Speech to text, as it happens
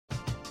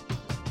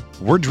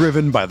We're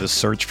driven by the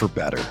search for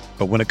better.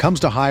 But when it comes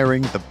to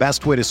hiring, the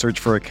best way to search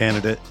for a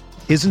candidate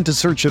isn't to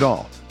search at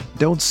all.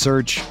 Don't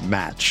search,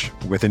 match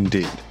with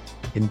Indeed.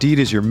 Indeed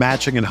is your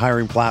matching and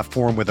hiring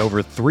platform with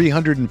over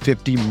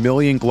 350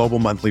 million global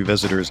monthly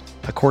visitors,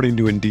 according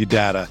to Indeed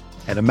data,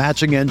 and a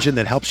matching engine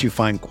that helps you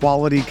find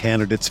quality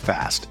candidates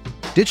fast.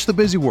 Ditch the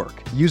busy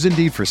work. Use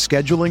Indeed for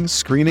scheduling,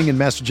 screening, and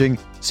messaging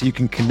so you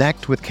can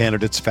connect with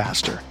candidates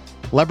faster.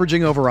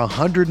 Leveraging over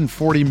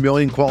 140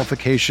 million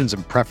qualifications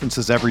and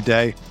preferences every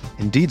day,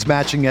 Indeed's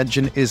matching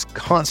engine is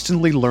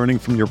constantly learning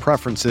from your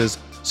preferences,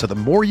 so the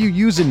more you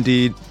use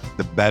Indeed,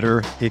 the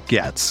better it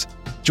gets.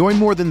 Join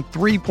more than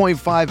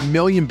 3.5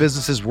 million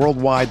businesses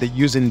worldwide that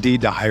use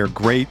Indeed to hire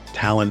great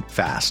talent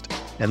fast.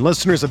 And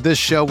listeners of this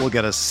show will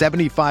get a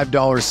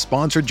 $75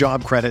 sponsored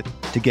job credit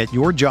to get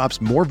your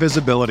jobs more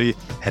visibility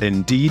at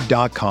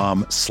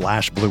Indeed.com/Blue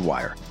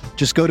Wire.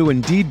 Just go to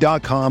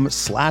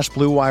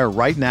Indeed.com/Blue Wire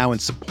right now and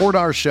support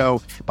our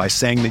show by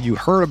saying that you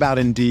heard about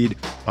Indeed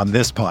on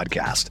this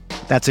podcast.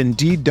 That's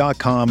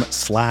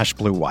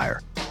Indeed.com/Blue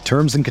Wire.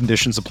 Terms and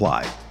conditions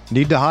apply.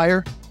 Need to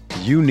hire?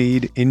 You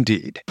need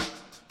Indeed.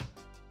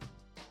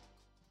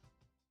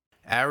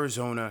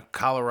 Arizona,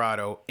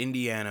 Colorado,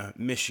 Indiana,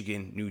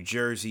 Michigan, New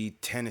Jersey,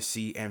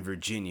 Tennessee, and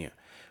Virginia.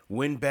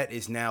 WynnBET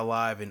is now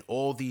live in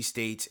all these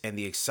states, and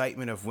the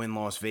excitement of Wynn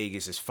Las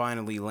Vegas has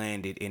finally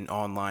landed in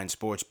online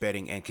sports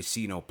betting and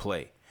casino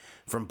play.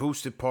 From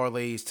boosted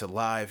parlays to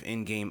live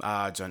in-game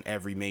odds on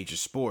every major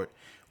sport,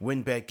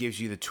 WynnBET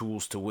gives you the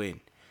tools to win.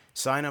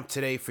 Sign up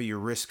today for your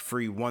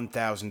risk-free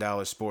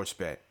 $1,000 sports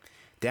bet.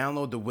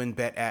 Download the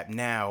WynnBET app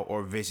now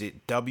or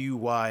visit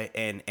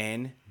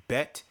wynnbet.com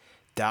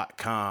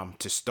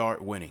to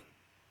start winning.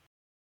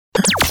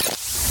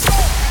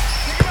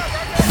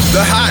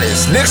 The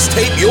hottest Knicks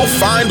tape you'll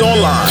find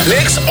online.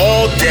 Knicks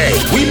all day.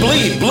 We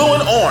bleed blue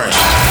and orange.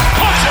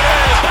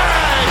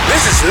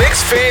 This is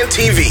Knicks Fan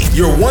TV,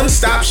 your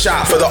one-stop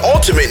shop for the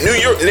ultimate New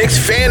York Knicks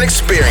fan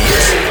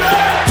experience.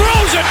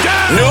 Throws it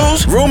down.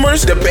 News,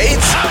 rumors,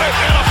 debates,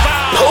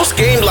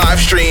 post-game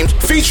live streams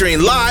featuring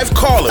live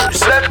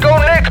callers. Let's go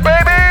Knicks,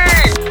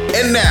 baby!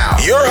 And now,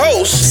 your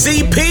host,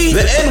 CP,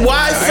 the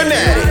NY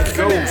Fanatic.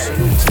 Go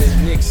to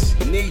Knicks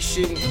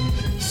Nation.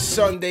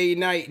 Sunday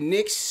Night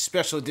Knicks,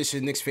 special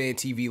edition Knicks Fan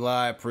TV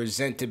Live,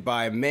 presented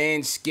by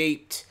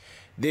Manscaped.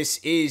 This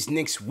is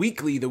Knicks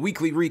Weekly, the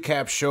weekly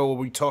recap show where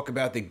we talk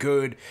about the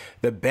good,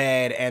 the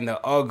bad, and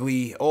the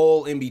ugly,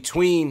 all in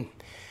between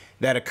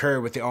that occurred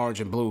with the orange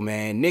and blue,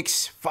 man.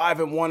 Knicks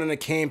 5-1 in the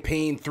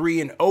campaign,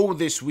 3-0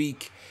 this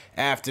week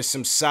after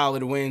some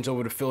solid wins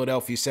over the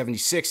Philadelphia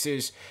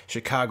 76ers,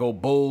 Chicago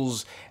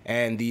Bulls,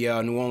 and the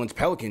New Orleans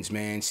Pelicans,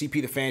 man.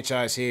 CP the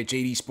franchise here,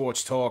 JD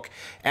Sports Talk,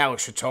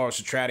 Alex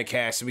Ratar's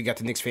Stratocast. We got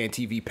the Knicks Fan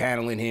TV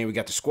panel in here. We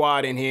got the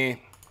squad in here.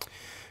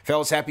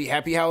 Fellas, happy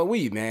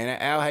Halloween, man.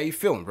 Al, how you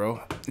feeling,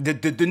 bro? The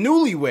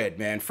newlywed,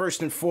 man,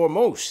 first and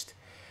foremost.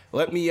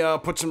 Let me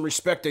put some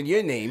respect on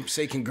your name.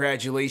 Say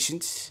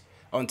congratulations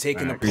on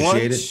taking the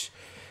plunge.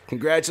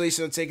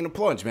 Congratulations on taking the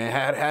plunge, man.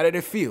 How did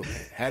it feel,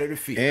 man? How did it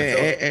feel?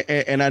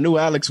 And I knew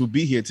Alex would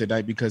be here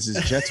tonight because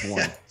his Jets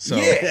won. So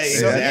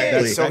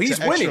so he's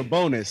winning. Extra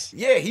bonus.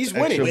 Yeah, he's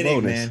winning.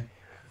 Winning, man.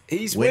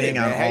 He's winning,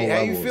 man.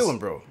 How you feeling,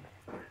 bro?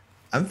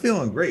 I'm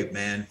feeling great,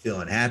 man.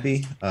 Feeling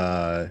happy.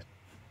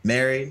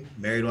 Married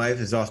wife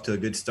is off to a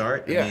good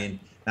start. Yeah. I mean,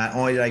 not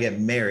only did I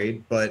get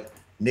married, but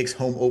Knicks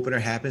home opener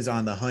happens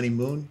on the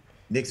honeymoon.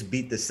 Knicks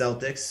beat the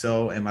Celtics,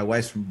 and my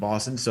wife's from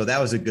Boston, so that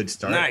was a good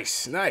start.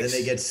 Nice.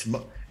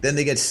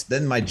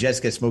 Then my Jets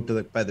get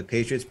smoked by the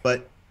Patriots,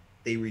 but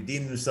they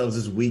redeemed themselves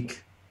this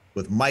week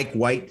with Mike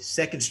White,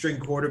 second string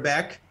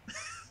quarterback.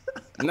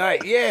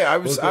 Nice. Yeah, I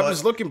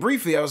was looking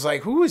briefly. I was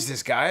like, who is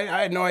this guy?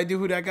 I had no idea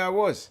who that guy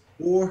was.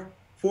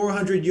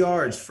 400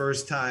 yards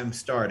first time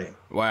starting.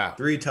 Wow.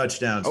 3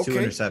 touchdowns, 2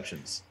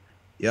 interceptions.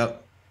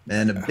 Yep.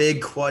 And a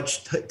big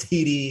clutch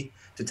TD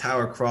to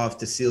Tyler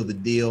Croft to seal the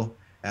deal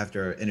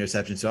after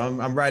interception. So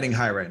I'm riding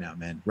high right now,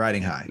 man.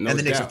 Riding high. No and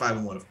the Knicks doubt. are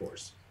 5-1, of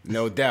course.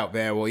 No doubt,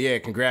 man. Well, yeah,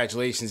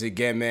 congratulations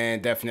again,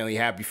 man. Definitely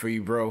happy for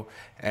you, bro.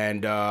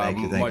 And thank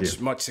you.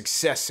 much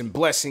success and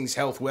blessings,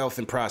 health, wealth,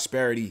 and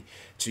prosperity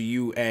to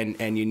you and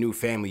your new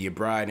family, your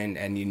bride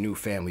and your new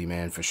family,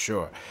 man, for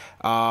sure.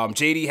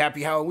 JD,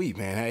 happy Halloween,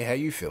 man. How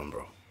you feeling,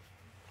 bro?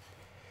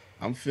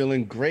 I'm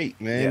feeling great,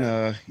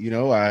 man.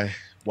 Yeah. I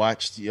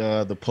watched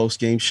the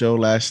post-game show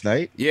last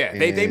night. Yeah,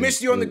 they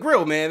missed you on the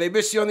grill, man. They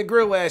missed you on the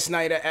grill last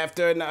night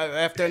after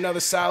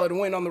another solid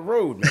win on the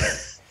road, man.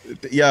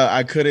 Yeah,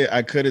 I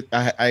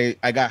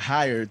got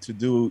hired to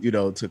do,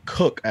 to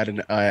cook at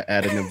an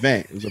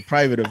event. It was a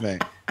private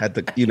event at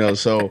the,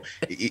 so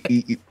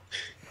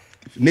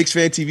Knicks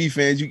Fan TV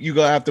fans, you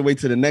gonna have to wait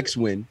till the next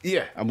win.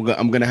 Yeah, I'm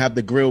gonna have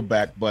the grill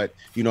back, but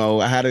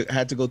I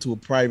had to go to a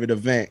private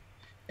event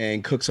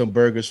and cook some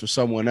burgers for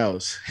someone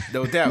else.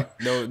 No doubt,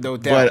 no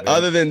doubt. But man.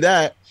 Other than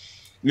that,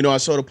 I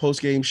saw the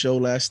post game show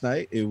last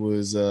night. It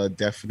was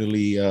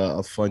definitely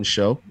a fun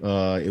show.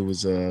 It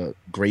was a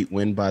great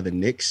win by the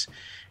Knicks.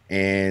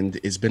 and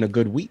it's been a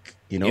good week,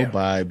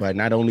 by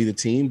not only the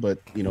team, but,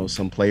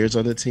 some players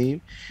on the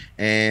team.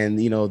 And,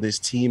 this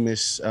team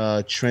is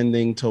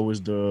trending towards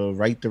the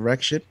right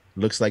direction.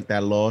 Looks like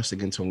that loss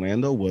against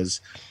Orlando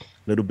was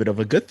a little bit of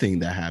a good thing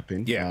that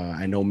happened. Yeah.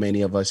 I know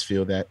many of us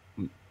feel that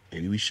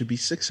maybe we should be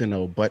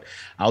 6-0, but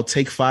I'll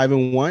take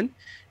 5-1.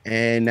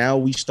 And now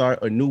we start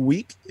a new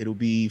week. It'll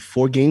be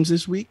 4 games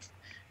this week,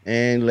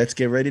 and let's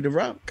get ready to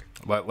rock.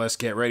 But let's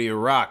get ready to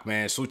rock,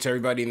 man. Salute to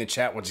everybody in the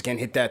chat. Once again,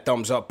 hit that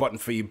thumbs up button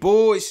for you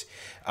boys.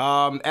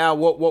 Al,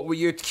 what were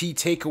your key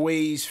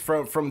takeaways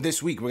from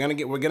this week? We're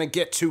gonna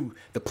get to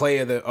the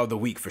player of the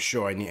week for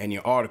sure, and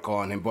your article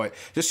on him. But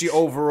just your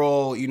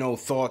overall,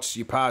 thoughts,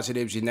 your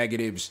positives, your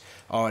negatives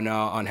on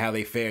how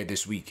they fared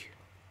this week.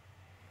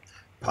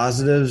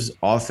 Positives: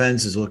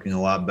 offense is looking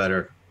a lot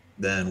better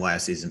than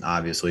last season.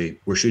 Obviously,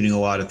 we're shooting a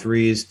lot of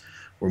threes.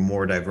 We're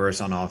more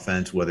diverse on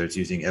offense, whether it's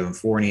using Evan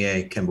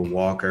Fournier, Kemba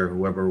Walker,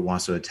 whoever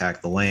wants to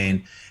attack the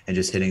lane, and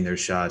just hitting their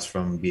shots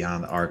from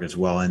beyond the arc as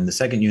well. And the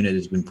second unit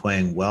has been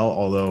playing well,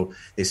 although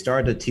they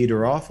started to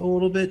teeter off a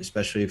little bit,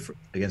 especially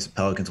against the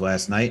Pelicans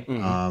last night.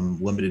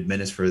 Limited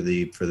minutes for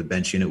the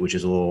bench unit, which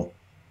is a little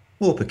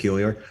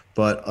peculiar.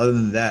 But other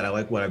than that, I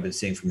like what I've been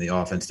seeing from the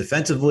offense.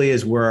 Defensively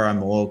is where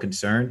I'm a little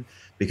concerned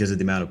because of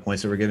the amount of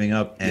points that we're giving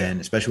up, and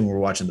especially when we're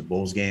watching the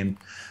Bulls game,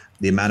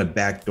 the amount of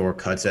backdoor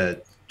cuts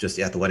that just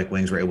the athletic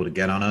wings were able to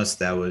get on us,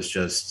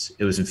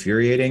 it was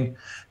infuriating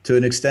to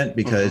an extent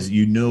because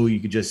you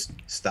could just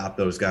stop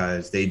those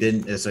guys. They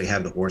didn't necessarily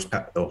have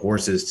the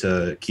horses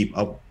to keep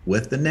up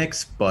with the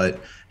Knicks, but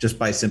just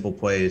by simple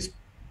plays,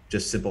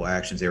 just simple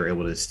actions, they were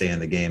able to stay in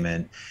the game.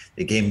 And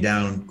it came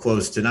down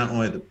close to not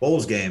only the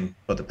Bulls game,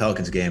 but the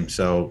Pelicans game.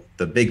 So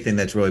the big thing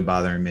that's really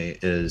bothering me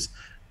is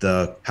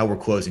how we're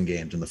closing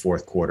games in the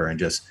fourth quarter and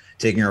just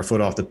taking our foot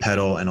off the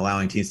pedal and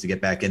allowing teams to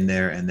get back in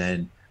there and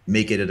then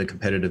make it a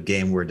competitive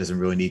game where it doesn't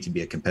really need to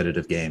be a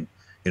competitive game.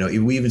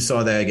 We even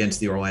saw that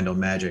against the Orlando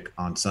Magic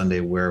on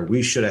Sunday where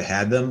we should have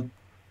had them,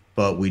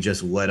 but we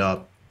just let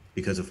up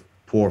because of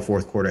poor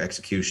fourth quarter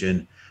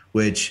execution,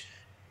 which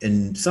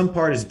in some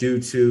part is due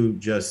to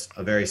just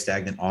a very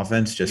stagnant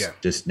offense,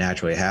 just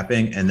naturally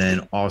happening. And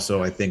then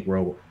also I think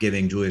we're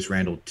giving Julius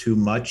Randle too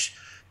much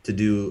to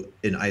do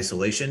in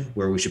isolation,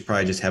 where we should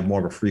probably just have more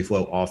of a free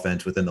flow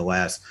offense within the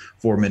last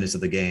 4 minutes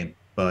of the game.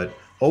 But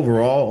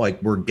overall,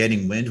 we're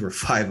getting wins. We're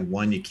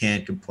 5-1. You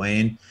can't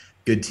complain.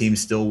 Good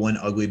teams still win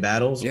ugly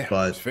battles,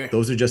 but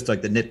those are just the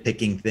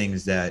nitpicking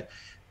things that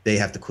they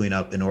have to clean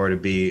up in order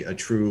to be a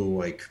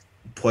true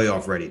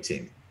playoff ready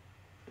team.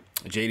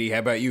 JD, how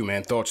about you,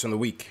 man? Thoughts on the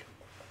week?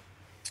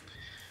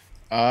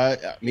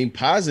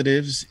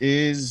 Positives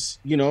is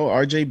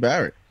RJ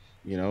Barrett.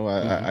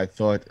 I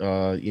thought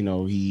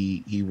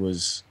he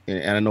was,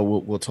 and I know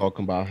we'll talk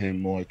about him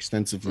more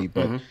extensively,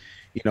 but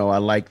I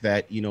like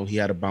that he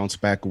had a bounce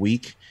back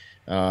week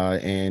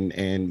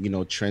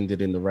and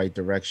trended in the right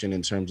direction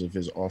in terms of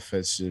his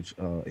offensive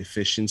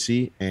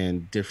efficiency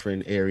and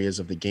different areas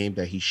of the game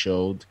that he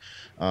showed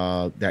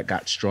that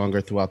got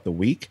stronger throughout the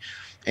week.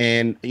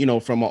 And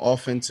from an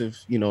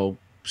offensive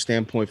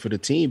standpoint for the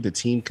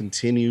team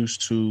continues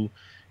to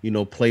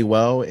play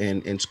well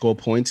and score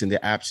points in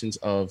the absence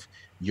of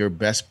your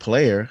best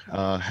player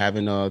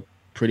having a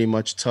pretty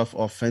much tough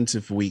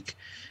offensive week.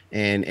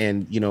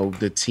 And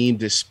the team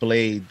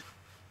displayed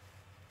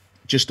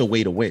just a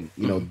way to win.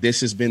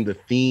 This has been the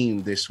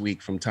theme this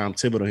week from Tom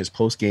Thibodeau, his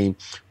post-game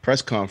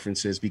press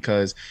conferences,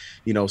 because,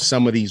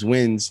 some of these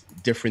wins,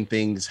 different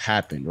things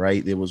happen,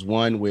 right? There was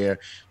one where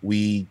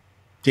we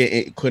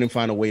couldn't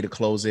find a way to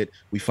close it.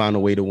 We found a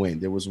way to win.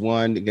 There was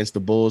one against the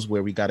Bulls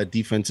where we got a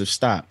defensive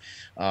stop.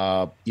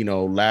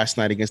 Last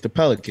night against the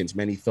Pelicans,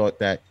 many thought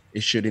that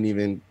it shouldn't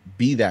even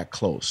be that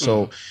close.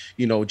 So,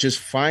 just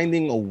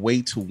finding a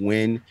way to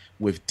win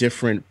with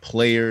different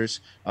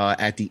players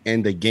at the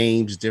end of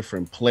games,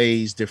 different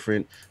plays,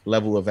 different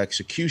level of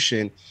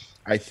execution,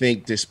 I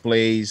think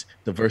displays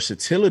the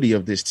versatility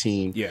of this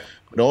team,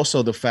 but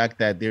also the fact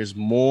that there's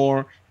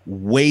more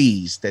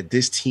ways that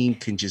this team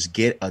can just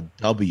get a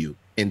W.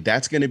 And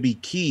that's going to be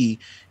key,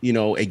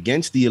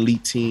 against the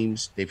elite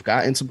teams. They've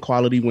gotten some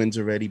quality wins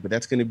already, but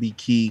that's going to be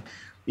key,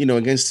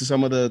 against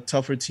some of the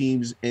tougher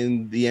teams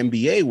in the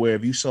NBA, where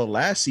if you saw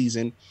last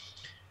season,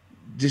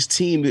 this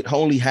team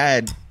only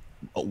had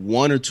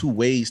 1 or 2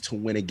 ways to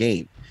win a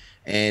game.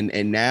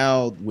 And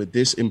now with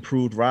this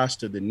improved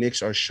roster, the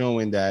Knicks are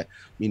showing that,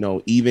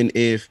 even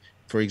if,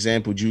 for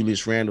example,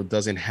 Julius Randle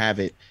doesn't have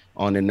it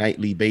on a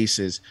nightly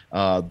basis,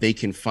 they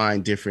can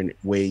find different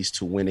ways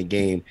to win a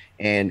game.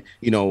 And,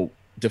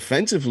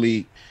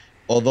 defensively,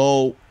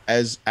 although,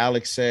 as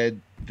Alex said,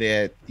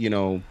 that,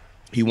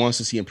 he wants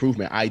to see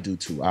improvement. I do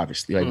too,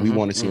 obviously. We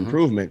want to see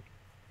improvement.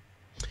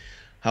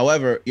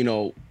 However,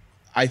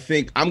 I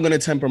think I'm going to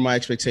temper my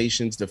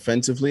expectations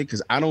defensively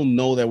because I don't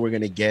know that we're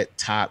going to get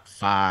top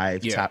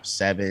 5, top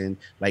 7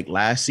 like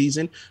last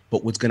season.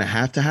 But what's going to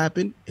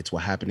happen, it's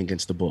what happened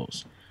against the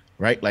Bulls,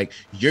 right?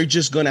 You're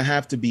just going to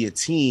have to be a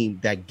team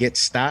that gets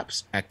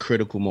stops at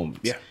critical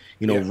moments.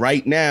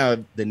 Right now,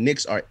 the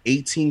Knicks are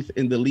 18th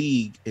in the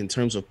league in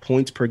terms of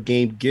points per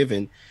game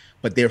given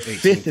but they're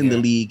 5th in the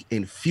league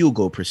in field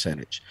goal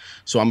percentage.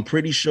 So I'm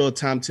pretty sure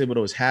Tom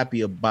Thibodeau is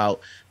happy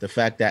about the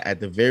fact that at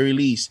the very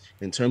least,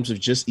 in terms of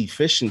just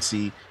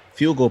efficiency,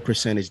 field goal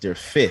percentage, they're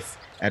 5th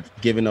at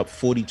giving up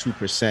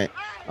 42%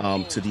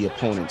 to the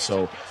opponent.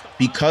 So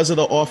because of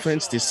the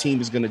offense, this team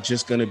is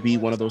just gonna be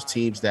one of those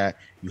teams that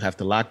you have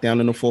to lock down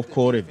in the fourth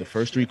quarter. If the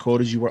first 3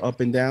 quarters you were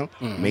up and down,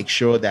 make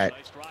sure that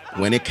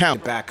when it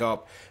counts. Back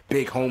up.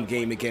 Big home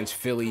game against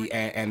Philly,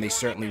 and they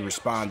certainly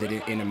responded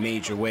in a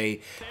major way.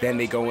 Then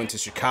they go into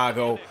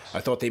Chicago. I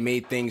thought they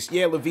made things.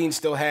 Yeah, Levine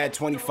still had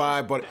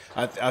 25, but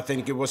I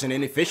think it was an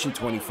inefficient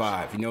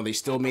 25. You know, they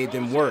still made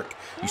them work.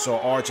 You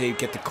saw RJ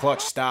get the clutch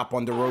stop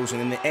on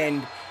DeRozan in the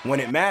end when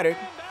it mattered.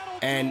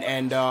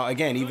 And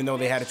again, even though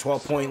they had a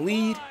 12-point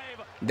lead,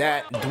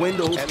 that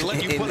dwindled in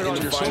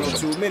the final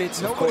 2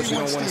 minutes. Of course, you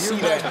don't want to see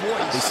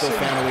that. They still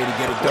found a way to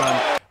get it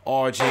done.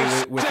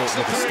 RJ with a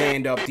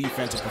stand-up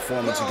defensive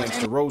performance against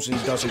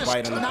DeRozan, doesn't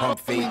bite on the pump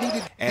fake,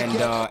 and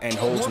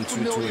holds him to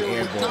an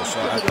air ball. So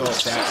I thought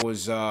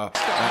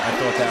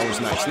that was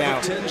nice. Now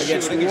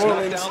against New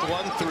Orleans,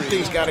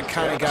 things got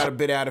a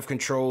bit out of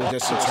control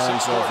just in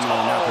terms of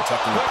not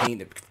protecting the paint.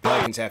 The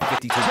Pelicans had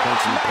 52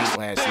 points in the paint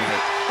last night.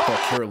 I thought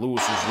Kira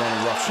Lewis was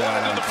running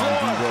roughshod on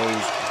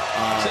D-Rose.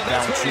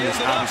 Valanciunas,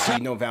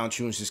 obviously,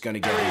 Valanciunas is going to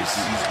get his.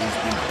 He's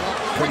been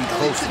pretty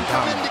close to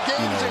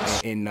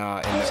dominant, in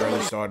the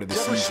early start of the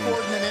season.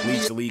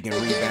 Leads the league in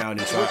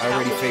rebounding, so I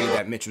already figured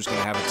that Mitch was going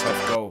to have a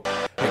tough go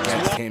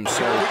against him.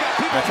 So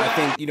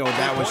I think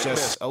that was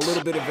just a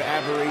little bit of an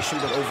aberration,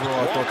 but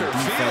overall, I thought the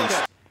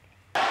defense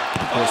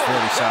was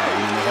fairly solid.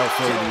 They held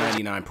Philly to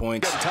 99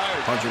 points,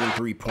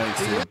 103 points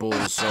to the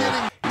Bulls. So,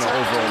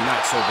 overall,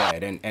 not so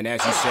bad. And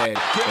as you said,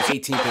 they're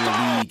 18th in the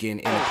league in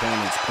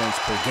opponents' points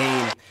per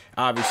game.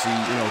 Obviously,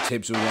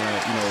 Tibbs would want to,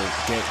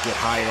 get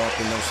higher up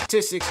in those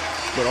statistics.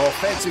 But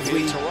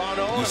offensively,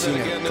 you've seen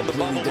a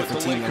completely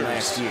different team than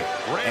last year.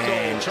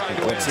 And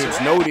what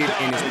Tibbs noted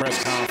in his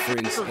press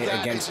conference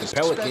against the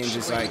Pelicans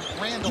is like,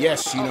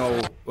 yes,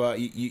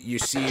 you're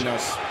seeing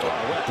us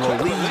blow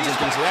leads and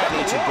things of that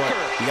nature, but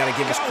you got to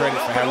give us credit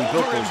for how we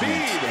built those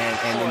leads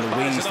and in the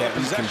ways that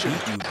we can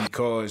beat you,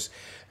 because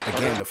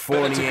again, the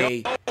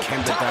Fournier,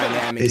 Kemba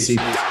dynamic is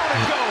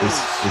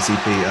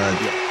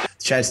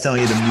Chad's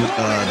telling you the game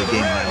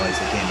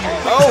highlights. I can't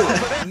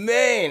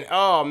hear you.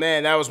 Oh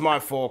man, that was my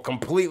fault.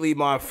 Completely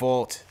my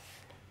fault.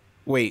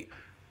 Wait,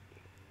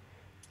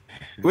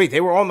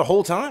 they were on the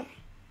whole time?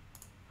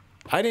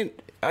 I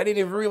didn't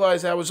even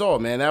realize that was all,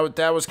 man.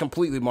 That was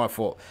completely my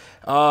fault.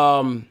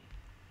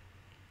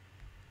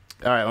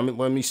 All right,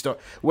 let me start.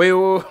 Wait,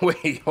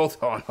 hold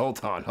on.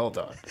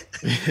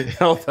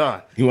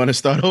 You want to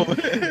start over?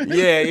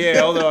 Yeah,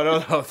 hold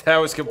on. That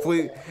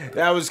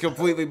was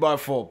completely my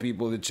fault,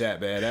 people in the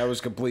chat, man. That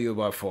was completely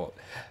my fault.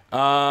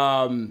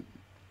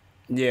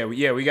 Yeah,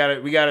 we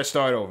gotta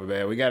start over,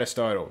 man. We gotta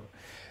start over.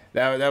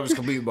 That was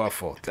completely my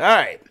fault. All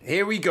right,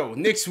 here we go.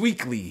 Knicks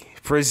Weekly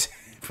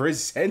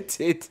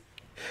presented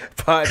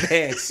by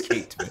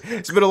Manscaped.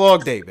 It's been a long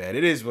day, man.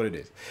 It is what it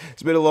is.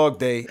 It's been a long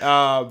day.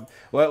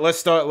 Let's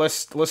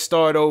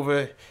start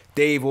over.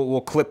 Dave,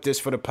 we'll clip this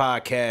for the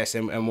podcast,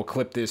 and we'll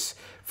clip this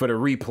for the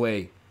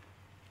replay.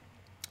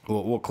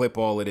 We'll clip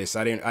all of this.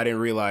 I didn't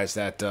realize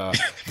that the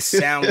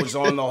sound was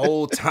on the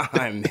whole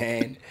time,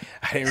 man.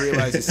 I didn't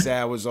realize the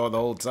sound was on the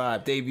whole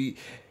time. Dave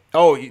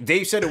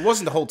said it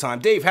wasn't the whole time.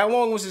 Dave, how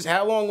long was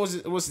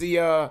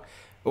the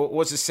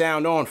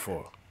sound on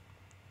for?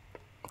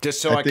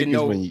 Just so I can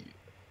know.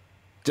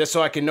 Just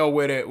so I can know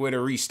where to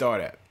restart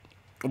at.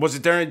 Was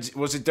it during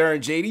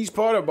JD's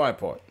part or my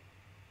part?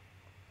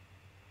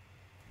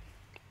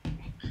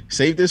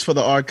 Save this for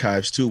the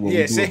archives too when we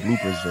do a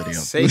bloopers video.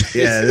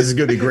 This is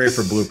gonna be great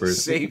for bloopers.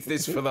 Save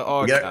this for the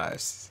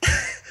archives.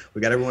 We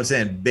got everyone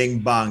saying "Bing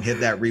bong," hit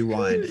that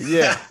rewind.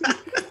 Yeah.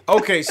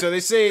 Okay, so they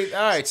say,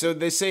 all right, so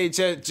they say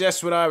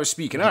just what I was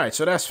speaking. All right,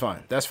 so that's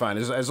fine. That's fine.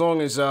 As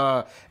long as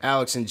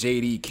Alex and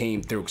JD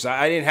came through, because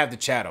I didn't have the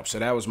chat up, so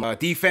that was my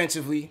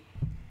defensively.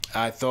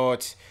 I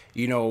thought,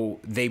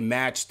 they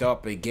matched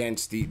up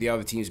against the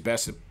other team's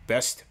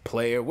best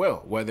player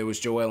well, whether it was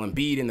Joel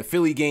Embiid in the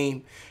Philly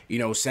game,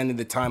 sending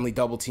the timely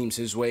double teams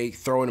his way,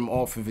 throwing him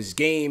off of his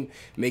game,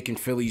 making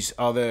Philly's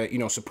other,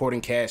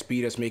 supporting cast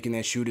beat us, making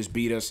their shooters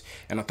beat us,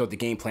 and I thought the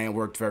game plan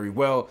worked very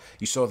well.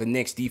 You saw the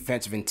Knicks'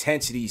 defensive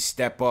intensity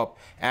step up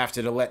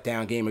after the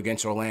letdown game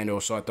against Orlando,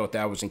 so I thought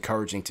that was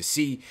encouraging to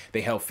see. They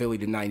held Philly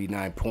to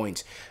 99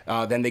 points.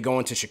 Then they go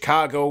into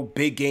Chicago,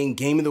 big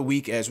game of the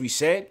week, as we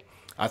said.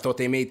 I thought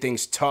they made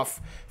things tough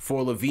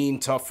for Levine,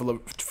 tough for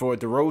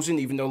DeRozan.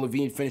 Even though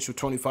Levine finished with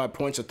 25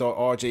 points, I thought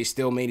RJ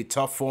still made it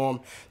tough for him.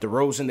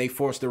 They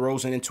forced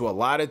DeRozan into a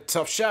lot of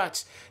tough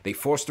shots. They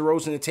forced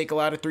DeRozan to take a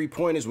lot of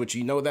three-pointers, which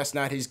that's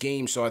not his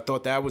game. So I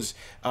thought that was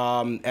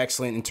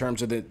excellent in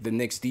terms of the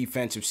Knicks'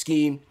 defensive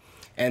scheme.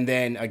 And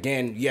then,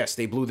 again, yes,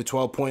 they blew the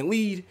 12-point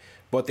lead,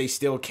 but they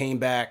still came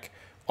back.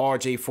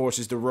 RJ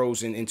forces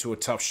DeRozan into a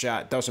tough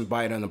shot, doesn't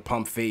bite on the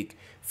pump fake,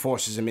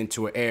 forces him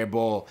into an air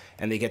ball,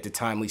 and they get the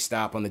timely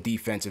stop on the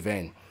defensive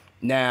end.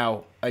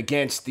 Now,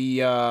 against the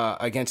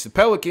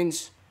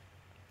Pelicans,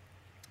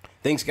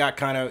 things got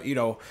kind of,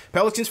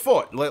 Pelicans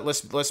fought.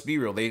 Let's be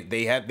real.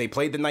 They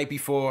played the night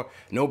before.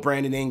 No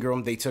Brandon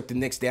Ingram. They took the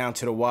Knicks down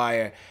to the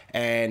wire,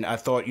 and I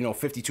thought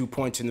 52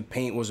 points in the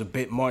paint was a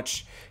bit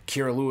much.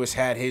 Kira Lewis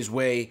had his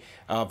way.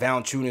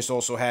 Valanciunas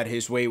also had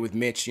his way with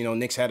Mitch.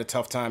 Knicks had a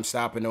tough time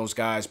stopping those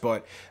guys,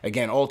 but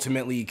again,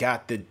 ultimately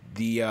got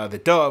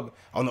the dub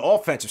on the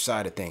offensive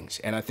side of things,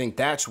 and I think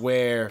that's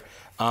where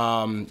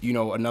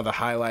another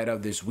highlight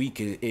of this week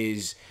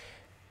is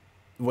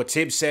what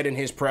Tibbs said in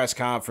his press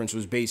conference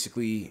was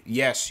basically,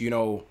 yes,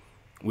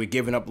 we're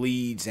giving up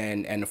leads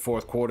and the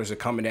fourth quarters are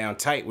coming down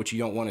tight, which you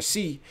don't want to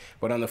see.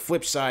 But on the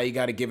flip side, you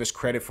got to give us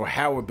credit for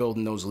how we're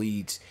building those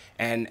leads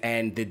and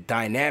the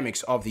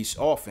dynamics of this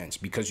offense,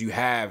 because you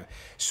have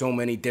so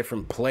many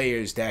different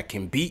players that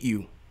can beat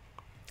you.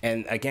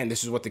 And again,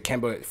 this is what the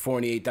Kemba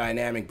Fournier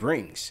dynamic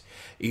brings.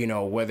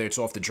 Whether it's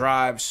off the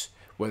drives,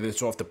 whether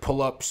it's off the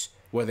pull-ups,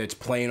 whether it's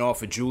playing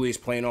off of Julius,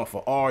 playing off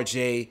of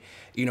RJ.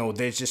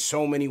 There's just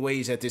so many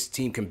ways that this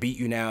team can beat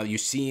you now. You're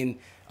seeing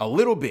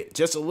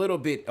just a little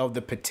bit of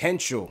the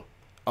potential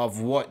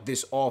of what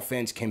this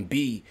offense can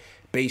be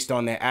based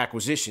on their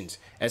acquisitions.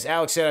 As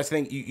Alex said, I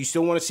think you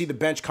still want to see the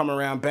bench come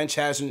around. Bench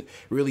hasn't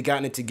really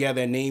gotten it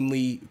together,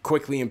 namely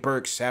Quickly and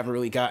Burks haven't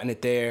really gotten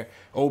it there.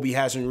 Obi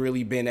hasn't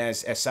really been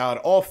as solid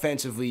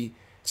offensively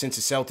since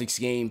the Celtics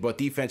game, but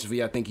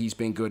defensively I think he's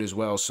been good as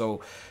well. So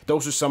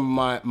those are some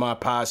of my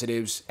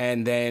positives.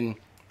 And then,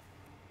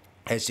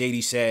 as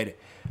JD said,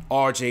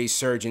 RJ's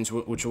surgeons,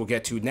 which we'll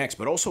get to next,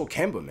 but also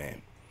Kemba,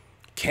 man.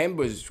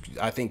 Kemba's,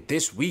 I think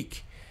this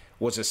week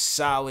was a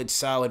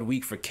solid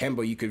week for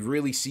Kemba. You could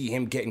really see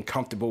him getting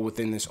comfortable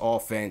within this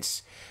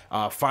offense,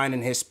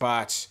 finding his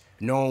spots,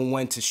 knowing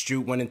when to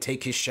shoot, when to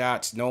take his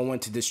shots, knowing when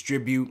to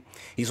distribute.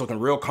 He's looking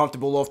real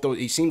comfortable off those.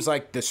 He seems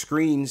like the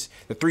screens,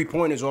 the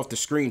three-pointers off the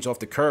screens, off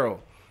the curl,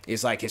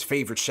 is like his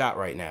favorite shot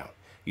right now.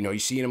 You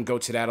see him go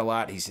to that a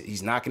lot.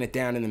 He's knocking it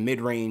down in the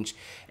mid-range,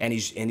 and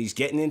he's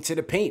getting into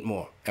the paint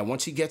more. And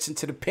once he gets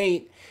into the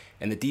paint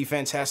and the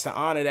defense has to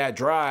honor that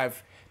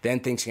drive, then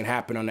things can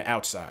happen on the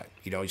outside.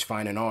 He's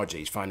finding RJ,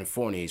 he's finding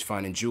Fournier, he's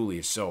finding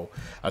Julius. So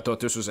I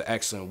thought this was an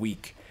excellent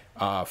week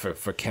for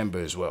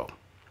Kemba as well.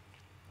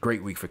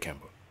 Great week for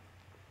Kemba.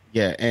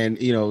 Yeah, and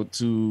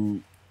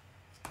to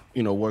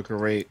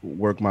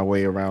work my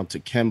way around to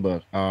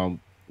Kemba,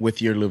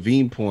 with your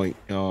Levine point,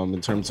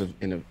 in terms of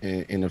an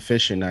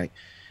efficient night,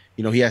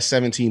 he had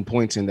 17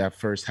 points in that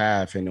first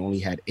half and only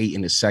had 8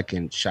 in the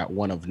second, shot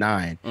 1 of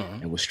 9,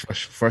 and was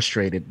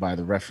frustrated by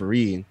the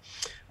refereeing.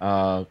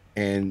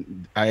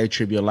 And I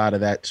attribute a lot of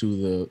that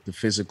to the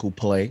physical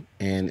play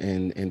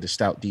and the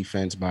stout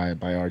defense by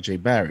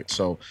RJ Barrett.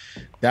 So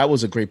that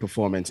was a great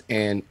performance.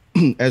 And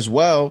as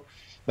well,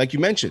 like you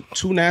mentioned,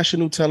 2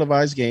 national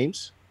televised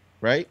games,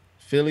 right?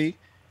 Philly,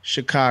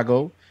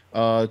 Chicago,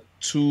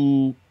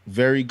 2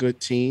 very good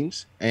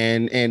teams.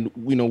 And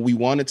we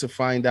wanted to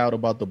find out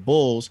about the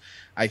Bulls.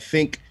 I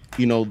think,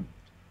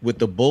 with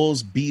the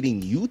Bulls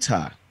beating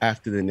Utah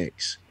after the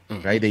Knicks,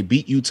 right? They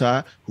beat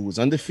Utah, who was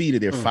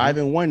undefeated. They're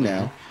 5-1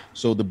 now.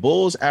 So the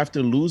Bulls,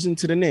 after losing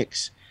to the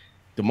Knicks,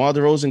 DeMar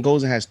DeRozan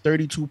goes and has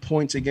 32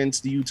 points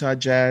against the Utah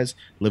Jazz.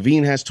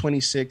 Levine has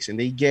 26, and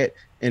they get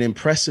an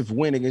impressive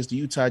win against the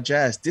Utah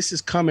Jazz. This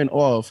is coming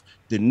off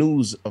the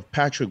news of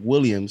Patrick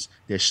Williams,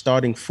 their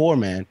starting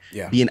 4-man,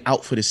 being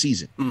out for the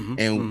season.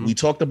 We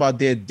talked about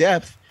their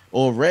depth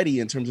already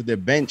in terms of their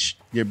bench.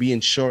 They're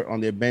being short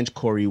on their bench.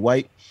 Kobe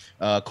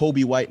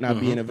White not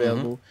being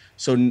available.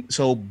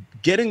 So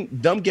getting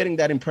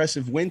that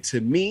impressive win, to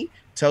me,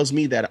 tells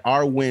me that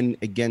our win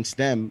against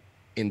them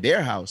in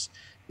their house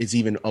is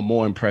even a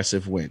more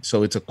impressive win.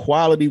 So it's a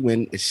quality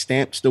win. It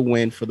stamps the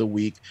win for the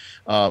week.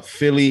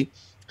 Philly,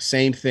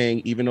 same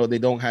thing. Even though they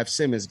don't have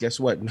Simmons, guess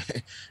what?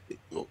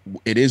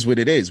 It is what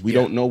it is. We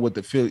don't know what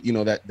the Philly,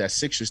 that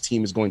Sixers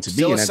team is going to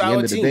be. And at the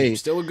end of the day,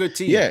 still a good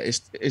team. Yeah,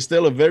 it's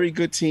still a very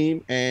good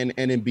team. And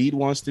Embiid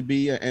wants to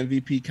be an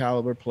MVP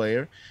caliber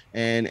player.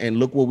 And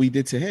look what we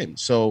did to him.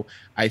 So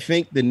I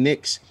think the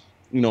Knicks,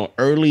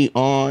 early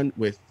on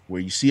with where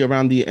you see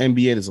around the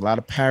NBA, there's a lot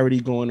of parity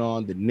going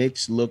on. The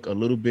Knicks look a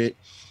little bit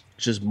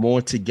just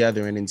more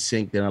together and in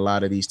sync than a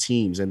lot of these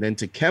teams. And then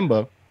to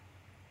Kemba,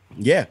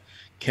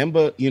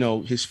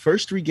 Kemba, his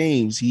first 3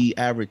 games, he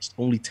averaged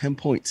only 10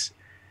 points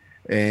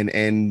and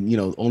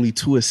only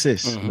 2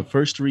 assists in the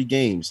first 3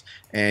 games.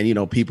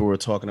 And, people were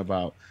talking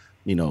about,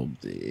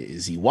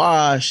 is he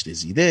washed?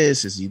 Is he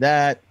this? Is he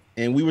that?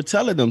 And we were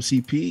telling them,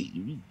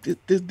 CP,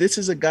 this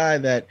is a guy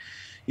that,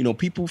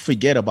 people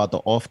forget about the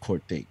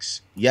off-court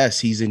things.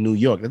 Yes, he's in New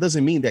York. That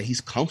doesn't mean that he's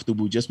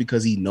comfortable just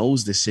because he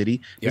knows the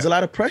city. There's a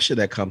lot of pressure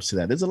that comes to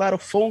that. There's a lot of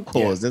phone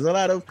calls. There's a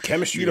lot of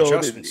chemistry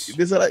adjustments.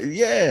 There's a lot,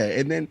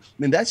 and then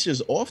that's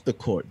just off the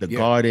court, the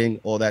guarding,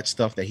 all that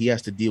stuff that he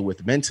has to deal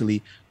with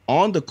mentally.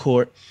 On the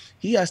court,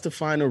 he has to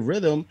find a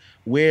rhythm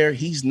where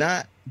he's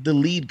not the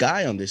lead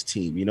guy on this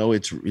team.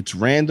 It's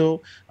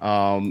Randall,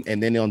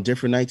 and then on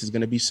different nights it's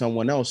going to be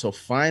someone else. So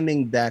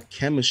finding that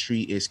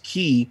chemistry is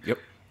key.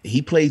 He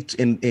played,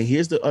 and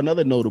here's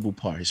another notable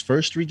part. His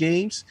first 3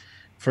 games,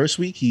 first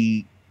week,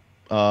 he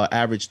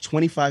averaged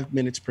 25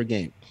 minutes per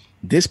game.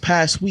 This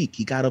past week,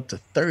 he got up to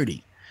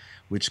 30,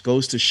 which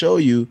goes to show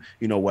you,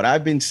 what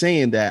I've been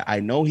saying, that I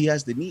know he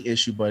has the knee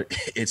issue, but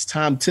it's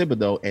Tom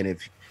Thibodeau. And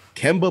if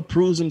Kemba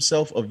proves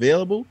himself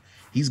available,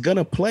 he's going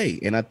to play.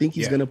 And I think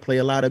he's going to play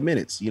a lot of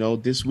minutes.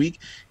 This week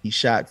he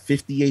shot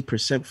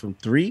 58% from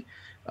three,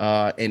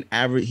 and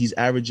he's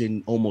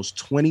averaging almost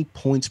 20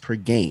 points per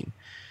game.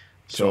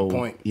 So,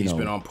 point. He's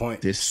been on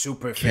point. This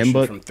super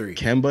efficient from three.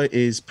 Kemba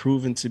is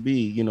proven to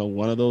be,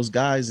 one of those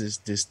guys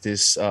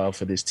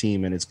for this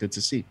team, and it's good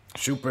to see.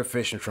 Super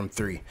efficient from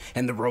three.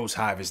 And the Rose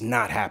Hive is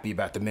not happy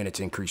about the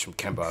minutes increase from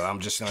Kemba. I'm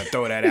just going to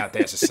throw that out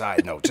there as a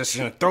side note.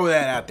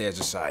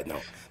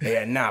 They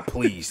are not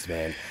pleased,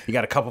 man. You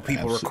got a couple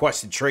people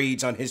requested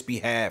trades on his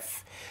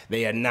behalf.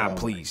 They are not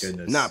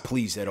pleased. Not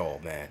pleased at all,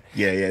 man.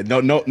 Yeah.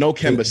 No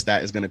Kemba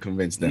stat is going to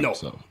convince them. No,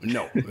 so.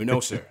 No,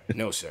 sir.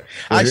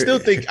 I still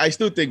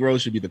think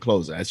Rose should be the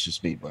closer. That's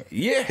just me, but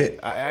yeah,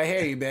 I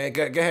hear you, man.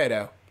 Go ahead,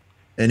 Al.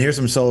 And here's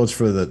some solace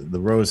for the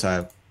Rose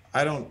Hive.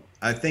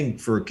 I think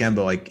for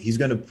Kemba, like, he's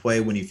going to play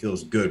when he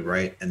feels good,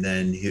 right? And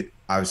then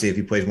obviously if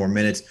he plays more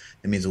minutes,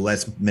 it means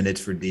less minutes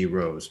for D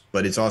Rose.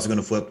 But it's also going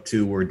to flip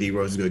to where D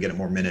Rose is going to get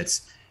more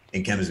minutes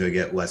and Kemba's going to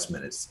get less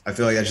minutes. I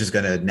feel like that's just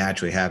going to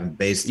naturally happen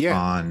based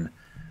on,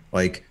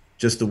 like,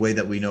 just the way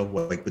that we know,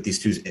 like, with these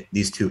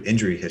two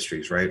injury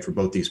histories, right, for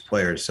both these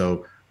players.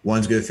 So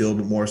one's going to feel a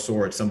bit more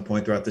sore at some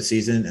point throughout the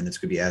season, and it's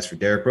going to be asked for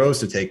Derrick Rose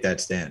to take that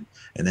stand.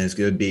 And then it's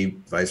going to be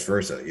vice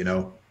versa,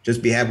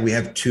 Just be happy we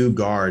have two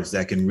guards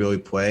that can really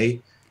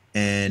play.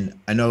 And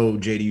I know,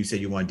 JD, you said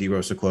you want D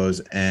Rose to close,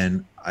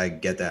 and I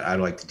get that. I'd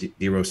like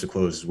D Rose to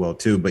close as well,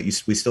 too. But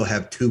we still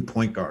have 2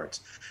 point guards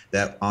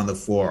that on the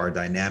floor are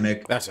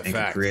dynamic and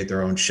can create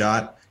their own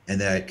shot,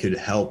 and that could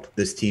help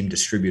this team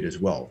distribute as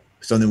well.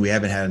 Something we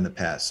haven't had in the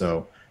past.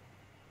 So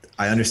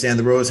I understand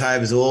the Rose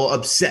Hive is a little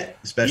upset,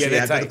 especially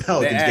after the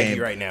Pelicans game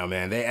right now,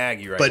 man. They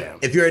aggy right now.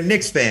 But if you're a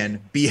Knicks fan,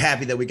 be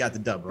happy that we got the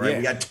dub, right?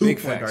 We got 2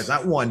 point guards,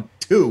 not 1,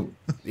 2.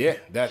 Yeah,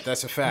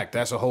 that's a fact.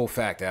 That's a whole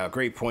fact, Al.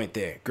 Great point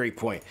there. Great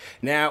point.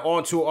 Now,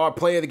 on to our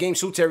player of the game.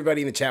 Salute to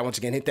everybody in the chat. Once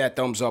again, hit that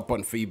thumbs up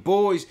button for you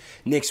boys.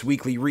 Knicks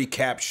Weekly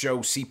Recap Show.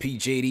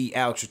 CPJD,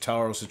 Alex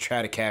Rotaros, the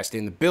Tradcast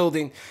in the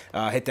building.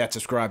 Hit that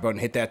subscribe button.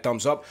 Hit that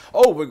thumbs up.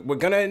 Oh, we're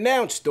going to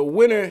announce the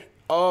winner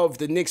of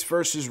the Knicks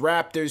versus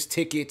Raptors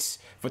tickets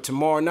for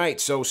tomorrow night.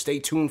 So stay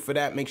tuned for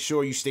that. Make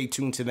sure you stay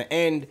tuned to the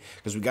end,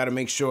 because we got to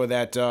make sure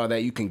that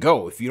that you can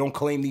go. If you don't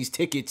claim these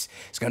tickets,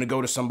 it's going to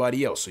go to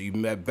somebody else. So you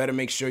better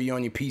make sure you're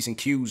on your P's and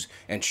Q's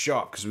and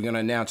sharp, because we're going to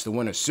announce the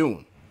winner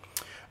soon.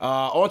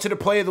 On to the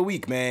play of the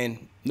week,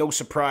 man. No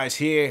surprise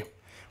here.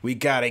 We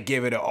got to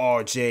give it to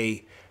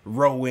RJ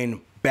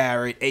Rowan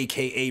Barrett,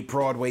 a.k.a.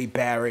 Broadway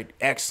Barrett.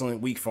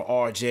 Excellent week for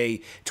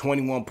RJ.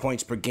 21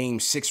 points per game,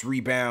 6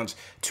 rebounds,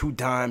 2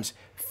 dimes,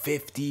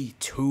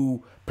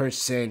 52%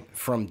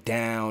 from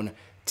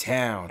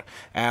downtown.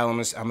 Al, I'm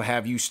going to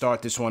have you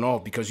start this one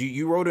off, because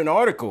you wrote an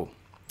article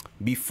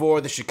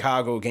before the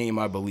Chicago game,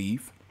 I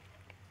believe,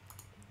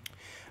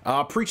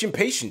 preaching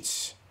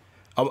patience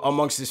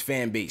amongst this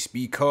fan base,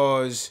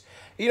 because,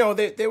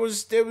 there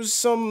was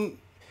some...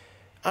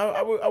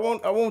 I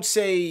won't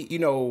say,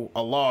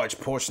 a large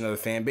portion of the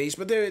fan base,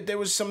 but there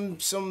was some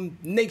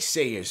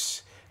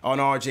naysayers on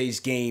RJ's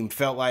game.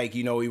 Felt like,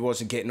 he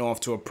wasn't getting off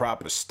to a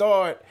proper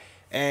start,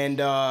 and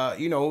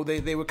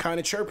they were kind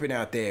of chirping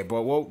out there.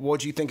 But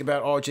what do you think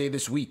about RJ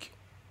this week?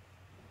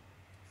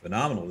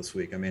 Phenomenal this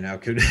week. I mean, how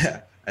could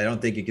I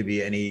don't think it could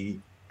be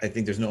any. I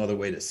think there's no other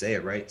way to say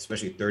it, right?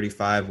 Especially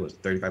 35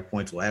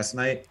 points last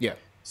night. Yeah.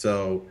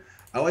 So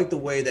I like the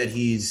way that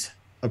he's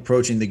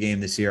approaching the game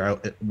this year.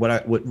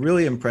 What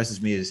really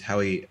impresses me is how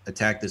he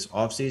attacked this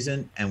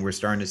offseason, and we're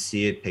starting to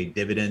see it pay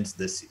dividends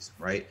this season,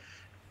 right?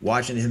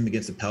 Watching him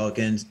against the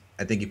Pelicans,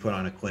 I think he put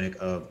on a clinic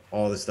of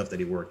all the stuff that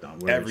he worked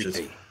on. Everything. It's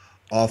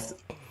just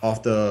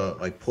off the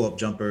like pull-up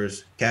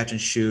jumpers, catch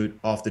and shoot,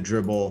 off the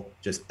dribble,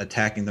 just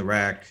attacking the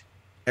rack,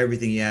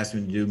 everything he asked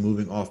him to do,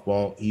 moving off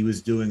ball. He was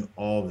doing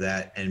all of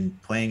that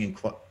and playing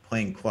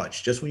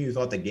clutch. Just when you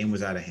thought the game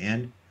was out of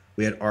hand,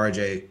 we had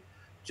RJ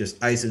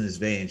just ice in his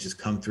veins, just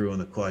come through in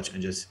the clutch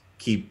and just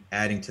keep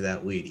adding to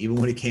that lead, even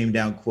when he came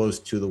down close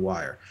to the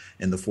wire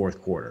in the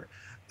fourth quarter.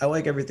 I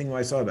like everything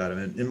I saw about him.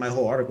 And in my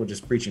whole article,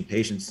 just preaching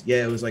patience.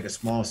 Yeah, it was like a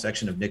small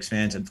section of Knicks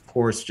fans. And of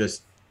course,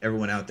 just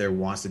everyone out there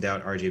wants to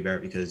doubt RJ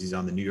Barrett because he's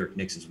on the New York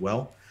Knicks as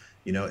well.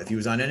 If he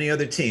was on any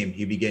other team,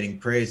 he'd be getting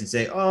praise and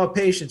say, oh,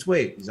 patience,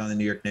 wait, he's on the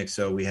New York Knicks,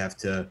 so we have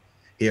to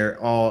get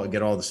all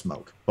the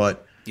smoke.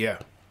 But yeah.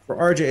 For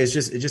RJ,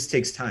 it just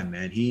takes time,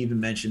 man. He even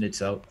mentioned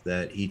itself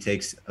that he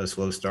takes a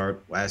slow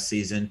start last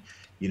season.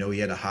 He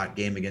had a hot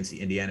game against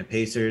the Indiana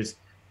Pacers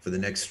for the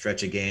next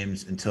stretch of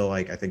games until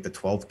I think the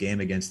 12th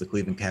game against the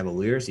Cleveland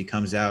Cavaliers. He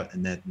comes out,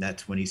 and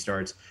that's when he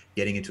starts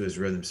getting into his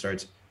rhythm,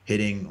 starts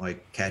hitting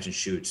like catch and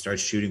shoot,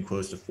 starts shooting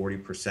close to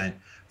 40%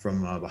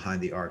 from behind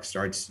the arc,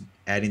 starts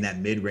adding that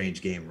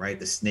mid-range game, right?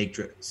 The snake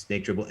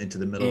dribble into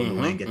the middle of the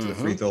lane, get to the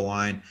free throw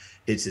line,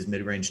 hits his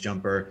mid-range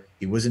jumper.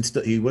 He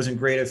wasn't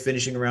great at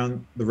finishing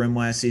around the rim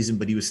last season,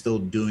 but he was still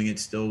doing it,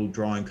 still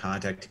drawing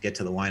contact to get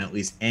to the line at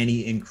least, and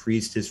he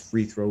increased his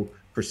free throw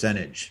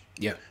percentage.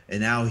 Yeah.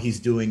 And now he's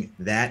doing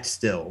that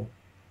still,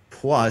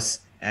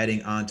 plus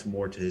adding on to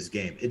more to his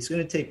game. It's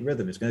going to take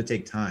rhythm. It's going to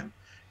take time.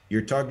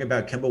 You're talking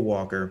about Kemba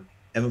Walker,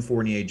 Evan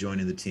Fournier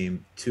joining the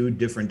team, two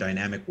different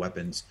dynamic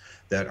weapons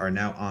that are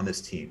now on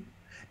this team.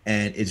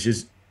 And it's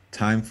just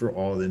time for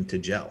all of them to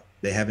gel.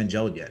 They haven't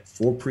gelled yet.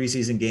 4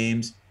 preseason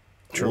games,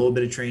 a little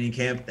bit of training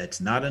camp.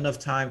 That's not enough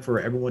time for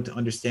everyone to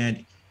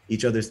understand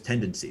each other's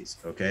tendencies,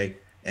 okay?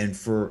 And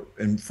for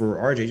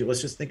RJ,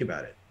 let's just think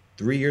about it.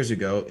 3 years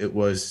ago, it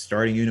was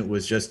starting unit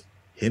was just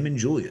him and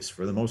Julius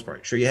for the most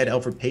part. Sure, you had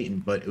Elfrid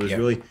Payton, but it was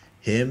really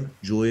him,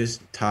 Julius,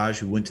 Taj,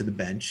 who went to the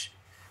bench,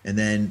 and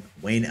then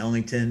Wayne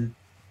Ellington,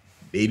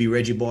 baby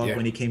Reggie Bullock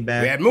when he came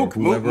back. We had Mook.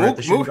 Mook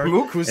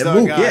was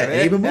the guy.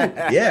 And even Mook.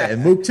 Yeah,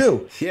 and Mook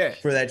too. Yeah.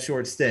 For that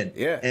short stint.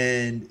 Yeah.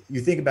 And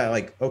you think about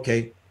like,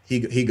 okay,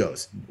 he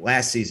goes.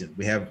 Last season,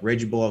 we have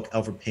Reggie Bullock,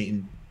 Elfrid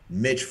Payton,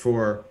 Mitch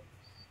for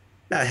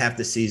about half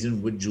the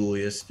season with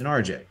Julius and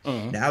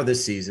RJ. Now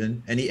this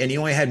season, and he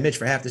only had Mitch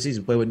for half the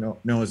season, play with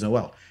Noah's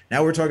Noel.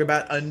 Now we're talking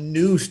about a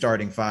new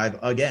starting 5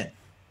 again.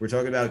 We're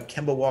talking about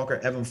Kemba Walker,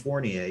 Evan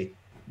Fournier,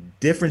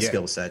 different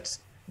skill sets,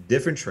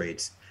 different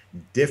traits,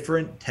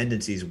 different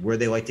tendencies where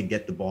they like to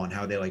get the ball and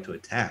how they like to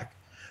attack.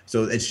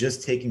 So it's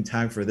just taking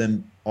time for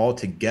them all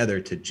together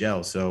to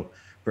gel. So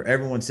for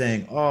everyone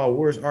saying, oh,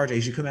 where's RJ?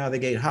 He should come out of the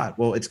gate hot.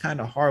 Well, it's kind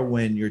of hard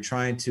when you're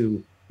trying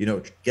to,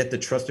 get the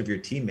trust of your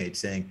teammates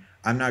saying,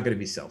 I'm not going to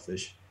be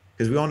selfish,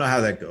 because we all know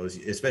how that goes,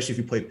 especially if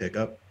you play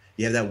pickup.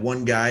 You have that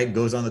one guy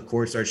goes on the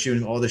court, starts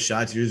shooting all the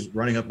shots. You're just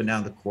running up and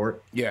down the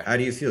court. Yeah. How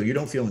do you feel? You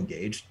don't feel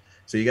engaged.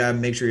 So you got to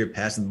make sure you're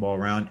passing the ball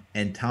around.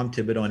 And Tom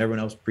Thibodeau and everyone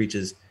else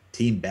preaches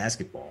team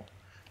basketball.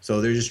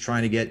 So they're just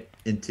trying to get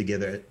in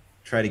together,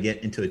 try to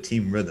get into a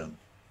team rhythm.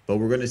 But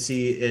we're going to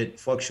see it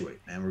fluctuate,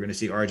 man. We're going to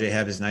see RJ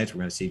have his nights. We're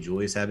going to see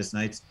Julius have his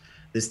nights.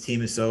 This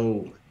team is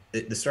the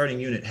starting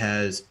unit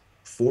has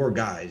 4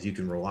 guys you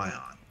can rely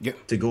on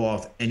to go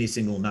off any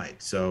single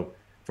night. So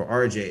for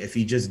RJ, if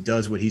he just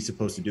does what he's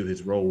supposed to do,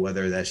 his role,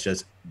 whether that's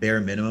just bare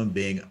minimum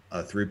being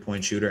a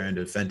 3-point shooter and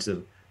a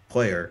defensive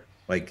player,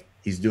 like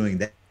he's doing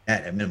that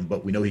at minimum,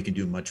 but we know he can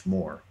do much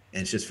more.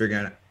 And it's just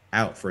figuring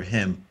out for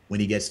him when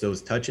he gets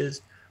those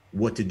touches,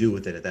 what to do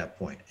with it at that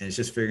point. And it's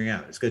just figuring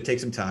out. It's going to take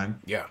some time.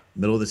 Yeah.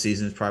 Middle of the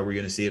season is probably where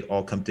you're going to see it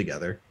all come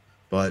together,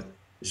 but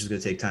it's just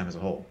going to take time as a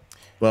whole.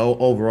 Well,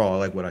 overall, I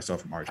like what I saw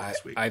from RJ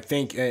this week. I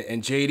think,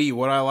 and JD,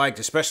 what I liked,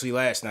 especially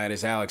last night,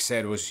 as Alex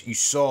said, was you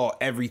saw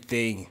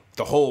everything,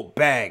 the whole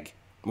bag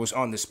was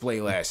on display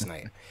last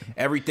night.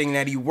 Everything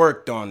that he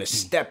worked on, the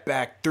step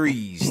back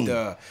threes,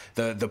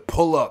 the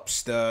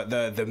pull-ups,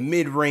 the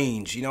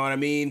mid-range, you know what I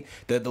mean?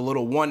 The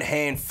little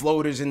one-hand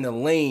floaters in the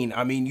lane.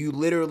 I mean, you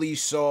literally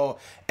saw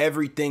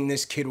everything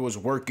this kid was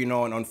working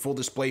on full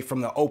display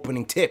from the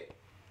opening tip.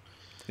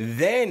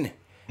 Then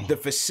the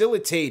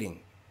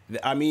facilitating.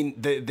 I mean,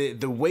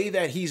 the way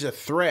that he's a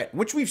threat,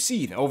 which we've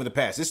seen over the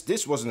past,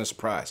 this wasn't a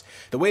surprise.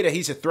 The way that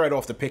he's a threat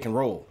off the pick and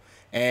roll.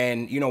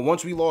 And,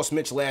 once we lost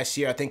Mitch last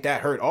year, I think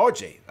that hurt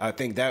RJ. I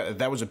think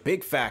that was a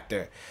big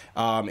factor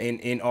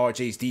in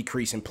RJ's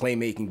decrease in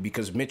playmaking,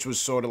 because Mitch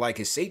was sort of like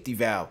his safety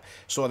valve.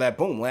 Saw that,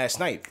 boom, last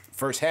night,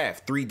 first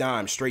half, 3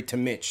 dimes straight to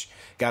Mitch.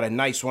 Got a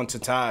nice one to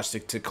Taj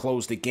to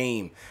close the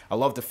game. I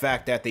love the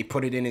fact that they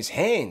put it in his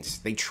hands.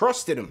 They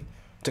trusted him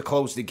to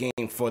close the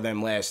game for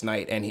them last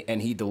night,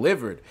 and he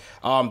delivered.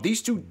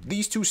 These two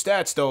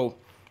stats, though,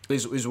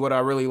 is what I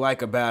really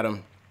like about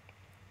him.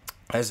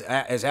 As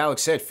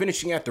Alex said,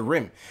 finishing at the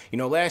rim.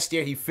 Last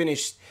year he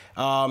finished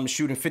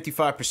shooting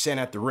 55%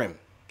 at the rim,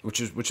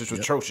 which is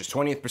atrocious,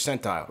 20th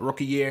percentile.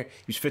 Rookie year,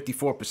 he was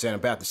 54%,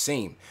 about the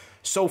same.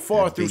 So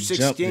far through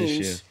 6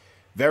 games,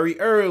 very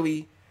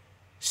early,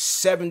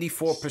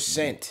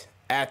 74%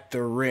 at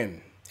the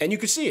rim. And you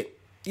can see it.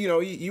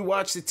 You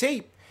watch the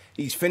tape,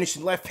 he's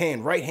finishing left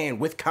hand, right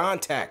hand with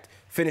contact,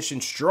 finishing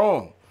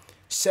strong.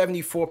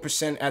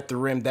 74% at the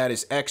rim. That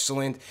is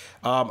excellent.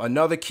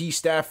 Another key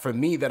stat for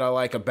me that I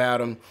like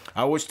about him,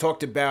 I always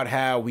talked about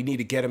how we need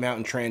to get him out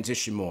in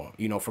transition more.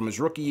 From his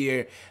rookie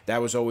year,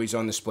 that was always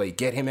on display.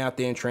 Get him out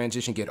there in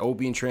transition, get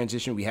Obi in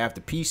transition. We have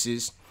the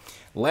pieces.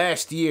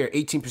 Last year,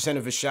 18%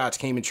 of his shots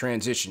came in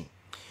transition.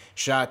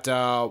 Shot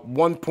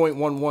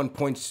 1.11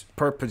 points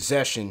per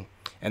possession,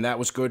 and that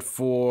was good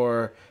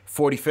for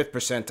 45th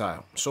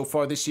percentile. So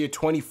far this year,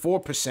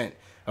 24%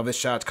 of his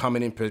shots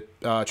coming in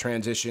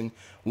transition,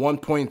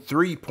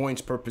 1.3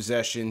 points per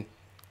possession,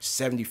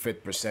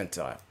 75th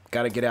percentile.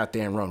 Got to get out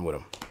there and run with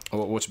him.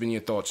 What's been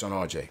your thoughts on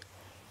RJ?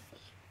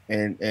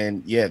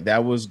 And yeah,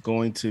 that was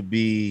going to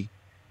be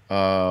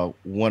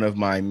one of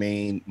my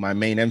main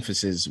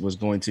emphasis was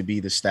going to be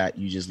the stat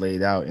you just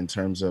laid out in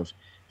terms of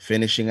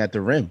finishing at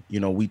the rim.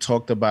 We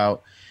talked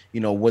about,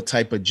 what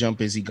type of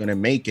jump is he going to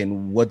make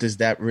and what does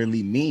that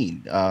really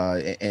mean?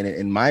 And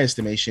in my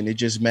estimation, it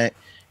just meant,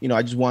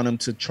 I just want him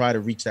to try to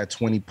reach that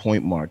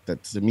 20-point mark.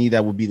 That to me,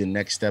 that would be the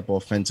next step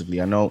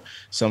offensively. I know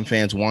some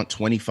fans want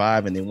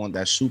 25 and they want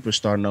that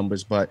superstar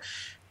numbers, but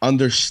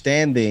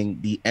understanding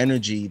the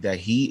energy that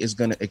he is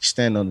going to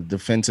extend on the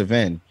defensive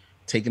end,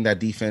 taking that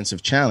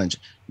defensive challenge.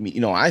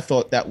 I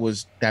thought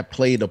that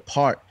played a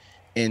part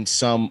in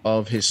some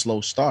of his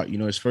slow start.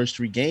 His first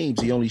 3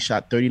 games, he only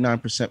shot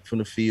 39% from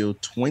the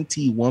field,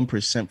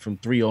 21% from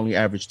 3, only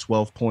averaged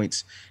 12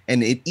 points.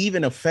 And it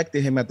even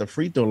affected him at the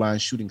free throw line,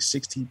 shooting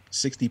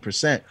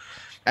 60%.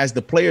 As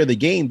the player of the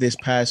game this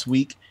past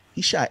week,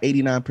 he shot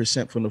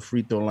 89% from the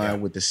free throw line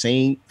with the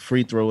same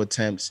free throw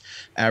attempts,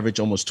 average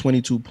almost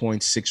 22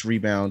 points, 6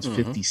 rebounds,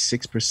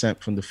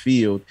 56% from the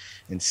field,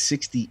 and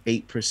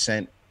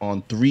 68%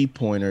 on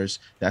 3-pointers.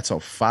 That's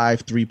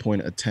 5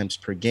 3-point attempts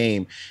per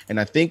game. And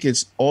I think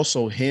it's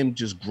also him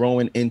just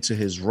growing into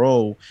his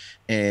role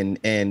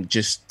and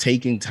just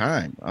taking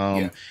time.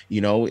 And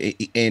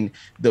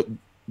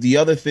the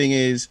other thing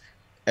is,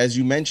 as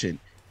you mentioned,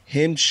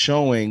 him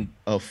showing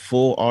a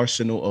full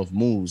arsenal of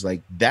moves.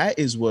 Like, that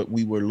is what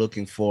we were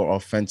looking for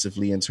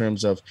offensively in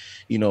terms of,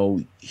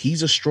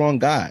 he's a strong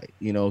guy.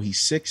 He's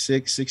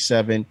 6'6",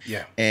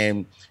 6'7",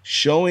 and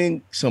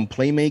showing some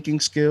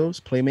playmaking skills,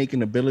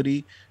 playmaking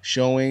ability,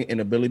 showing an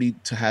ability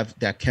to have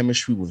that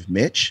chemistry with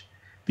Mitch,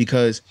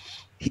 because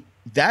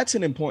that's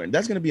going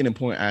to be an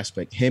important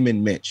aspect, him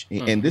and Mitch.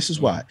 And this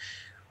is why.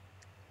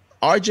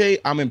 RJ,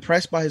 I'm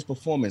impressed by his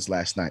performance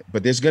last night,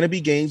 but there's going to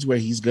be games where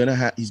he's going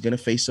to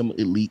face some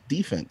elite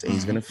defense, and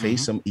he's going to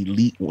face some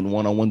elite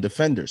one-on-one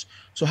defenders.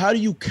 So how do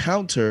you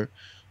counter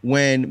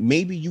when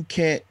maybe you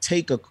can't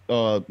take a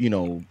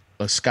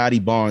Scotty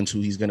Barnes, who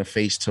he's going to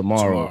face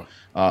tomorrow?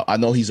 I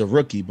know he's a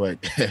rookie, but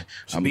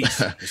I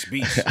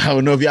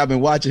don't know if y'all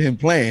been watching him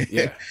playing.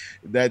 Yeah.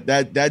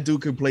 that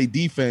dude can play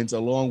defense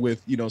along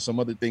with, some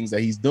other things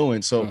that he's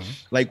doing. So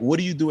like, what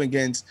do you do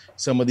against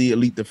some of the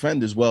elite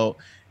defenders? Well,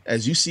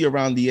 as you see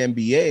around the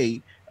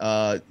NBA,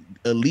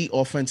 elite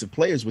offensive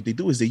players, what they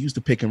do is they use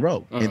the pick and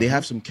roll, and they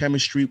have some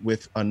chemistry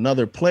with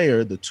another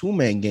player, the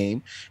 2-man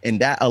game, and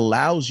that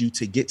allows you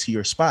to get to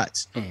your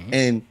spots.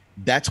 And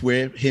that's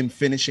where him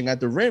finishing at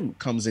the rim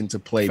comes into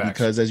play. Facts.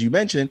 Because, as you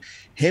mentioned,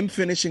 him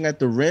finishing at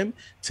the rim,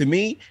 to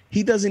me,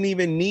 he doesn't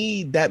even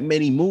need that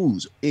many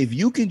moves. If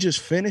you can just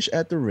finish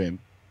at the rim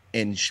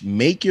and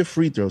make your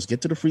free throws,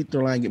 get to the free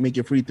throw line, make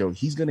your free throw,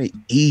 he's going to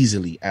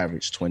easily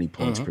average 20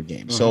 points per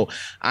game. So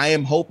I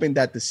am hoping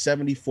that the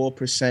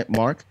 74%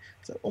 mark,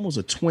 it's almost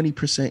a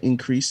 20%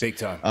 increase, big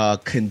time,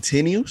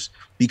 continues,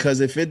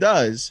 because if it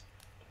does,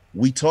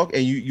 we talk,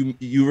 and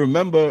you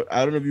remember,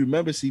 I don't know if you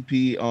remember,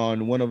 CP,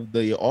 on one of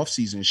the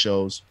offseason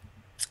shows,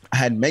 I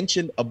had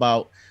mentioned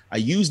about, I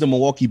used the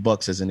Milwaukee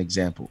Bucks as an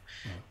example.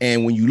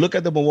 And when you look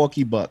at the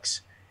Milwaukee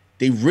Bucks,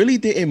 they really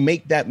didn't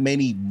make that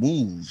many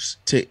moves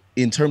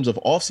in terms of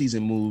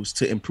offseason moves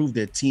to improve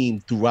their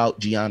team throughout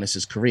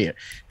Giannis's career.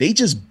 They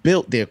just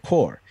built their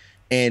core.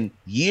 And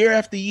year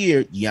after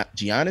year,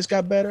 Giannis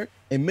got better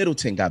and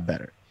Middleton got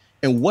better.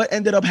 And what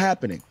ended up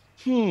happening?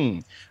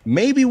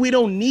 Maybe we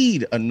don't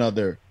need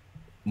another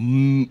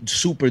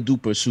super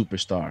duper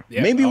superstar.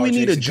 Yeah, maybe we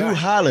need a Drew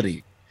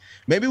Holiday.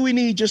 Maybe we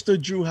need just a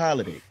Drew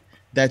Holiday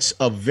that's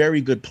a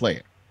very good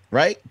player,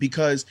 right?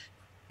 Because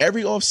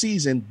every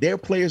offseason, their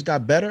players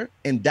got better,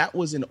 and that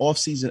was an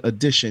offseason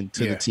addition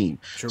to the team.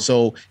 True.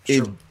 So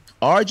if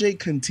RJ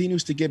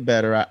continues to get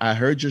better, I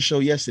heard your show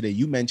yesterday.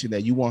 You mentioned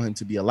that you want him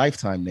to be a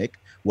lifetime Knick.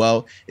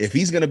 Well, if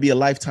he's going to be a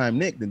lifetime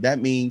Knick, then that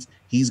means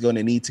he's going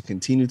to need to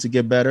continue to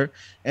get better.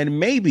 And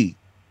maybe.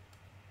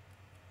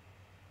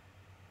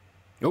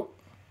 Nope.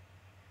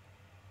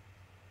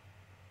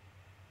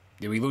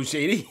 Did we lose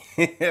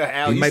JD?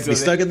 Al, he might be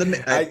stuck in the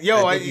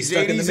JD's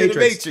in the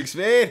Matrix,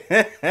 man.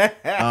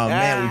 Oh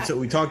man,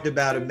 we talked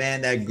about it,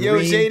 man. That green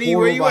JD,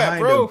 where you at,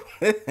 bro?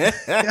 Him.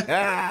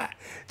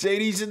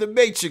 JD's in the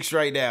Matrix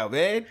right now,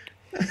 man.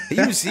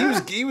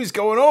 He was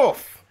going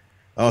off.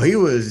 Oh, he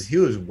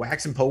was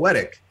waxing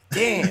poetic.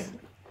 Damn.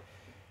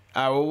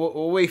 All right,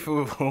 we'll wait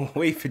for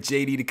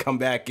JD to come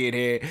back in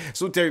here.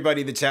 So to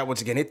everybody in the chat, once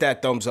again, hit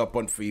that thumbs up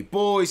button for you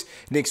boys.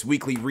 Knicks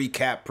Weekly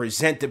Recap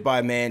presented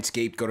by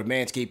Manscaped. Go to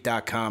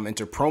manscaped.com,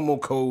 enter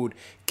promo code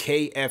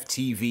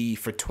KFTV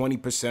for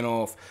 20%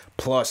 off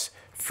plus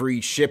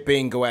free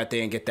shipping. Go out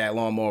there and get that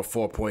Lawnmower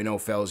 4.0,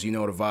 fellas. You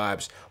know the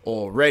vibes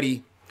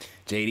already.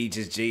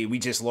 We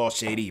just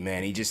lost JD,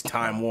 man. He just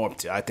time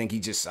warped. I think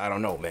I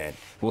don't know, man.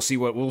 We'll see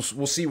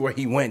where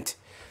he went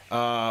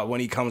when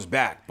he comes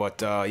back.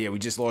 But we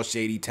just lost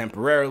JD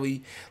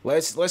temporarily.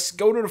 Let's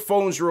go to the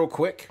phones real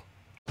quick.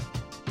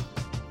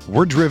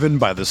 We're driven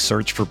by the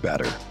search for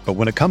better. But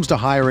when it comes to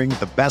hiring,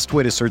 the best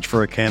way to search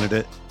for a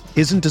candidate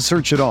isn't to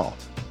search at all.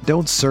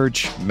 Don't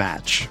search,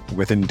 match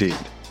with Indeed.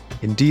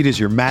 Indeed is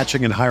your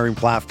matching and hiring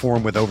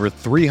platform with over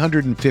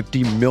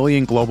 350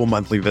 million global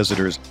monthly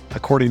visitors,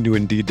 according to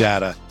Indeed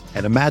data,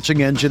 and a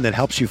matching engine that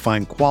helps you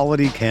find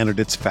quality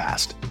candidates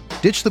fast.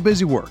 Ditch the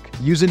busy work.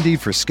 Use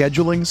Indeed for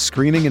scheduling,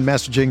 screening, and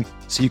messaging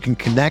so you can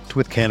connect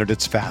with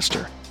candidates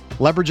faster.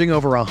 Leveraging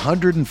over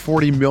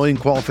 140 million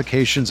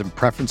qualifications and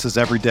preferences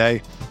every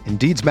day,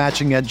 Indeed's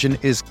matching engine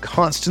is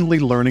constantly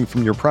learning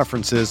from your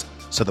preferences,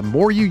 so the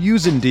more you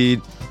use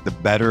Indeed, the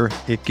better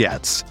it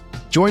gets.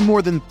 Join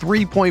more than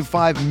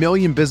 3.5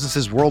 million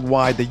businesses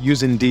worldwide that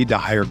use Indeed to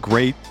hire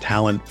great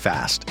talent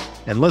fast.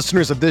 And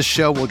listeners of this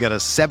show will get a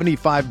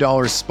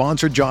 $75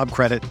 sponsored job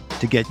credit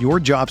to get your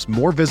jobs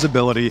more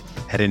visibility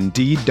at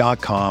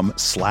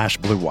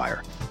Indeed.com/Blue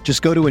Wire.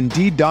 Just go to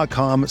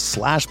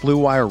Indeed.com/Blue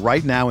Wire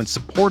right now and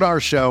support our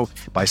show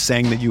by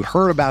saying that you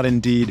heard about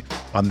Indeed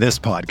on this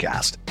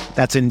podcast.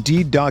 That's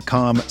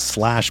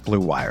Indeed.com/Blue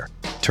Wire.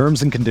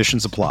 Terms and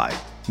conditions apply.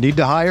 Need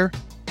to hire?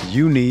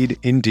 You need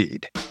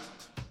Indeed.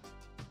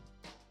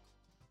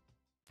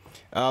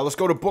 Let's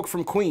go to Book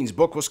from Queens.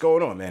 Book, what's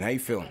going on, man? How you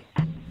feeling?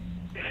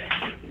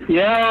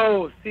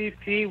 Yo,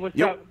 CP, what's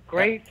Yep. up?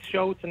 Great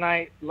show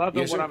tonight.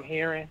 Loving Yes, what sir. I'm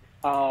hearing.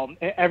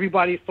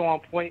 Everybody's so on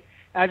point.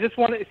 I just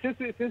want to, since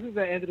this is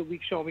the end of the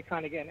week show, we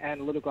kind of getting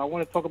analytical. I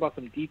want to talk about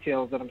some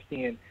details that I'm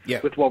seeing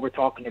with what we're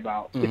talking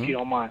about, if you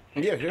don't mind.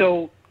 Yeah, sure.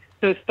 So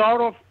to start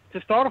off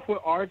with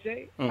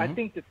RJ, I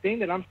think the thing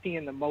that I'm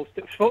seeing the most.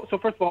 So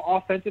first of all,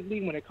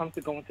 offensively, when it comes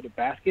to going to the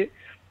basket,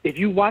 if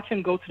you watch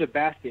him go to the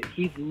basket,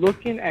 he's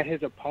looking at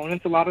his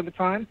opponents a lot of the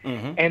time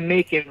and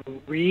making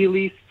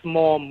really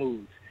small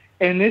moves.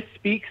 And this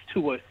speaks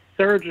to a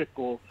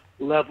surgical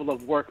level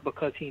of work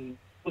because he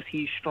knows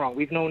he's strong.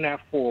 We've known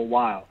that for a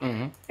while.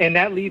 And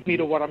that leads me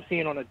to what I'm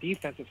seeing on the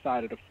defensive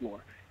side of the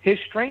floor. His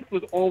strength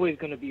was always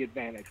going to be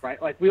advantage,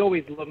 right? Like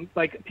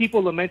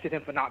people lamented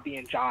him for not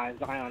being Zion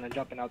and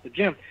jumping out the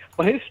gym.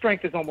 But his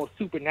strength is almost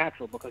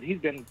supernatural because he's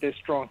been this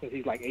strong since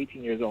he's like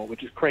 18 years old,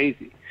 which is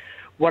crazy.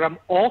 What I'm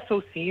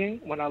also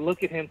seeing when I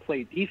look at him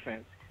play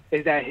defense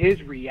is that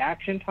his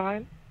reaction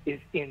time is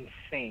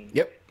insane.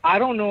 Yep. I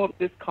don't know if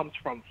this comes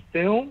from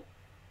film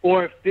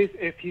or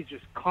if he's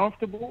just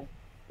comfortable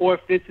or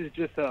if this is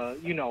just a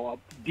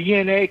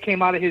DNA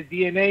came out of his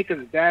DNA because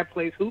his dad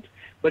plays hoops.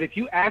 But if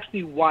you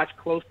actually watch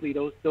closely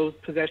those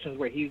possessions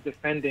where he's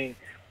defending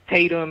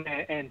Tatum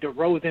and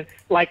DeRozan,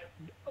 like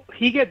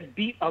he gets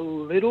beat a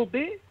little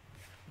bit,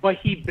 but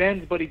he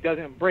bends, but he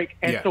doesn't break.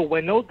 And so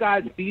when those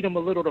guys beat him a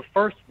little the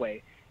first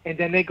way and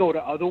then they go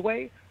the other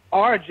way,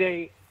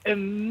 RJ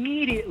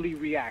immediately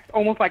reacts,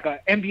 almost like an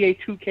NBA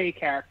 2K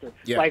character,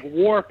 like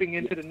warping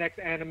into the next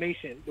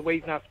animation the way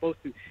he's not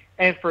supposed to.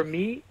 And for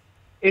me,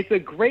 it's a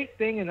great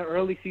thing in the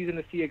early season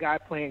to see a guy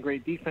playing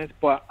great defense,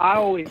 but I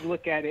always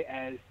look at it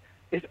as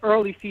it's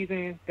early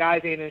season,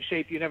 guys ain't in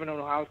shape, you never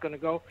know how it's going to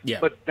go.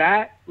 But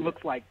that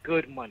looks like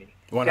good money.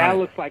 100. That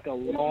looks like a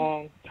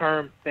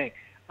long-term thing.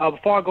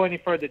 Before I go any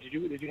further, did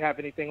you have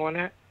anything on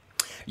that?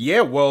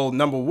 Yeah, well,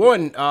 number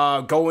one,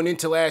 going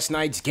into last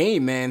night's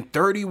game, man,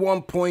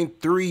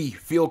 31.3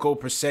 field goal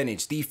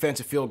percentage,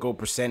 defensive field goal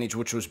percentage,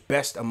 which was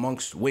best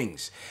amongst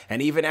wings. And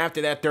even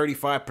after that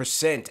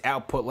 35%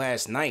 outburst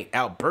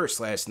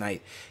last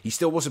night, he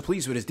still wasn't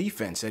pleased with his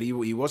defense. And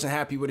he wasn't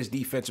happy with his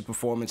defensive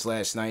performance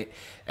last night.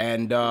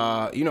 And,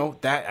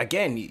 that,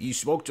 again, you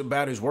spoke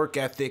about his work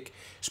ethic,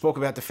 spoke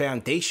about the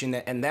foundation,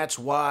 and that's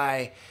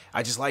why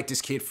I just like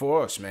this kid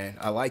for us, man.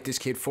 I like this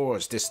kid for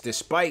us.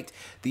 Despite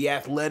the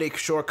athletic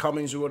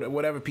shortcomings or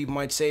whatever people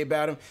might say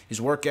about him, his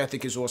work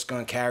ethic is what's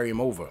going to carry him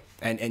over.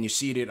 And you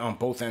see it on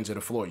both ends of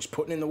the floor. He's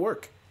putting in the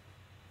work.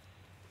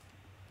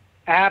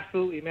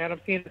 Absolutely, man. I'm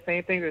seeing the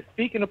same thing.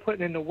 Speaking of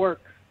putting in the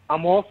work,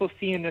 I'm also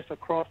seeing this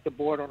across the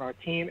board on our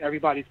team.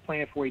 Everybody's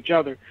playing for each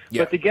other.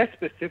 Yeah. But to get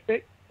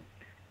specific,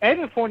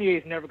 Evan Fournier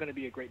is never going to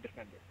be a great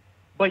defender.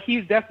 But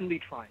he's definitely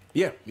trying.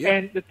 Yeah.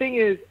 And the thing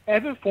is,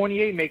 Evan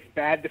Fournier makes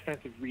bad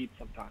defensive reads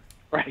sometimes,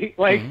 right?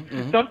 Like,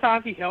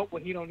 sometimes he helps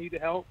when he don't need to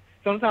help.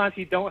 Sometimes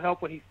he don't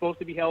help when he's supposed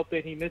to be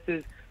helping. He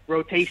misses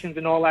rotations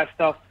and all that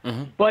stuff.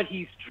 But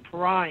he's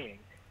trying.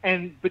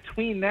 And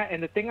between that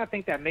and the thing I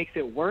think that makes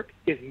it work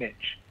is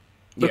Mitch.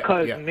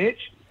 Because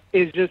Mitch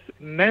is just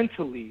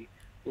mentally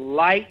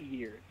light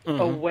years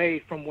away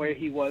from where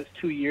he was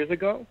 2 years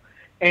ago.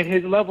 And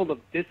his level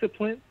of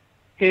discipline,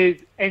 and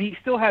he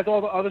still has all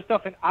the other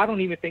stuff, and I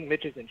don't even think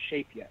Mitch is in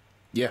shape yet.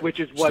 Yeah,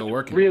 which is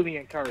what's really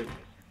encouraging,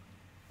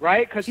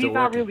 right? Because he's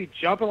not really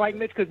jumping like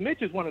Mitch, because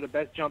Mitch is one of the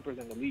best jumpers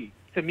in the league,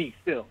 to me,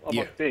 still,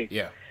 amongst bigs.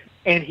 Yeah.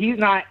 And he's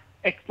not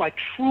like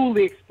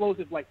truly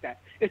explosive like that.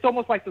 It's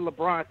almost like the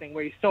LeBron thing,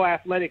 where he's so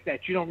athletic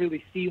that you don't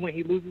really see when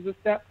he loses a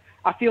step.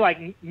 I feel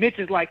like Mitch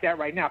is like that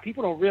right now.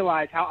 People don't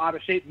realize how out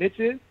of shape Mitch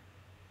is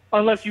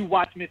unless you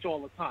watch Mitch all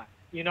the time,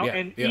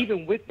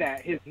 even with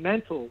that, his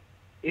mental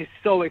is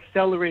so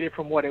accelerated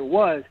from what it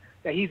was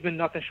that he's been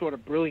nothing short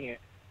of brilliant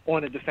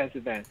on the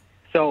defensive end.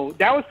 So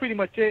that was pretty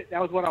much it.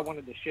 That was what I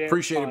wanted to share.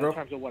 Appreciate it, bro. In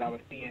terms of what I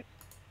was seeing.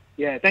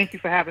 Yeah, thank you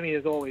for having me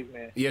as always,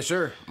 man. Yes,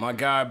 sir. My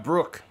guy,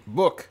 Book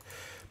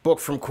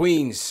from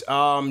Queens.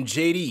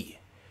 JD.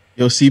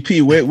 Yo,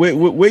 CP,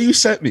 where you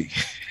sent me?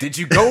 Did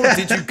you go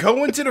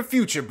into the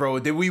future, bro?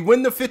 Did we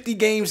win the 50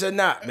 games or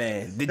not,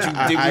 man? Did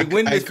we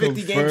win the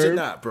 50 games or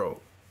not, bro?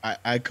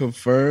 I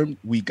confirmed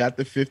we got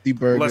the 50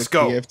 burgers. Let's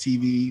go.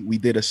 KFTV. We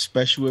did a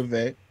special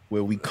event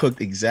where we cooked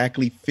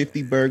exactly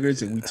 50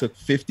 burgers and we took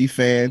 50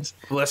 fans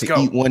to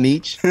eat one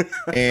each.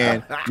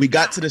 And we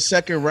got to the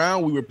second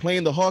round. We were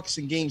playing the Hawks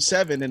in Game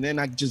 7, and then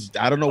I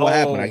don't know what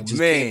happened. I just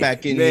came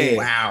back in here.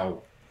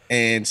 Wow.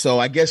 And so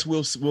I guess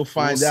we'll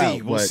find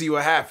out. We'll see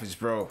what happens,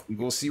 bro.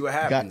 We'll see what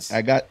happens.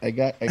 I got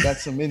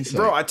some insight.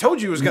 Bro, I told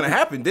you it was gonna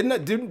happen.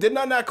 Didn't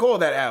I not call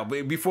that out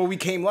before we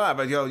came live?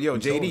 Like, yo,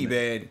 JD,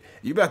 man,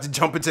 you about to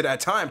jump into that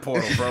time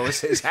portal, bro.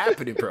 It's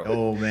happening, bro.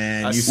 Oh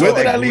man, you saw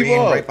that green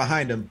right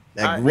behind him.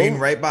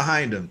 Right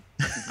behind him.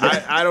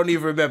 I don't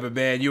even remember,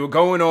 man. You were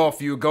going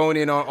off. You were going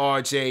in on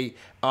RJ.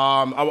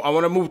 I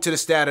want to move to the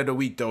stat of the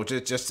week though,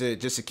 just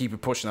to keep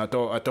it pushing. I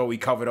thought we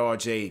covered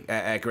RJ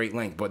at great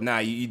length, but nah,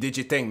 you did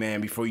your thing,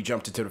 man. Before you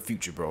jumped into the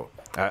future, bro.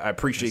 I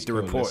appreciate the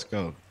report.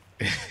 Let's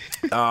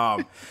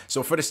go.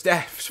 So for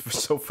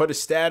the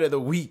stat of the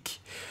week,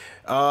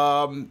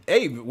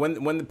 hey,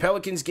 when the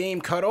Pelicans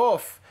game cut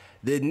off,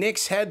 the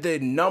Knicks had the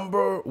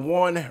number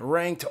 1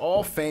 ranked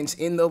offense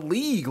in the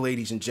league,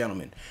 ladies and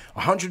gentlemen.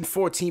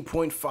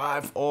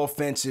 114.5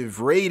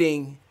 offensive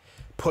rating.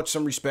 Put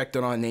some respect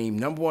on our name.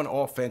 Number 1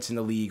 offense in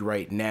the league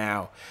right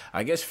now.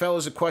 I guess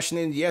fellas are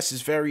questioning, yes,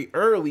 it's very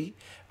early.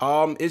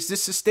 Is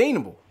this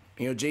sustainable?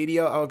 You know,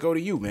 JD, I'll go to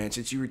you, man,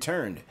 since you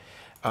returned.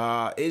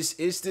 Is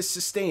this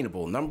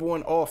sustainable? Number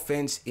 1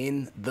 offense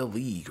in the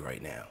league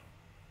right now.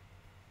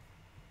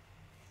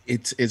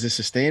 Is it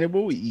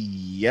sustainable?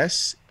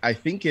 Yes, I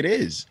think it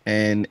is.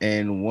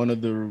 And one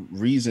of the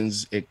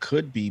reasons it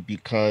could be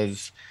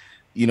because,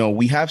 you know,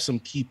 we have some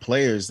key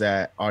players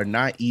that are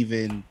not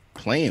even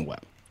playing well.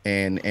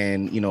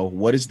 And you know,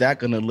 what is that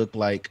going to look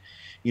like?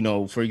 You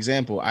know, for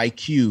example,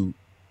 IQ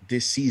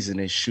this season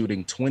is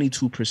shooting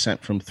 22%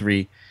 from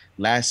 3.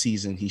 Last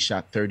season, he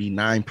shot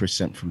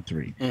 39% from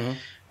 3. Mm-hmm.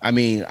 I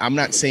mean, I'm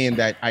not saying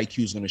that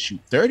IQ is going to shoot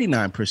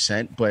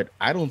 39%, but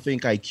I don't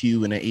think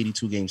IQ in an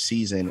 82-game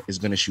season is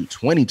going to shoot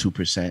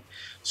 22%.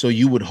 So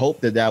you would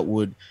hope that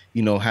would,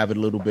 you know, have a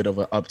little bit of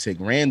an uptick.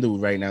 Randall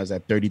right now is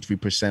at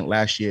 33%.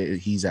 Last year,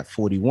 he's at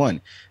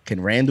 41.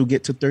 Can Randall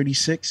get to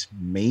 36?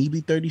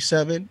 Maybe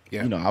 37?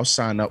 Yeah. You know, I'll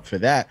sign up for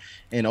that.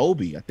 And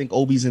Obi, I think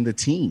Obi's in the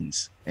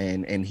teens,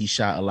 and he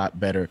shot a lot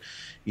better,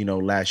 you know,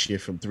 last year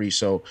from 3.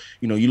 So,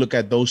 you know, you look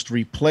at those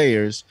 3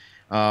 players,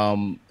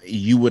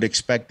 you would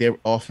expect their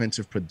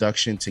offensive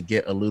production to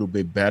get a little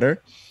bit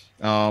better.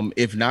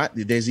 If not,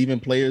 there's even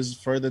players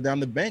further down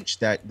the bench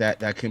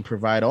that can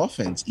provide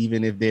offense,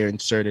 even if they're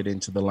inserted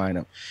into the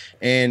lineup.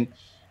 And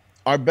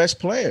our best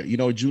player, you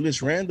know,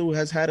 Julius Randle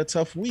has had a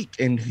tough week,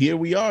 and here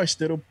we are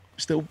still,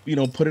 you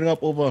know, putting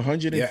up over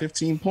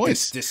 115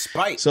 points.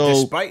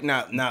 Despite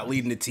not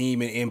leading the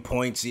team in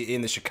points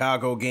in the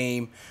Chicago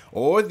game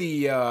or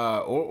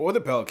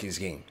the Pelicans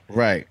game.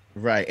 Right.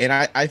 And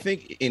I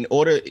think in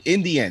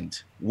the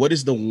end, what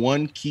is the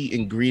one key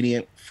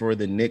ingredient for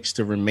the Knicks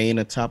to remain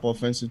a top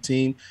offensive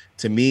team?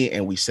 To me,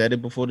 and we said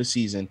it before the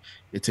season,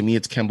 to me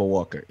it's Kemba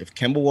Walker. If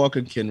Kemba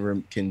Walker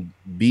can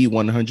be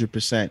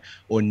 100%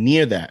 or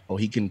near that, or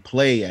he can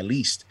play at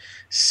least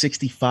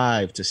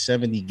 65 to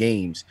 70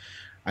 games,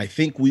 I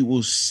think we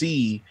will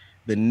see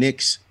the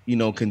Knicks, you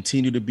know,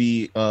 continue to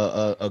be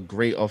a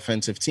great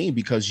offensive team,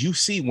 because you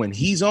see when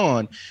he's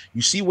on,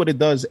 you see what it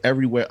does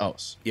everywhere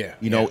else. Yeah.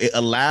 You know, it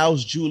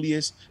allows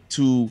Julius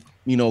to,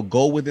 you know,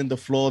 go within the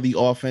flow of the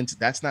offense.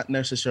 That's not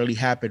necessarily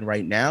happen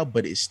right now,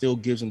 but it still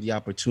gives him the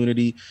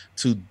opportunity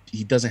to,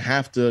 he doesn't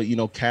have to, you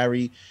know,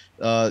 carry,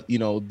 you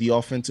know, the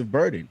offensive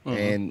burden.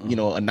 You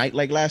know, a night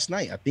like last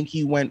night, I think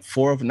he went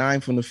 4 of 9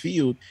 from the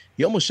field.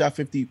 He almost shot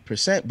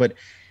 50%, but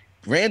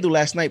Randall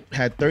last night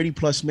had 30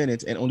 plus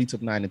minutes and only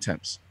took 9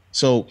 attempts.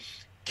 So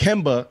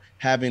Kemba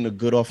having a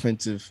good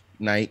offensive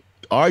night,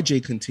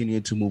 RJ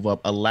continuing to move up,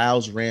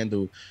 allows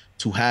Randall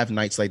to have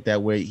nights like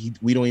that where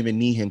we don't even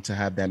need him to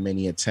have that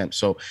many attempts.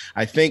 So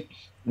I think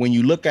when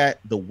you look at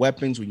the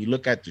weapons, when you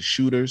look at the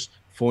shooters,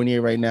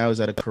 Fournier right now is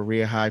at a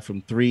career high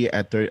from 3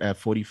 at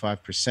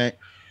 45%.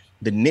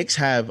 The Knicks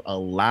have a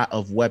lot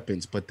of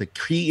weapons, but the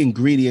key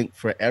ingredient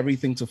for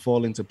everything to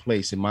fall into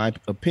place, in my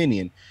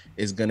opinion,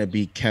 is going to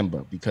be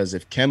Kemba. Because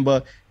if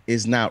Kemba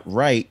is not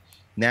right,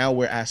 now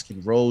we're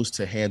asking Rose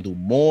to handle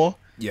more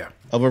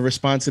of a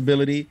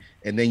responsibility,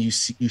 and then you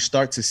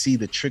start to see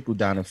the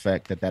trickle-down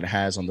effect that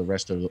has on the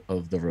rest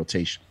of the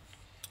rotation.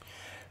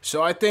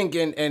 So I think,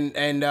 and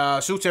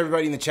salute to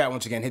everybody in the chat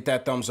once again. Hit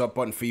that thumbs up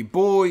button for you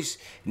boys.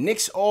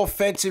 Knicks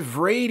offensive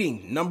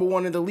rating, number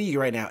 1 in the league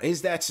right now.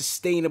 Is that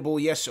sustainable?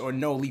 Yes or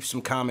no? Leave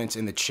some comments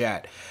in the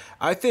chat.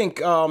 I think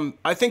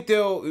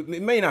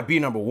it may not be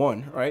number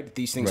 1, right?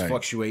 These things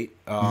fluctuate.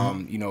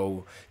 You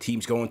know,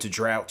 teams go into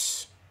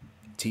droughts,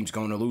 teams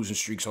go into losing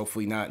streaks.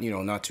 Hopefully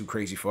not too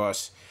crazy for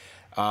us.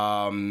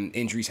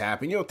 Injuries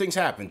happen, you know, things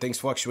happen, things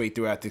fluctuate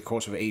throughout the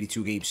course of an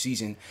 82-game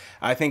season.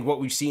 I think what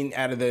we've seen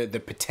out of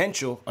the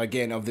potential,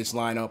 again, of this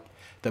lineup,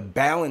 the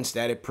balance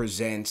that it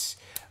presents,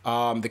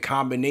 the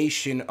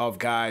combination of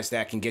guys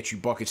that can get you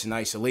buckets in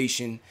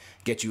isolation,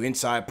 get you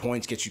inside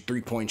points, get you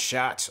 3-point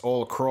shots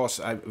all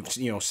across,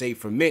 you know, save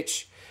for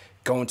Mitch,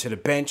 going to the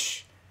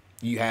bench.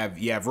 You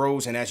have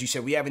Rose, and as you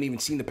said, we haven't even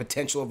seen the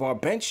potential of our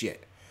bench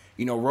yet.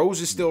 You know, Rose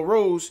is still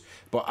Rose,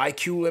 but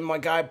IQ and my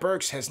guy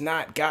Burks has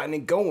not gotten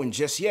it going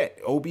just yet.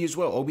 Obi as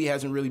well. Obi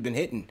hasn't really been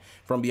hitting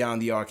from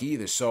beyond the arc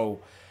either. So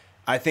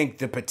I think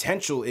the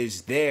potential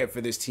is there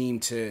for this team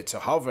to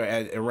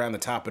hover around the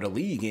top of the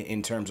league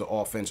in terms of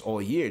offense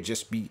all year,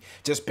 just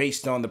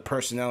based on the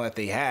personnel that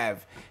they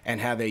have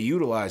and how they're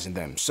utilizing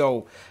them.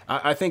 So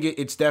I think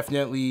it's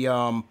definitely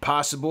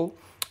possible.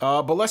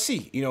 But let's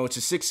see. It's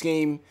a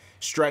 6-game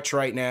stretch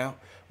right now.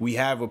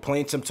 We're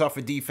playing some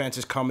tougher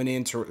defenses coming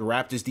in.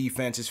 Raptors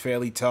defense is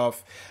fairly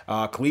tough.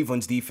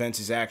 Cleveland's defense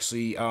is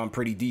actually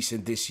pretty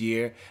decent this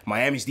year.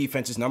 Miami's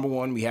defense is number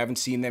 1. We haven't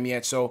seen them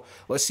yet. So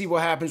let's see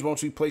what happens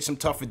once we play some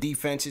tougher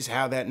defenses,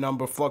 how that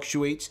number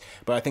fluctuates.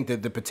 But I think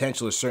that the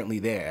potential is certainly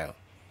there, Al.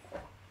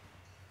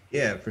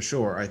 Yeah, for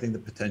sure. I think the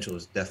potential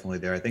is definitely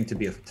there. I think to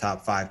be a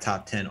top 5,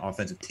 top 10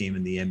 offensive team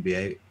in the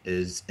NBA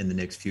is in the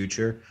Knicks'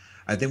 future.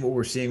 I think what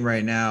we're seeing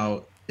right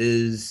now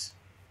is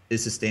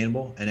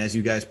sustainable. And as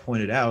you guys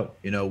pointed out,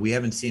 we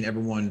haven't seen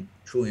everyone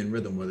truly in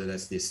rhythm, whether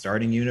that's the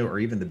starting unit or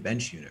even the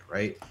bench unit,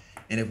 right?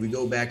 And if we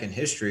go back in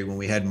history, when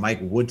we had Mike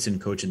Woodson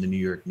coaching the New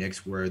York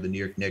Knicks, where the New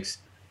York Knicks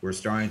were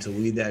starting to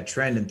lead that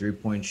trend in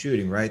three-point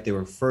shooting, right? They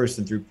were first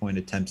in three-point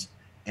attempts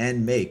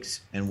and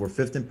makes, and were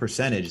 5th in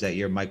percentage that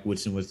year. Mike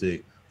Woodson was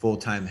the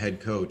full-time head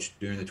coach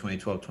during the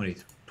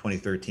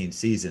 2012-2013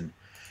 season.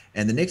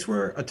 And the Knicks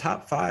were a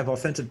top 5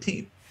 offensive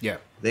team. Yeah.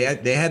 They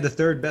had the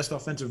 3rd best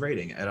offensive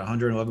rating at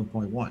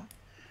 111.1.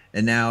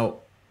 And now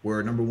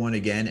we're number 1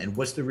 again. And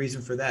what's the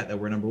reason for that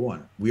we're number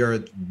 1? We are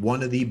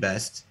one of the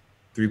best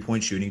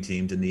three-point shooting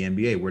teams in the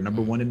NBA. We're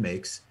number 1 in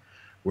makes.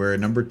 We're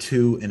number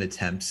 2 in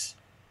attempts.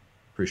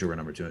 Pretty sure we're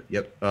number 2.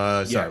 Yep.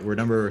 We're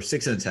number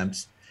 6 in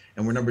attempts.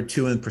 And we're number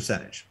 2 in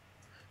percentage.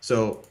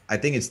 So I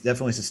think it's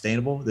definitely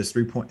sustainable, this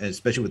 3-point,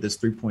 especially with this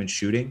 3-point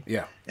shooting.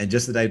 Yeah. And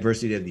just the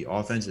diversity of the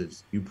offense,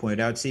 as you pointed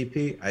out,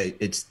 CP,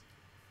 it's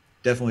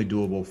definitely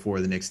doable for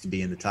the Knicks to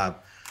be in the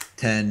top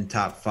 10,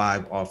 top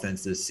 5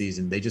 offense this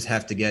season. They just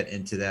have to get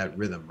into that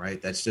rhythm,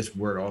 right? That's just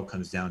where it all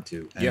comes down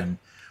to. And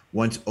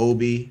once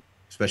Obi,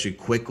 especially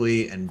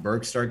Quickly, and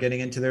Burke start getting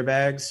into their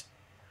bags,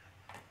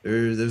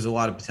 there's a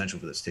lot of potential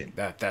for this team.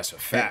 That's a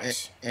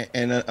fact.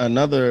 And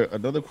another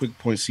quick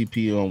point,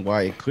 CP, on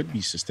why it could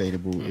be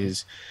sustainable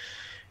is,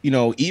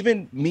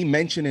 even me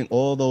mentioning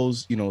all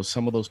those,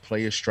 some of those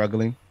players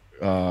struggling,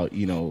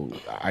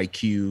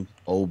 IQ,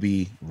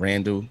 Obi,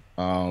 Randall,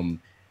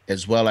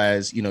 as well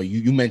as,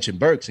 you mentioned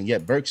Burks, and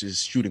yet Burks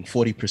is shooting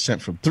 40%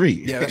 from 3.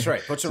 Yeah, that's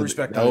right. Put some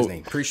respect on his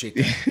name. Appreciate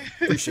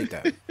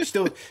that.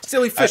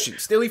 Still efficient.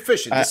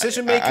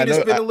 Decision making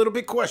has been a little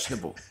bit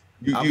questionable.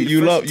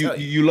 You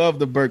love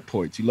the Burke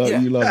points. You love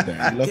that. You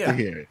love to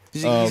hear it.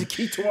 He's a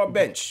key to our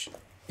bench.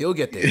 He'll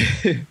get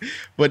there.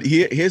 But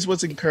here's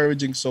what's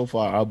encouraging so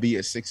far. I'll be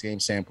a 6-game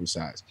sample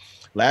size.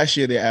 Last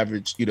year they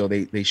averaged,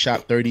 they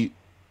shot 30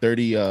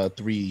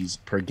 threes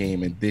per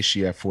game, and this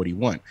year at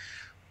 41.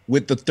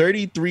 With the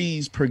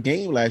 33s per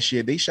game last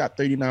year, they shot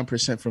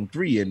 39% from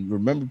 3. And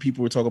remember,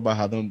 people were talking about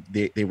how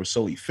they were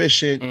so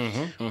efficient.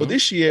 But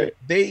this year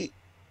they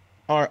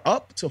are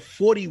up to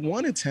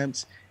 41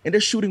 attempts, and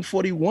they're shooting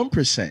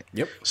 41%.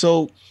 Yep.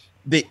 So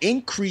the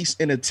increase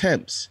in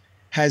attempts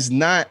has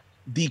not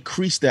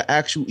decreased their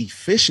actual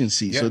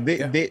efficiency. So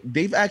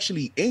they've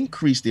actually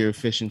increased their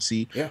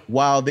efficiency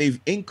while they've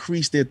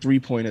increased their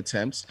 3-point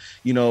attempts.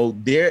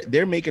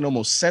 They're making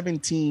almost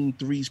 17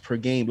 threes per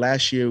game.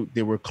 Last year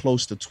they were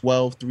close to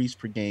 12 threes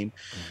per game.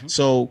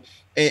 So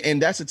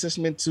and that's a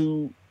testament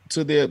to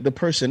the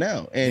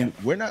personnel. And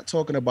we're not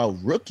talking about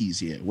rookies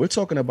here. We're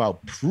talking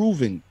about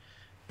proven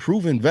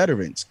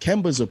veterans.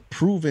 Kemba's a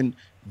proven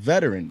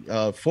veteran.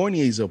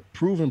 Fournier's a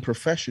proven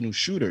professional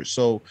shooter.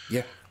 So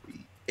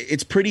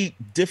it's pretty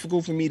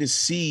difficult for me to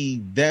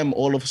see them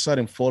all of a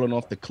sudden falling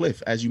off the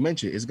cliff. As you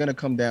mentioned, it's going to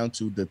come down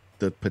to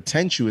the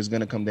potential is going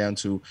to come down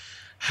to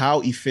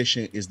how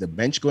efficient is the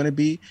bench going to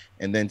be,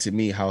 and then to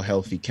me, how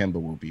healthy Kemba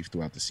will be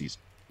throughout the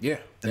season. Yeah.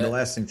 And the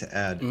last thing to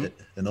add,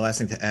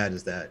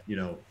 is that,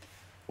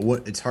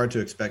 it's hard to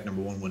expect,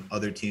 number one, when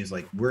other teams,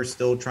 like, we're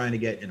still trying to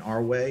get in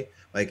our way,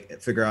 like,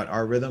 figure out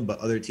our rhythm, but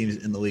other teams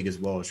in the league as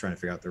well is trying to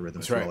figure out their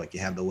rhythm as well. Like, you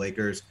have the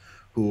Lakers,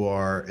 who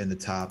are in the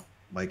top,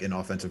 like, in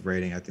offensive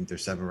rating. I think they're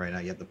 7 right now.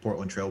 You have the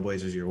Portland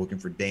Trailblazers. You're looking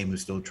for Dame,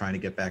 who's still trying to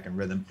get back in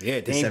rhythm.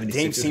 Yeah, Dame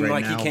seems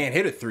like he can't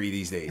hit a 3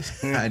 these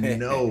days. I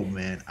know,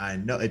 man. I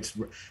know. It's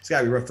got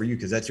to be rough for you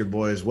because that's your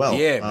boy as well.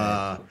 Yeah,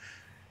 man.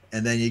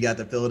 And then you got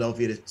the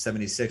Philadelphia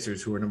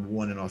 76ers, who are number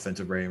 1 in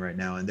offensive rating right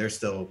now. And they're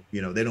still,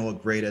 they don't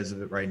look great as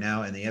of it right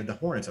now. And then you have the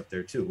Hornets up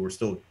there, too, who are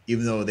still,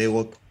 even though they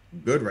look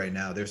good right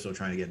now, they're still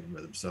trying to get in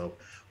rhythm. So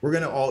we're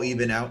going to all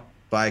even out,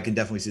 but I can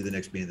definitely see the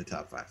Knicks being in the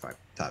top 5,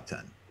 top 10.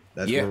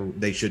 That's where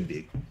they should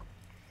be.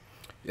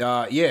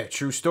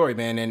 True story,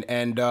 man.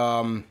 And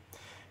to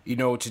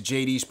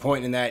JD's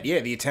point in that,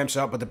 the attempts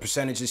are up, but the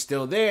percentage is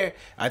still there.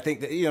 I think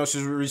that, it's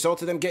a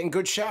result of them getting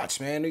good shots,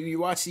 man. You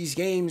watch these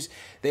games,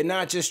 they're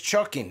not just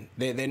chucking.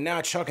 They're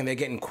not chucking. They're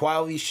getting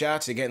quality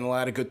shots. They're getting a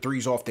lot of good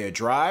threes off their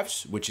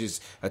drives, which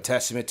is a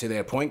testament to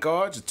their point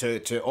guards,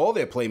 to all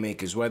their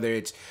playmakers, whether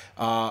it's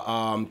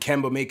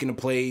Kemba making the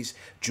plays,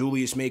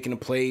 Julius making the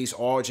plays,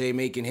 RJ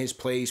making his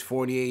plays,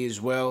 Fournier as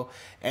well.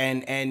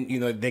 And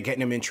they're getting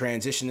them in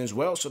transition as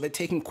well. So they're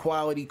taking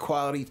quality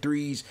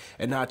threes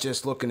and not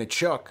just looking to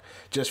chuck. chuck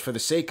just for the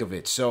sake of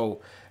it. So,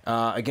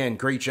 again,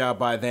 great job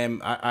by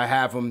them. I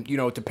have them,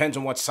 it depends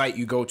on what site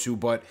you go to,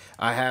 but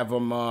I have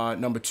them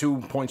number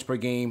 2 points per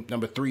game,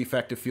 number 3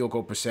 effective field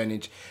goal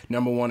percentage,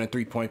 number 1 in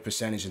 3-point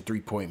percentage and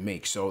 3-point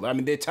make. So, I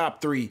mean, they're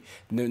top 3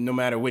 no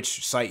matter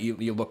which site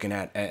you're looking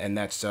at, and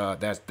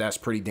that's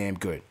pretty damn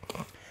good.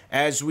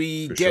 As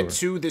we get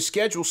to the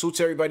schedule, salute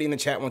to everybody in the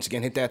chat once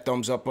again. Hit that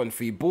thumbs up button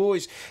for you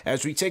boys.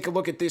 As we take a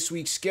look at this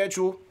week's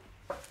schedule,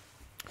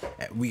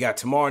 we got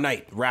tomorrow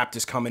night,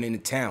 Raptors coming into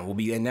town. We'll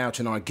be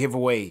announcing our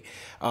giveaway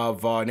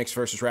of Knicks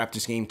versus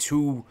Raptors game.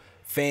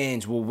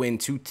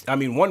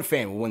 One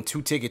fan will win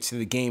 2 tickets to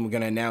the game. We're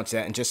going to announce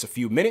that in just a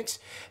few minutes.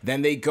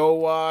 Then they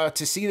go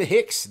to see the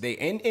Hicks. They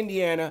in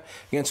Indiana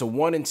against a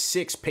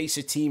 1-6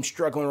 Pacer team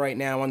struggling right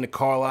now under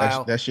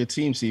Carlisle. That's your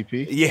team,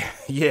 CP.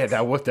 Yeah,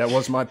 that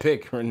was my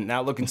pick. We're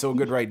not looking so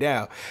good right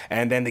now.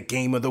 And then the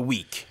game of the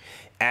week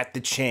at the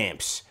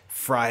Champs,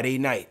 Friday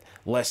night.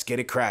 Let's get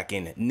it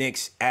cracking.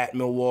 Knicks at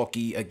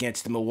Milwaukee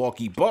against the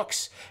Milwaukee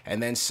Bucks.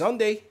 And then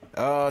Sunday,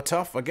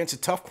 tough against a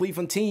tough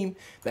Cleveland team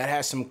that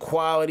has some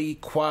quality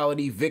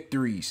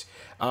victories.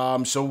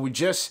 So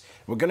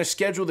we're gonna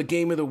schedule the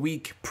game of the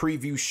week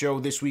preview show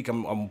this week.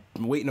 I'm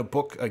waiting to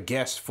book a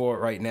guest for it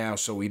right now,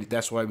 so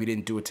that's why we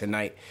didn't do it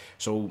tonight.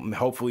 So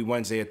hopefully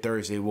Wednesday or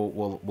Thursday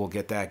we'll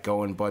get that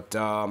going. But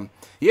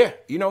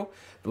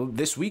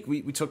this week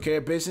we took care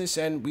of business,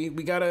 and we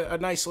got a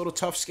nice little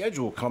tough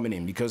schedule coming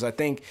in, because I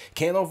think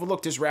can't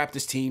overlook this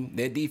Raptors team.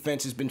 Their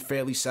defense has been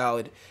fairly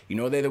solid.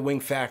 They're the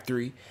wing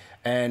factory.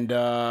 And,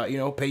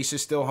 Pace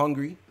is still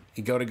hungry.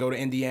 You got to go to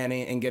Indiana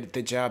and get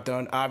the job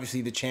done.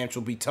 Obviously, the Champs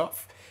will be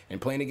tough and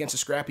playing against a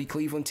scrappy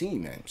Cleveland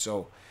team, man.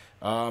 So,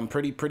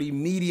 pretty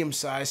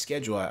medium-sized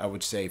schedule, I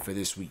would say, for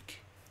this week.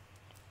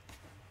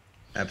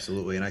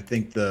 Absolutely. And I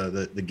think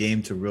the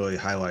game to really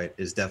highlight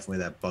is definitely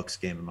that Bucks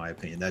game, in my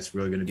opinion. That's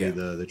really going to be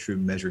the true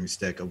measuring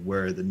stick of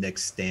where the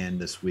Knicks stand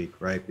this week,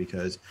 right?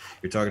 Because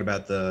you're talking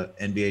about the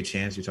NBA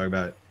champs. You're talking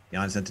about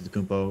Giannis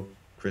Antetokounmpo,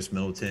 Chris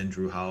Middleton,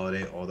 Drew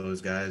Holiday, all those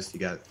guys. You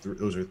got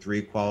those are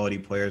 3 quality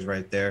players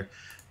right there.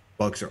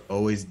 Bucks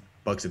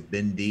have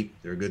been deep.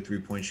 They're a good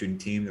 3-point shooting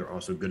team. They're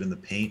also good in the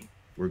paint.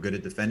 We're good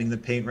at defending the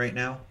paint right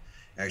now.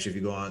 Actually, if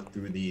you go on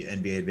through the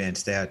NBA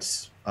advanced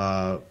stats,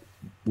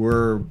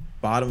 we're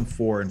bottom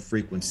 4 in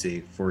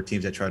frequency for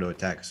teams that try to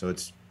attack. So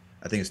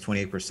I think it's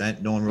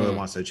 28%. No one really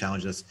wants to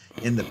challenge us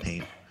in the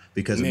paint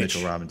because of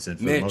Mitchell Robinson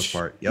for the most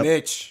part. Yep.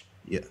 Mitch.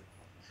 Yeah.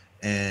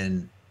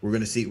 And we're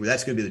going to see.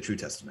 That's going to be the true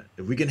testament.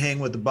 If we can hang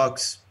with the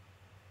Bucks,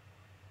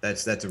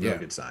 that's a really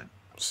good sign.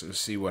 So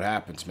see what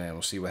happens, man.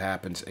 We'll see what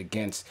happens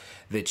against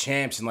the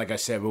Champs, and like I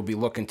said, we'll be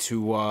looking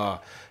to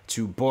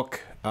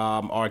book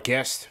our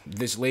guest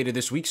later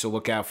this week. So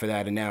look out for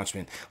that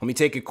announcement. Let me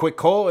take a quick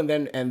call, and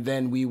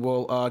then we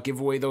will give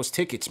away those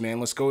tickets, man.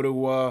 Let's go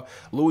to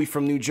Louis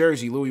from New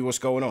Jersey. Louis, what's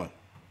going on?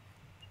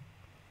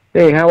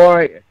 Hey, how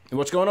are you?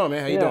 What's going on,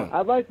 man? How you doing?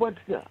 I like what's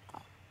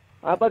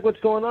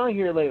going on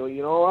here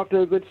lately. Off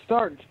to a good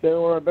start. It's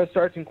been one of our best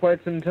starts in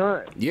quite some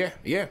time. Yeah.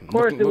 Of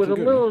course, there was a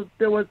little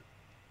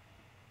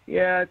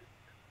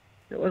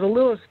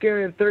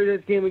scary in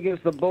Thursday's game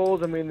against the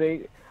Bulls. I mean,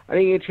 I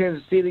didn't get a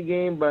chance to see the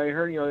game, but I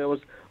heard it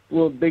was a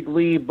little big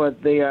lead,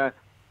 but the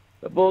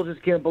Bulls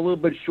just came up a little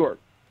bit short.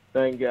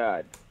 Thank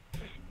God.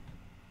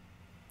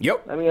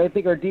 Yep. I mean, I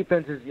think our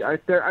defense is. I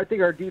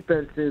think our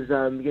defense is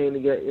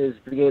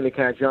beginning to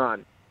catch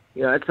on.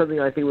 That's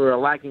something I think we were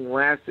lacking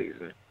last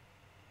season.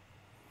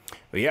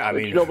 Yeah, I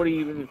mean, nobody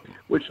gave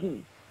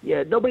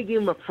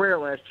them a prayer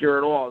last year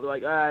at all. They're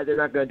like, they're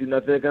not going to do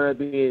nothing. They're going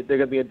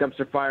to be a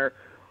dumpster fire.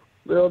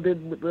 Little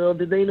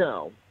did they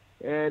know.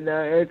 And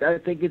I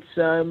think it's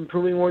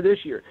improving more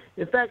this year.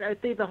 In fact, I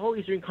think the whole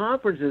Eastern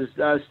Conference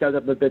has stepped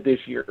up a bit this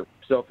year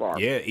so far.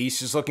 Yeah,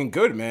 East is looking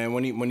good, man.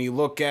 When you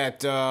look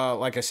at,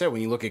 like I said,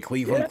 when you look at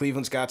Cleveland,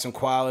 Cleveland's got some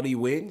quality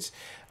wins.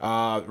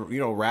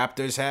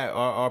 Raptors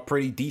are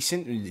pretty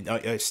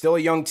decent. Still a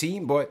young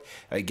team, but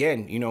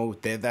again,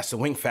 that's the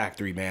wing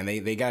factory, man.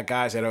 They got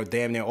guys that are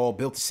damn near all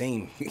built the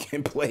same.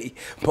 Can play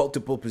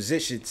multiple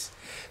positions,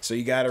 so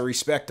you got to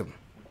respect them.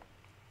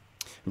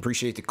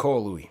 Appreciate the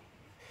call, Louis.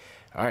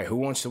 All right, who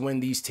wants to win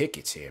these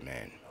tickets here,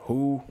 man?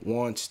 Who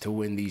wants to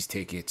win these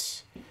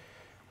tickets?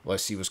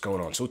 Let's see what's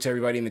going on. So to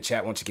everybody in the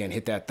chat, once again,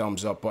 hit that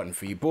thumbs up button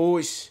for you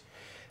boys.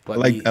 I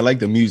like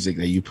the music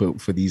that you put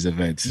for these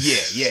events. Yeah.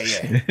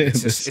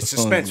 It's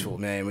suspenseful,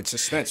 man. It's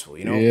suspenseful,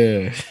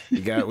 Yeah.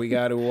 we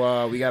got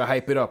to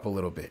hype it up a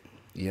little bit.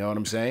 You know what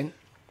I'm saying?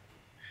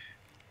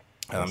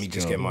 Let me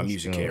just get my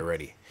music here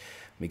ready.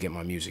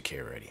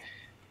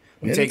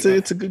 Yeah,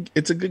 it's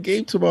a good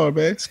game tomorrow,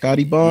 man.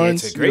 Scotty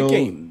Barnes, it's a great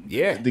game.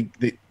 Yeah,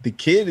 the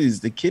kid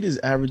is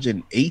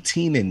averaging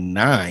 18 and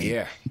 9.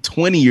 Yeah,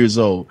 20 years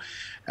old,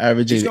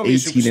 averaging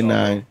 18 and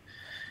 9.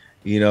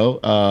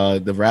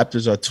 The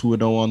Raptors are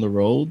 2-0 on the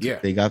road. Yeah,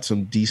 they got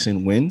some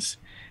decent wins.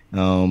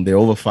 They're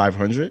over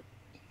 500.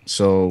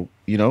 So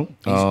he's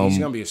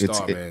gonna be a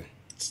star, man.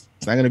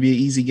 It's not going to be an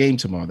easy game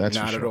tomorrow. That's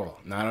not for sure.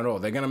 Not at all.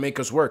 They're going to make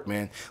us work,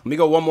 man. Let me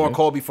go one more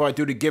call before I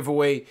do the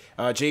giveaway.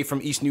 Jay from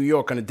East New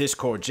York on the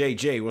Discord.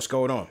 Jay, what's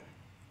going on?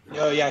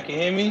 Yo, y'all can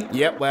hear me?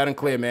 Yep, loud and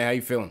clear, man. How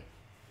you feeling?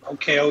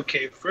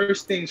 Okay.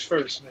 First things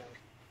first, man.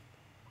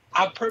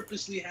 I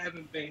purposely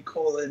haven't been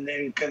calling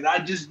in because I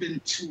just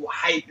been too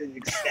hyped and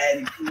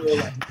ecstatic.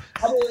 Like,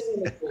 I don't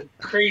want to go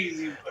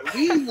crazy, but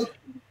we look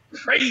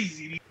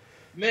crazy,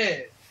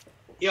 man.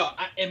 Yo,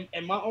 in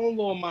my own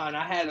little mind,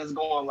 I had us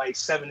going like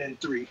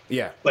 7-3.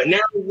 Yeah. But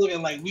now it's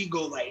looking like we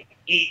go like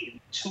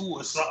 8-2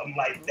 or something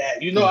like that.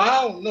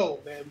 I don't know,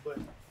 man. But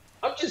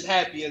I'm just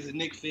happy as a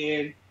Knicks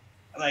fan.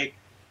 Like,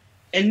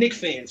 and Knicks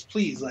fans,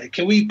 please, like,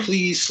 can we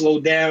please slow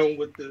down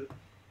with the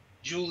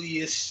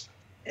Julius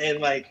and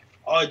like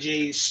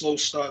RJ's slow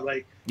start?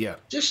 Like, yeah,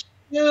 just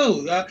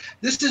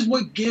this is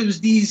what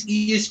gives these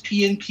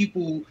ESPN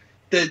people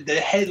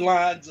the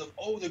headlines of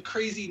the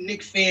crazy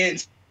Knicks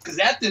fans. Because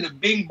after the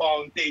Bing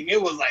Bong thing, it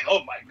was like,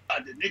 oh my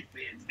God, the Knicks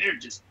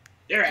fans,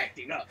 they're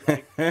acting up.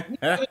 Like,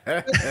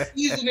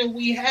 season and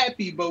we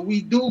happy, but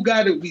we do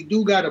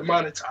gotta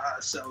monitor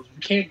ourselves.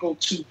 We can't go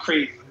too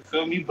crazy. You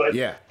feel me? But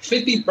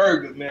 50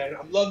 Burger, man,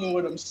 I'm loving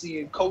what I'm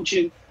seeing.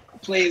 Coaching,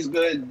 players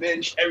good,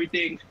 bench,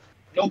 everything.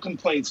 No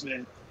complaints,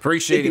 man.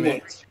 Appreciate it,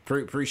 man.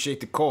 Appreciate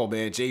the call,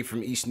 man. Jay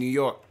from East New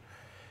York.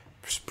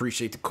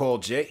 Appreciate the call,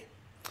 Jay.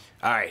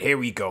 All right, here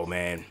we go,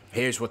 man.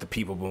 Here's what the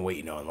people been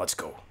waiting on. Let's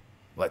go.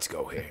 Let's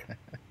go here.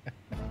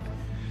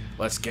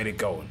 Let's get it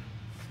going.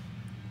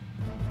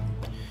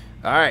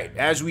 All right,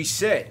 as we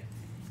said,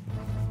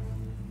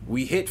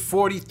 we hit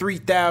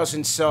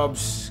 43,000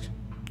 subs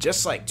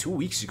just like 2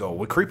 weeks ago.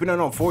 We're creeping in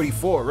on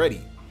 44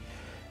 already.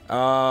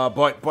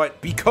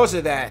 But because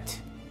of that,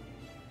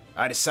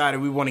 I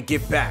decided we want to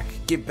give back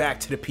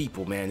to the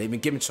people, man. They've been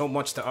giving so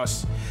much to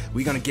us.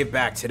 We're going to give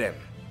back to them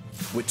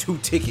with 2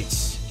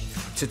 tickets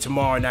to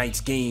tomorrow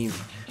night's game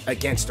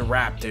against the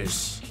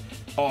Raptors.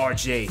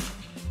 RJ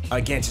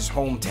against his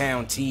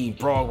hometown team,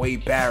 Broadway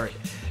Barrett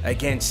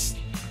against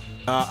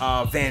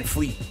Van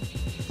Fleet,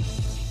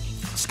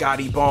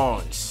 Scotty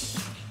Barnes.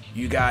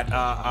 You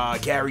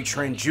got Gary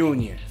Trent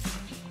Jr.,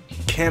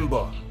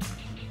 Kemba,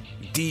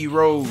 D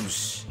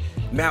Rose,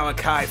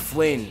 Malachi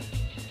Flynn.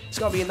 It's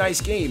gonna be a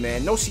nice game,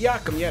 man. No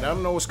Siakam yet. I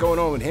don't know what's going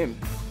on with him.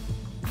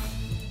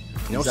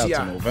 He's out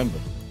till November.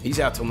 He's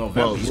out till November.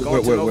 Well, He's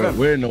going to November.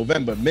 We're in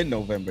November,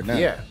 mid-November now.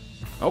 Yeah.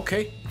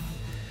 Okay.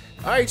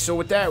 All right, so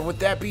with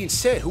that being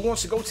said, who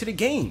wants to go to the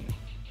game?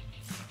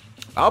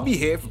 I'll be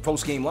here for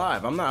post-game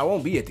live. I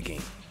won't be at the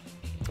game,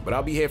 but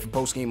I'll be here for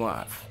post-game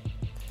live.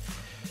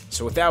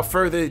 So without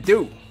further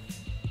ado,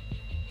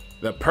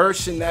 the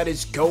person that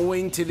is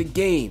going to the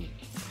game,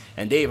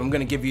 and Dave, I'm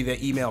going to give you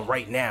the email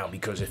right now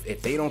because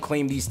if they don't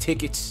claim these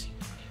tickets,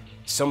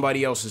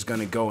 somebody else is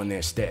going to go in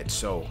their stead.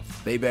 So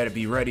they better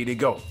be ready to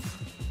go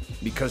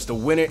because the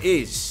winner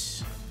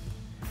is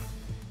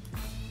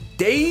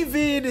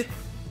David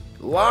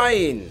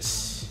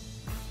Lyons.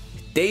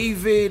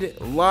 David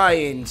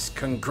Lyons,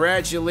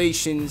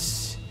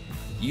 congratulations.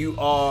 You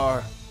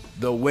are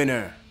the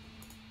winner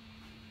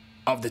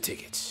of the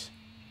tickets.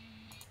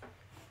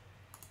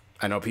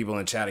 I know people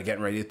in chat are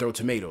getting ready to throw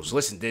tomatoes.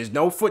 Listen, there's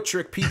no foot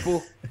trick,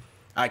 people.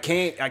 I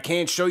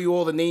can't show you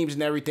all the names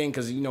and everything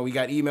because we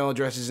got email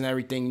addresses and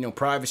everything,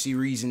 privacy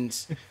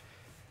reasons.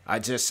 I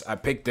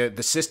picked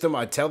the system.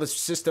 I tell the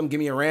system, give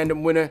me a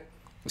random winner.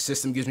 The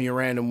system gives me a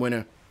random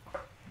winner.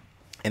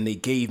 And they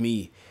gave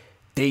me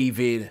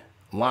David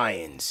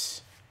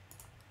Lyons.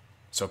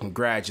 So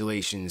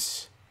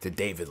congratulations to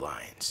David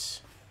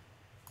Lyons.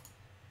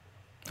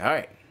 All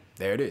right,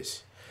 there it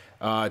is.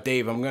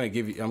 Dave, I'm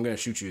gonna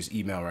shoot you his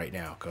email right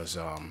now because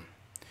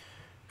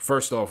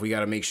first off, you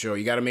gotta make sure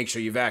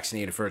you're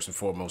vaccinated first and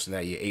foremost, and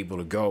that you're able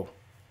to go,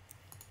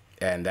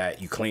 and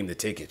that you claim the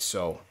tickets.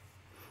 So,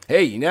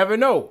 hey, you never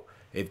know.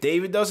 If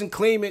David doesn't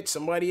claim it,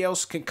 somebody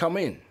else can come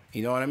in.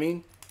 You know what I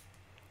mean?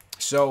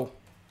 So.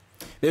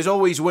 There's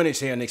always winners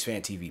here on Knicks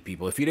Fan TV,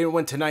 people. If you didn't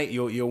win tonight,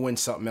 you'll win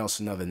something else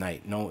another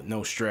night.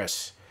 No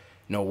stress,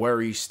 no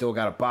worries. Still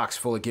got a box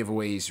full of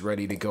giveaways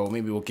ready to go.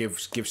 Maybe we'll give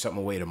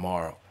something away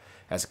tomorrow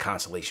as a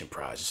consolation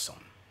prize or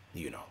something,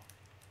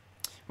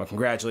 But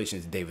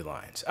congratulations to David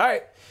Lyons. All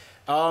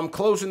right,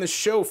 closing the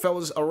show,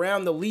 fellas.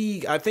 Around the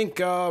league, I think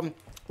one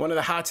of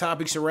the hot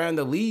topics around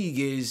the league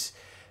is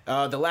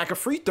the lack of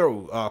free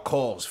throw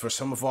calls for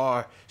some of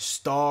our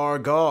star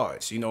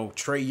guards.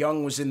 Trae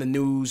Young was in the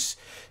news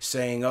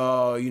saying,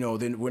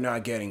 then we're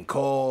not getting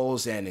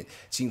calls, and it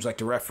seems like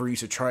the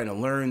referees are trying to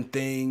learn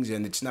things,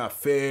 and it's not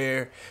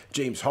fair.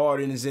 James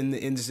Harden is in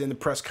the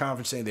press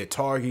conference saying they're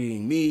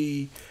targeting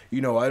me. I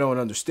don't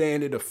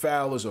understand it. A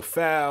foul is a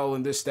foul,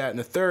 and this, that, and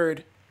the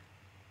third.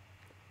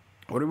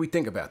 What do we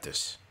think about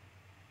this?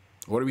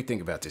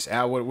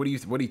 Al? What do you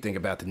think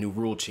about the new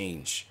rule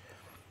change?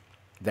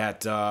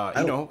 That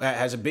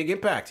has a big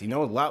impact. A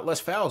lot less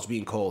fouls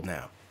being called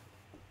now.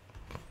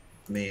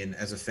 I mean,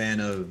 as a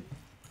fan of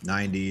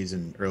 90s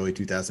and early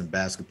 2000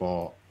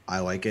 basketball, I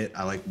like it.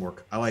 I like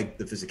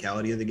the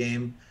physicality of the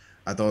game.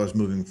 I thought it was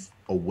moving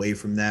away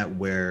from that,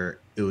 where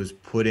it was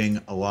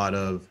putting a lot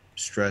of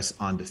stress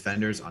on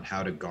defenders on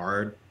how to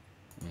guard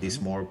these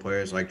smaller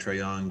players like Trae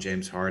Young,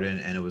 James Harden,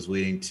 and it was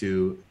leading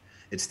to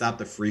it stopped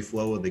the free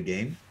flow of the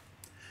game.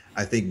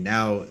 I think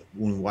now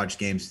when we watch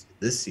games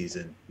this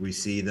season, we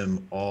see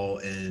them all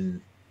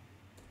in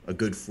a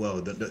good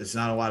flow. It's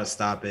not a lot of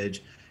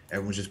stoppage.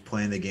 Everyone's just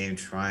playing the game,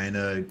 trying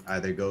to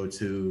either go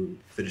to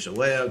finish a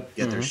layup,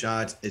 get their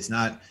shots. It's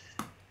not.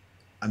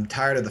 I'm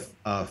tired of the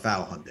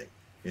foul hunting.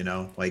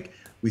 Like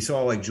we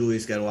saw like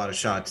Julius get a lot of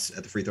shots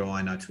at the free throw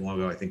line not too long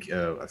ago. I think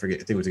I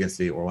think it was against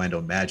the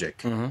Orlando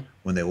Magic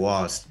when they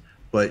lost.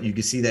 But you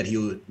can see that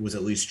he was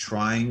at least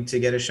trying to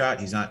get a shot.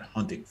 He's not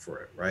hunting for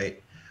it,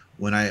 right?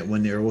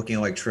 When they're looking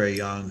at like Trae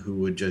Young, who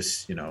would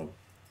just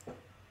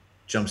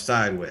jump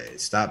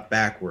sideways, stop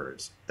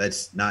backwards.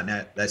 That's not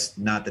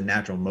the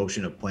natural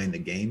motion of playing the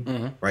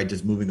game, right?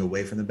 Just moving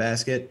away from the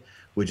basket,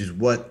 which is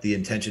what the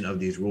intention of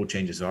these rule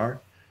changes are.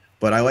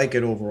 But I like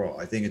it overall.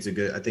 I think it's a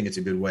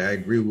good way. I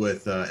agree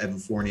with Evan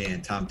Fournier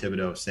and Tom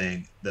Thibodeau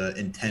saying the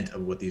intent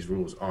of what these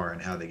rules are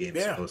and how the game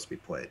is supposed to be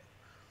played.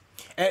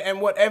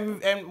 And what I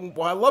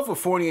love what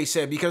Fournier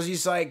said, because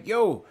he's like,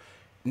 yo,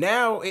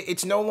 now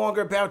it's no longer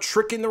about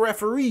tricking the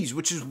referees,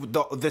 which is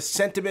the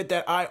sentiment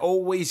that I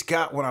always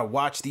got when I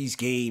watch these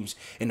games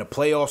in the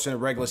playoffs and the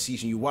regular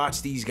season. You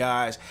watch these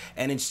guys,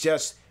 and it's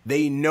just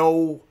they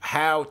know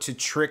how to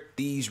trick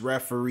these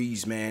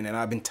referees, man. And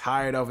I've been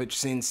tired of it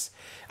since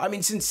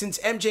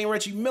MJ and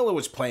Reggie Miller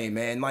was playing,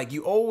 man. Like,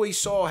 you always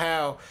saw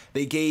how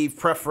they gave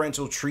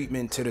preferential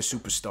treatment to the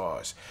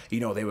superstars.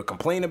 They would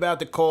complain about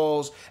the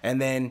calls,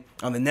 and then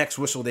on the next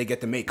whistle, they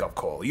get the makeup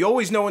call. You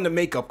always know when the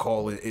makeup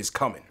call is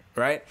coming,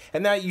 right?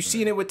 And now you've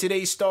seen it with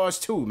today's stars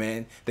too,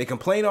 man. They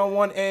complain on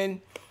one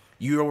end,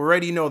 you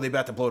already know they're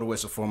about to blow the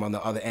whistle for them on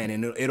the other end,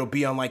 and it'll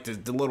be on like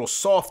the little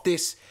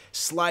softest,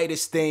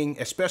 slightest thing,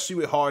 especially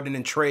with Harden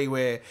and Trae,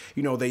 where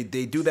they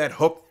do that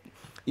hook.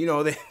 They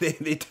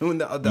doing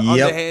the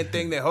underhand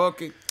thing, they're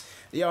hooking.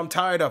 Yeah, I'm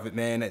tired of it,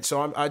 man.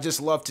 So I just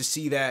love to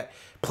see that.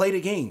 Play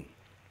the game.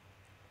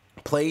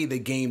 Play the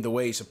game the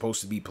way it's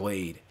supposed to be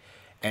played.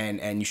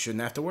 And you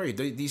shouldn't have to worry.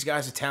 These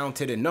guys are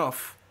talented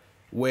enough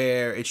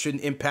where it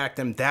shouldn't impact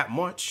them that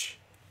much.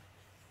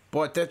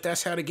 But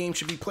that's how the game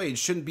should be played. It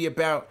shouldn't be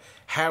about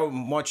how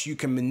much you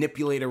can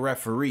manipulate a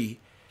referee.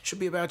 It should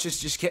be about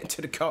just getting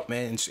to the cup,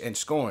 man, and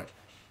scoring.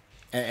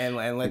 And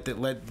let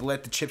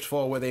the chips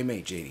fall where they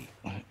may, JD.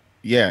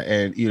 Yeah,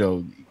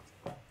 and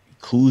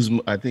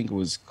Kuzma, I think it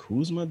was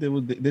Kuzma.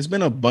 There's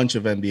been a bunch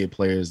of NBA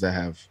players that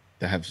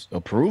have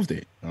approved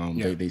it.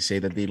 They say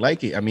that they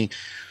like it. I mean,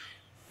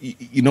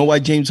 you know why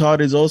James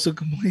Harden is also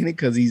complaining?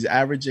 Because he's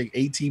averaging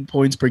 18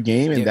 points per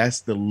game, and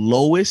that's the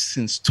lowest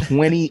since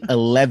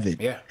 2011.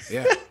 Yeah.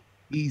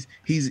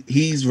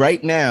 He's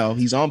right now,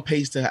 he's on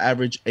pace to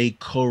average a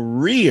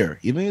career,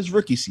 even his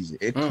rookie season,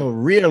 a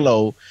career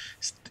low.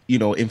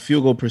 In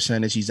field goal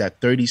percentage, he's at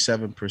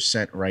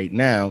 37% right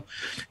now.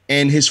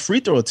 And his free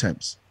throw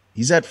attempts,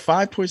 he's at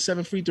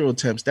 5.7 free throw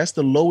attempts. That's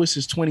the lowest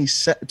since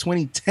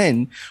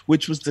 2010,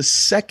 which was the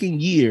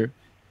second year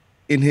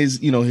in his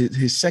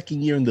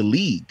second year in the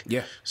league.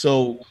 Yeah.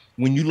 So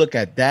when you look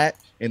at that,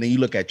 and then you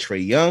look at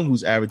Trae Young,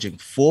 who's averaging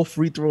 4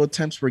 free throw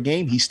attempts per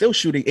game, he's still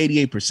shooting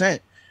 88%.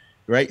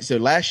 Right. So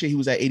last year he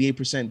was at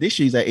 88%. This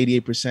year he's at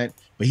 88%,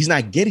 but he's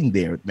not getting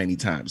there many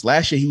times.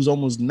 Last year he was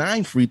almost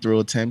 9 free throw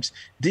attempts.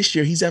 This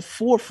year he's at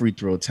 4 free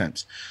throw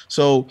attempts.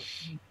 So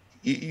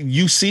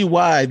you see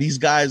why these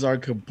guys are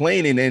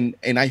complaining.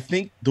 And I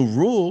think the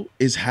rule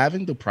is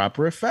having the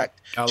proper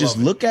effect. Just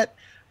look at,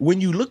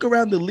 when you look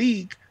around the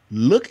league,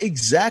 look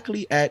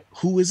exactly at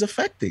who is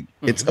affecting.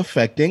 It's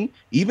affecting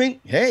even,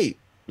 hey,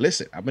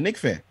 listen, I'm a Knicks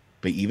fan.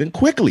 But even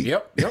quickly,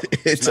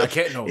 it's not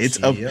getting no.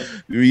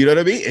 You know what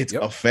I mean? It's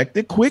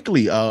affected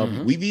quickly.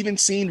 We've even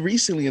seen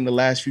recently in the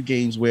last few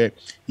games where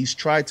he's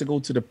tried to go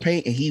to the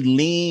paint and he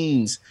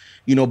leans.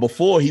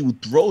 Before he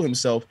would throw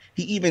himself,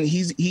 he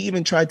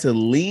even tried to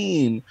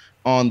lean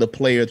on the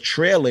player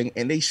trailing,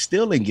 and they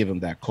still didn't give him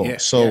that call.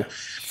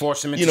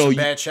 Force him into some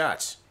bad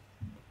shots.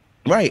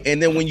 Right,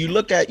 and then when you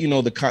look at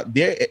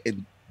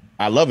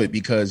I love it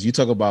because you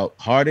talk about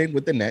Harden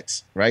with the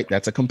Nets, right?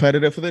 That's a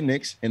competitor for the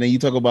Knicks, and then you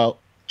talk about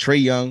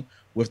Trae Young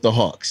with the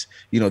Hawks.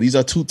 These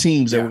are two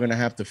teams that we're going to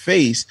have to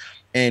face,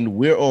 and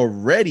we're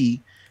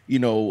already, a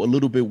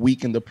little bit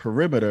weak in the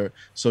perimeter.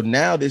 So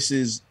now this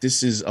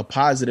is a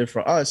positive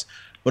for us,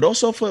 but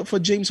also for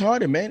James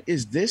Harden, man.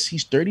 He's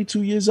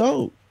 32 years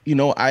old.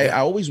 I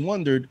always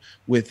wondered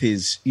with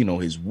his,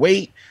 his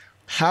weight,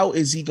 how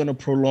is he going to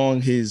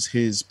prolong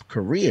his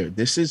career?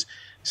 This is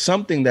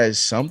something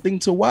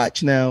to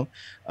watch now.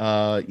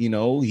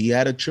 He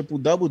had a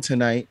triple-double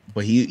tonight,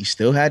 but he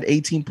still had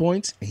 18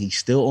 points, and he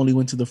still only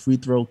went to the free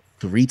throw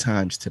 3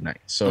 times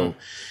tonight. So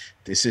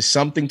this is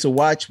something to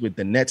watch with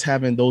the Nets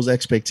having those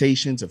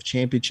expectations of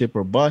championship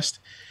or bust.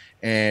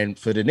 And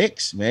for the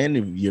Knicks, man,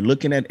 if you're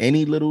looking at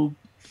any little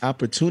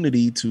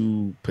opportunity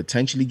to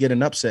potentially get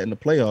an upset in the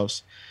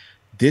playoffs,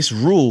 this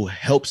rule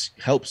helps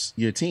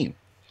your team.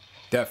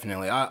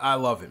 Definitely. I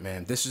love it,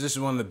 man. This is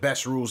one of the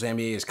best rules the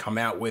NBA has come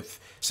out with.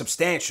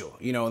 Substantial.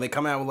 They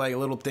come out with like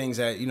little things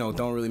that,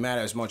 don't really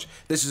matter as much.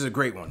 This is a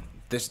great one.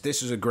 This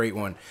is a great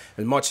one.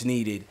 And much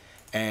needed.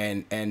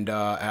 And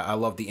I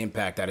love the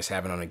impact that it's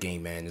having on the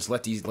game, man. Just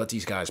let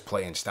these guys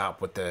play and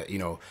stop with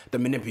the the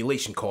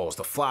manipulation calls,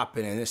 the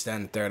flopping and this, that,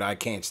 and the third. I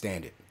can't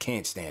stand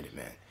it,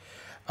 man.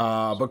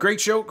 But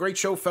great show,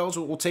 fellas.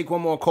 We'll take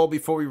one more call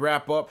before we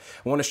wrap up.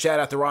 I want to shout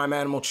out the Rhyme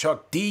Animal.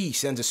 Chuck D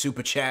sends a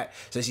super chat,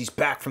 says he's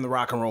back from the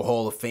Rock and Roll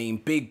Hall of Fame.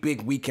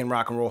 Big weekend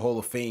Rock and Roll Hall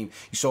of Fame.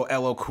 You saw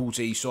LL Cool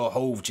J, you saw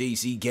Hove,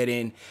 Jay-Z get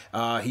in.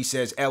 He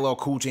says LL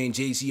Cool J and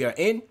Jay-Z are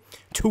in.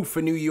 2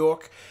 for New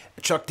York.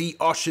 Chuck D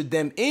ushered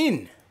them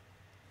in.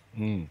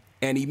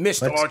 And he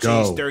missed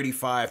RJ's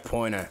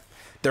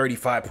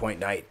 35-point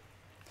night.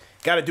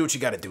 Got to do what you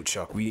got to do,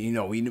 Chuck. We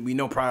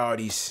know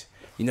priorities.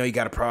 You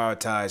got to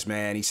prioritize,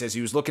 man. He says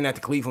he was looking at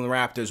the Cleveland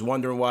Raptors,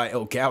 wondering why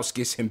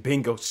Ilgauskas and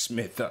Bingo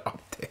Smith are up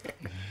there.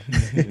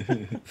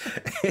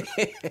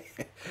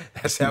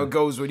 That's how it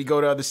goes when you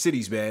go to other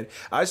cities, man.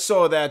 I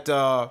saw that,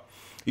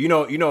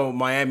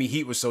 Miami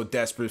Heat was so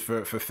desperate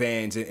for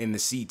fans in the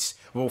seats.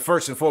 Well,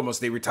 first and foremost,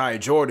 they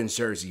retired Jordan's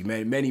jersey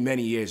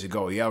many years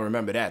ago. Y'all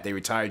remember that. They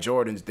retired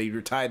Jordan's. They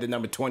retired the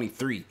number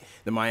 23,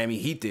 the Miami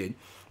Heat did.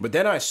 But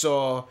then I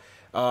saw,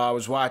 I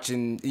was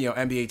watching,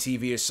 NBA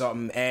TV or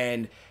something,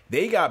 and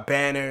they got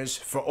banners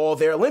for all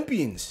their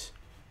Olympians.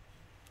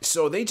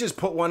 So they just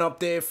put one up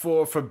there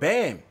for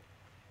Bam.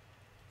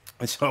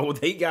 And so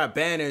they got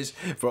banners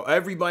for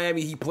every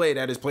Miami Heat player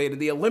that has played in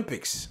the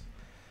Olympics.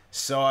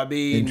 So, I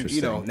mean,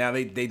 now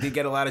they did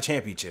get a lot of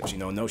championships,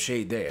 no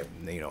shade there,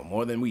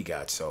 more than we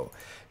got. So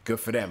good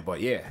for them. But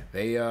yeah,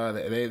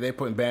 they're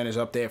putting banners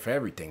up there for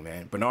everything,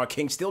 man. Bernard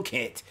King still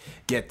can't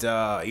get,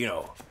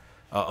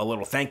 a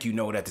little thank you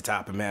note at the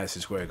top of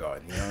Madison Square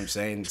Garden. You know what I'm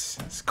saying?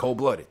 It's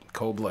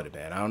cold-blooded,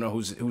 man. I don't know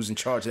who's in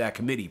charge of that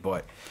committee,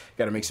 but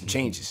got to make some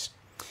changes.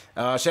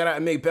 Shout out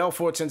to Meg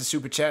Belfort, sends a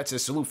super chat,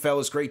 says, salute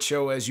fellas, great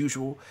show as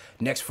usual.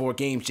 Next 4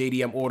 games,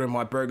 JDM ordering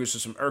my burgers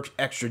with some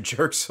extra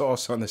jerk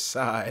sauce on the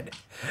side.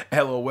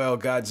 LOL,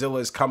 Godzilla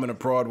is coming to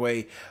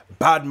Broadway.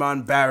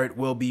 Badman Barrett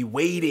will be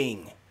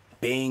waiting.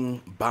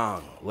 Bing,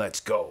 bong, let's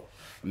go.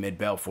 Mid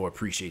Belfort,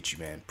 appreciate you,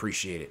 man.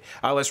 Appreciate it.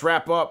 All right, let's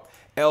wrap up.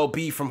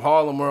 LB from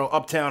Harlem World,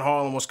 Uptown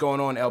Harlem. What's going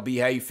on, LB?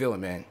 How you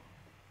feeling, man?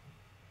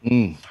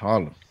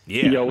 Harlem.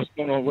 Yeah. Yo, what's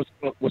going on?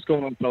 What's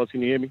going on, fellas?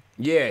 Can you hear me?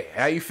 Yeah.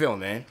 How you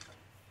feeling, man?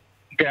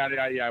 Yeah.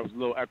 I was a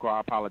little echo.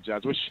 I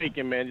apologize. We're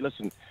shaking, man.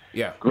 Listen.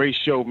 Yeah. Great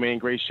show, man.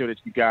 Great show that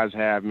you guys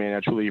have, man. I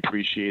truly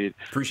appreciate it.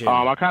 Appreciate it.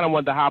 I kind of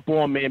wanted to hop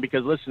on, man,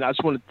 because listen, I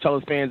just want to tell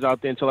the fans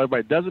out there and tell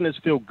everybody, doesn't this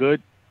feel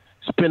good?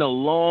 It's been a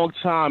long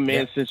time,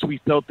 man, since we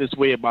felt this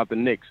way about the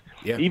Knicks.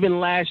 Yeah. Even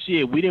last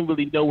year, we didn't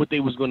really know what they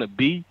was going to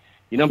be.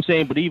 You know what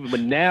I'm saying? But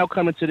now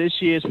coming to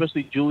this year,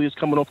 especially Julius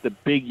coming off the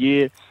big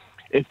year,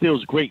 it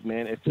feels great,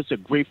 man. It's just a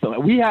great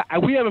feeling. We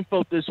haven't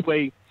felt this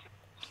way,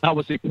 I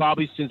would say,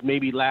 probably since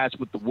maybe last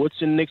with the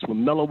Woodson Knicks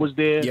when Melo was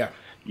there. Yeah.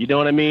 You know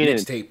what I mean?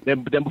 Knicks And tape.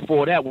 then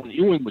before that, when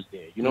Ewing was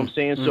there. You know what I'm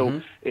saying?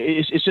 So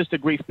it's just a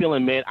great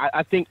feeling, man.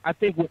 I think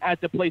we're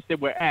at the place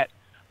that we're at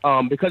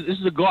because this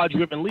is a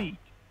guard-driven league.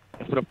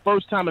 And for the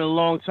first time in a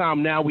long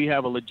time, now we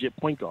have a legit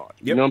point guard.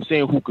 Yep. You know what I'm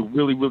saying? Who could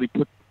really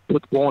put the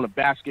ball in the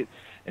basket.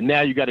 And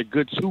now you got a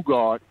good 2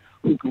 guard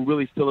who can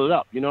really fill it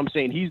up. You know what I'm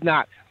saying? He's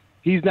not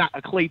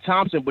a Klay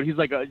Thompson, but he's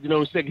like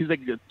he's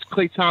like a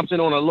Klay Thompson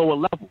on a lower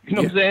level. You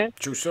know what I'm saying?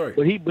 True story.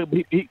 But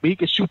he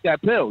can shoot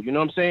that pill. You know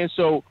what I'm saying?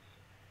 So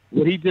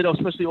what he did,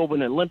 especially over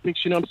in the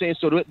Olympics, you know what I'm saying?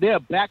 So they're a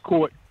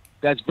backcourt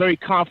that's very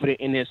confident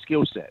in their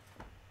skill set.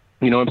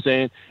 You know what I'm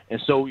saying?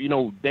 And so,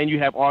 then you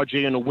have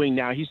RJ on the wing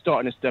now. He's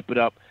starting to step it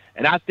up.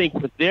 And I think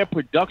with their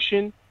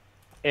production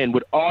and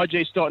with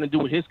RJ starting to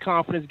do with his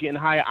confidence getting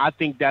higher, I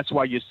think that's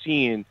why you're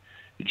seeing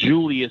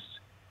Julius,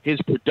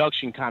 his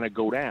production kind of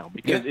go down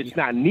because it's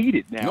not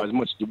needed now as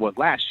much as it was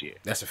last year.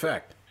 That's a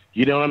fact.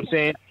 You know what I'm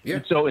saying? Yeah.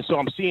 And so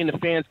I'm seeing the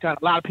fans a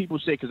lot of people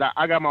say, because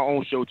I got my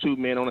own show too,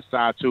 man, on the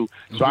side too.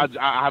 So I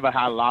have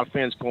had a lot of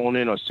fans calling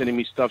in or sending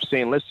me stuff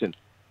saying, listen,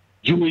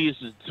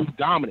 Julius is too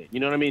dominant.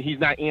 You know what I mean? He's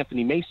not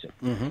Anthony Mason.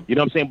 You know what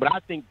I'm saying? But I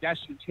think that's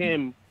just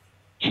him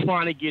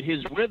trying to get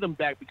his rhythm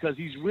back because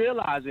he's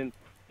realizing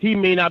he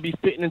may not be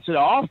fitting into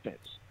the offense.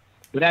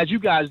 But as you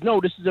guys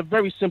know, this is a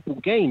very simple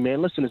game,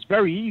 man. Listen, it's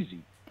very easy.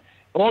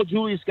 All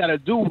Julius got to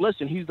do,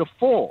 listen, he's the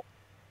 4.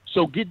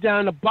 So get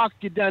down in the box,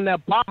 get down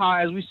that Baja,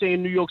 as we say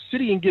in New York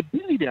City, and get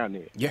busy down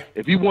there. Yeah.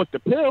 If you want the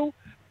pill,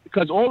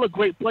 because all the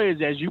great players,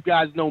 as you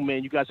guys know,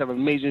 man, you guys have an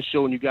amazing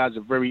show, and you guys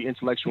are very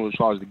intellectual as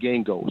far as the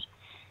game goes.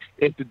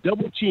 If the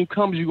double team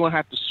comes, you're going to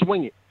have to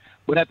swing it.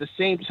 But at the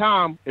same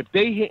time, if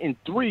they hitting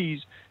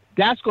threes,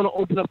 that's going to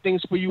open up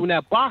things for you in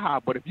that Baja.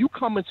 But if you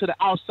come into the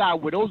outside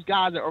where those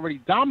guys are already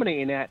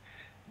dominating that,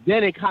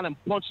 then it kind of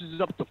bunches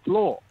up the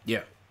floor.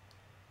 Yeah.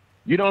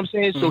 You know what I'm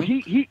saying? So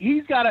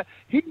he's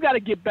gotta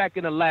get back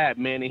in the lab,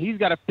 man, and he's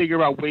got to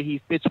figure out where he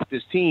fits with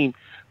this team.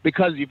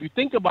 Because if you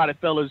think about it,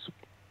 fellas,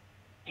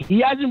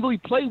 he hasn't really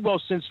played well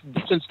since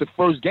the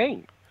first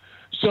game.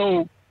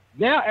 So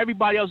now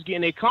everybody else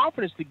getting their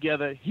confidence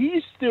together.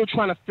 He's still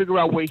trying to figure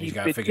out where he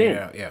fits in. It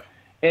out, yeah.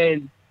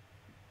 And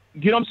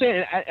you know what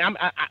I'm saying?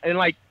 And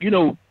like,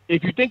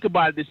 if you think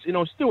about it, this,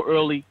 it's still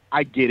early.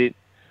 I get it,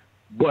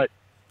 but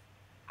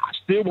I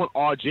still want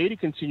RJ to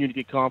continue to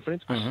get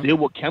confidence. I still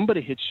want Kemba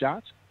to hit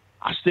shots.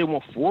 I still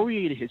want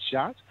Fourier to hit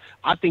shots.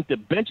 I think the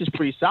bench is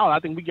pretty solid. I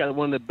think we got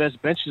one of the best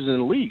benches in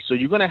the league. So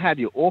you're going to have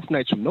your off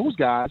nights from those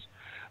guys,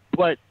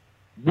 but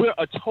we're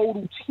a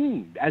total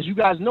team. As you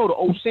guys know, the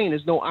old saying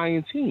is no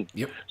iron team.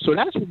 Yep. So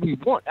that's what we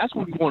want. That's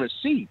what we want to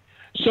see.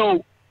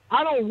 So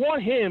I don't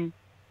want him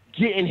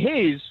getting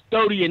his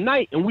 30 a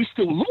night and we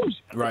still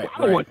lose. Right.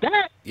 I don't want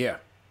that. Yeah.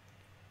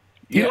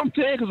 You know what I'm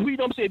saying? Because we, you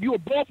know what I'm saying, if you're a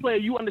ball player,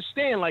 you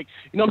understand, like,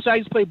 you know what I'm saying, I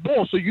used to play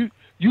ball. So you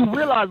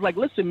realize, like,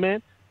 listen,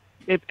 man,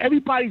 if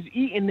everybody's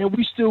eating, then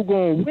we still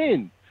going to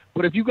win.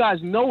 But if you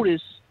guys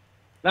notice,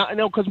 now, I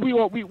know, because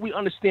we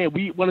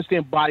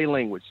understand body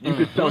language. You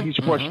could tell he's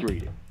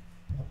frustrated.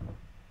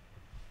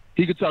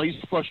 He could tell he's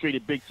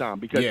frustrated big time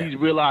because he's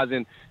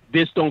realizing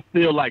this don't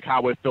feel like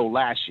how it felt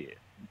last year.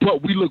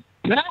 But we look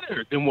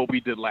better than what we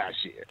did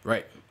last year.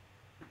 Right.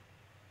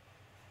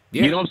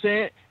 Yeah. You know what I'm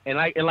saying? And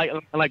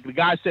like the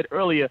guy said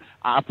earlier,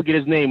 I forget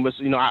his name, but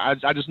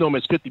I just know him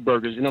as 50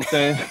 Burgers. You know what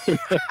I'm saying?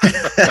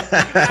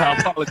 I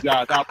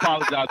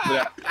apologize for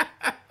that.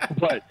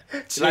 But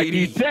like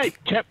he said,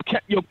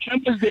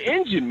 Kemba's the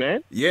engine,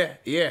 man.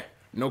 Yeah,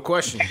 no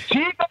question.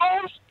 He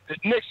goes, the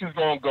Knicks is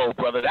gonna go,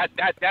 brother.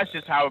 That's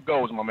just how it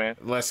goes, my man.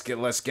 Let's get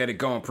it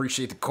going.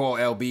 Appreciate the call,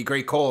 LB.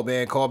 Great call,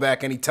 man. Call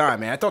back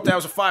anytime, man. I thought that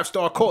was a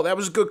 5-star call. That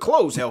was a good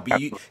close,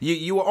 LB.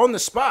 You were on the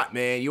spot,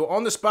 man. You were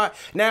on the spot.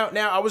 Now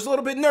I was a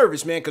little bit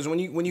nervous, man, because when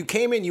you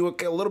came in, you were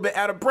a little bit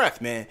out of breath,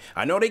 man.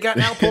 I know they got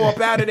Alpo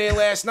up out of there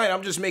last night.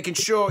 I'm just making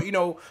sure, we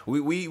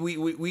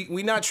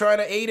not trying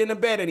to aid and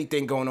abet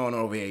anything going on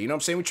over here. You know what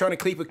I'm saying? We're trying to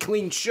keep a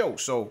clean show.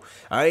 So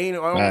I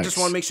just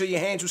want to make sure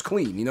your hands was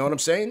clean. You know what I'm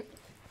saying?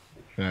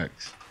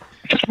 Facts.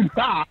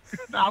 Nah,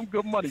 I'm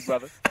good money,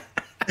 brother.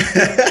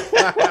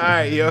 All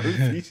right, yo.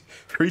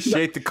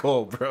 Appreciate the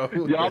call, bro.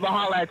 Y'all to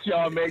holler at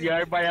y'all, man. Yo,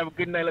 everybody have a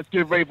good night. Let's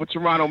get ready for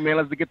Toronto, man.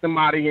 Let's get them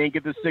out of here and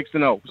get the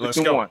 6-0. Let's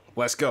go.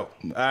 Let's go.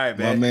 All right,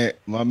 man.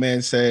 My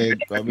man said.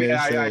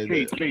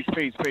 Peace.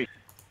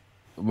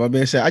 My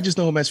man said, I just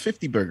know him as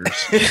 50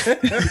 Burgers.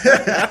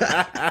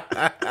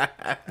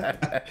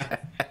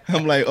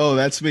 I'm like, oh,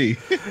 that's me.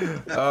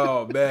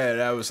 Oh, man,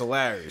 that was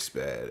hilarious,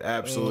 man.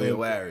 Absolutely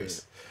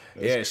hilarious.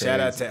 That's crazy. Shout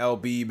out to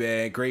LB,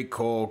 man. Great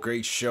call,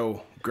 great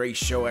show,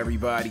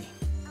 everybody.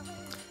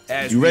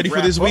 You ready for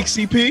this week,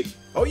 CP?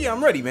 Oh, yeah,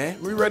 I'm ready,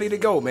 man. We're ready to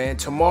go, man.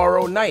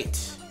 Tomorrow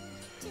night,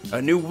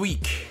 a new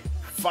week,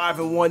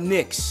 5-1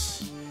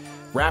 Knicks.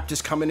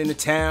 Raptors coming into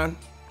town.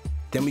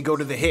 Then we go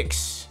to the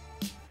Hicks.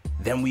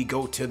 Then we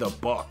go to the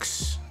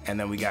Bucks. And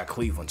then we got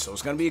Cleveland. So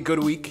it's going to be a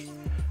good week.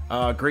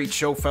 Great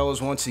show,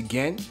 fellas, once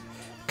again.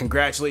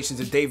 Congratulations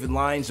to David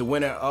Lyons, the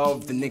winner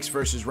of the Knicks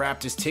versus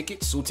Raptors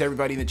ticket. Salute to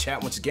everybody in the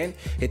chat once again.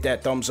 Hit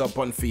that thumbs up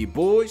button for you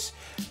boys.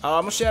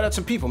 I'm going to shout out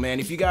some people,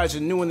 man. If you guys are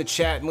new in the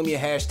chat, let me a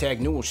hashtag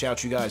new. We'll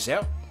shout you guys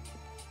out.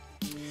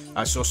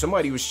 I saw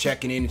somebody was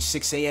checking in at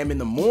 6 a.m. in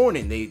the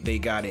morning. They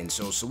got in.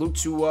 So salute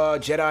to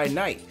Jedi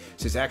Knight.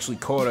 Says actually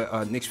caught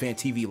a Knicks Fan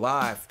TV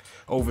live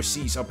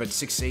overseas up at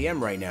 6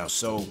 a.m. right now.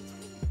 So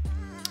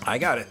I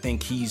got to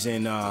think he's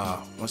in,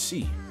 let's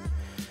see.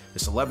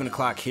 It's 11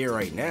 o'clock here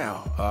right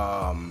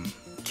now.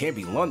 Can't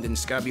be London.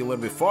 It's got to be a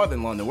little bit farther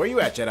than London. Where are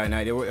you at, Jedi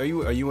Knight? Are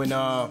you in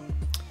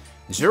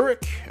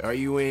Zurich? Are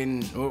you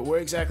in, where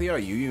exactly are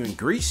you? Are you in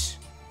Greece?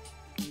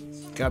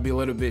 Got to be a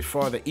little bit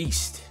farther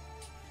east.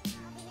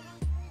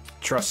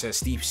 Trust says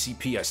Steve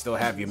CP, I still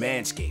have your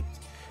Manscaped.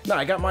 No,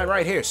 I got mine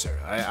right here, sir.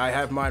 I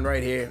have mine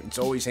right here. It's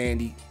always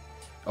handy.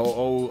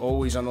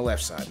 Always on the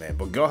left side, man.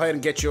 But go ahead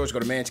and get yours. Go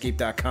to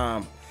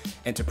manscaped.com.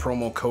 Enter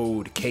promo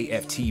code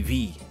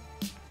KFTV.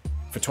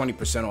 For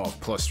 20% off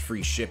plus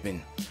free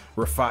shipping.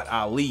 Rafat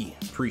Ali,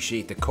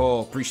 appreciate the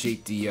call,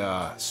 appreciate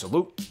the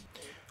salute.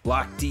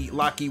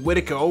 Lockie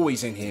Whitaker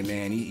always in here,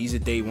 man. He's a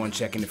day one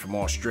checking in from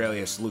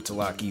Australia. Salute to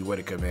Lockie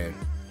Whitaker, man,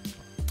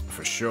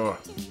 for sure.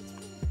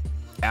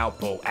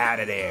 Alpo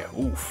out of there.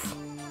 Oof.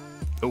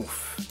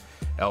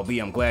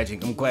 LB, I'm glad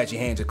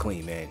your hands are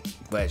clean, man.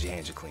 Glad your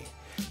hands are clean.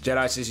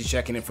 Jedi says he's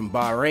checking in from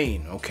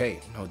Bahrain. Okay,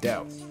 no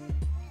doubt.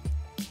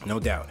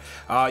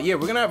 Yeah,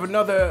 we're gonna have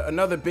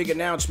another big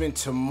announcement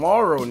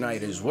tomorrow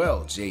night as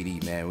well,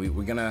 JD, man.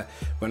 We're gonna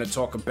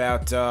talk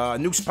about a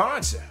new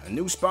sponsor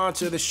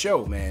of the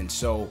show, man.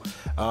 So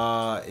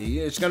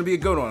it's gonna be a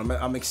good one.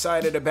 I'm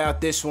excited about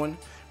this one.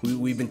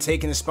 We've been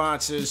taking the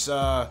sponsors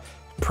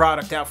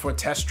product out for a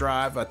test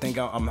drive. I think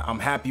I'm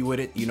happy with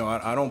it.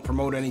 I don't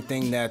promote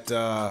anything that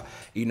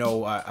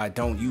I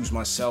don't use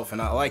myself,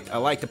 and I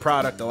like the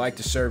product. I like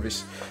the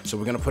service. So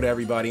we're gonna put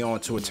everybody on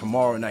to it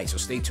tomorrow night. So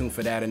stay tuned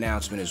for that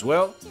announcement as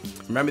well.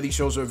 Remember, these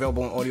shows are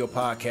available in audio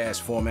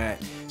podcast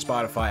format: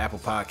 Spotify, Apple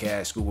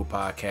Podcasts, Google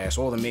Podcasts,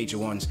 all the major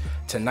ones.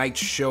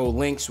 Tonight's show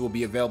links will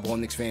be available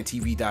on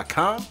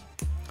KnicksFanTV.com.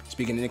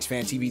 Speaking of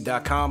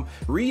KnicksFanTV.com,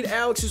 read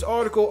Alex's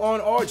article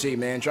on RJ,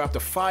 man. Dropped a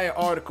fire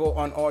article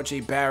on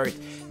RJ Barrett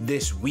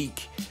this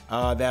week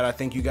that I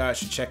think you guys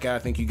should check out. I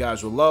think you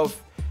guys will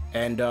love.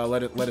 And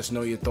let us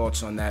know your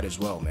thoughts on that as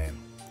well, man.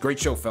 Great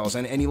show, fellas.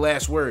 And any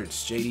last words,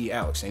 JD,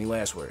 Alex? Any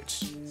last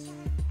words?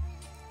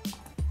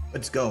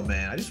 Let's go,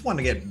 man. I just want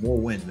to get more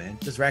wins, man.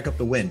 Just rack up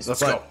the wins.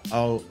 Let's go.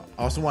 I'll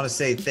also want to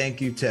say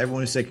thank you to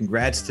everyone who said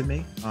congrats to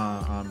me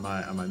on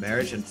my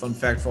marriage. And fun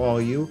fact for all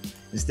of you,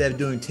 instead of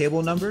doing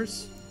table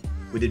numbers,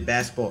 we did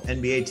basketball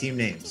NBA team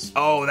names.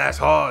 Oh, that's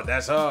hard.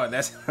 That's so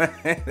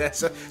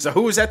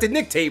who was at the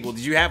Nick table?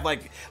 Did you have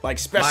like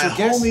special my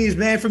guests? homies,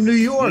 man, from New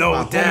York.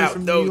 No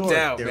doubt, There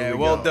man. we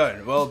Well go.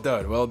 done,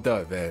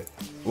 man.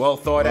 Well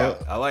thought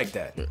out. I like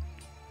that.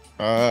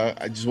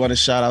 I just want to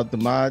shout out the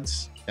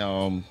mods.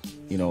 All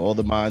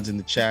the mods in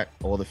the chat,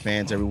 all the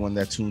fans, everyone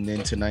that tuned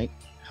in tonight,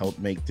 helped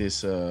make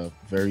this a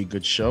very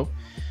good show.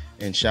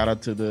 And shout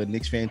out to the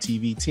Knicks Fan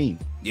TV team.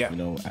 Yeah.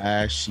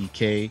 Ash,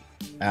 CK,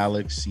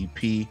 Alex,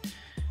 CP,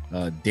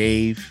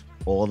 Dave,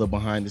 all the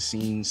behind the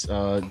scenes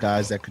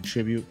guys that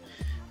contribute.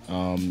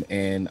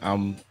 And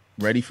I'm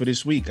ready for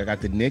this week. I got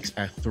the Knicks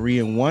at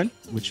 3-1,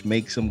 which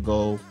makes them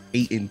go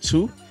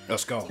 8-2.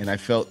 Let's go. And I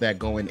felt that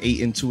going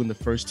 8-2 in the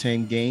first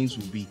 10 games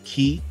would be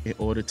key in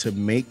order to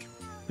make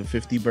the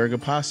 50 burger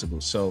possible.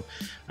 So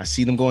I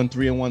see them going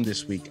 3-1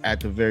 this week at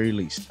the very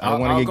least. I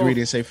don't want to get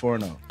greedy and say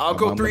 4-0. I'll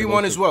go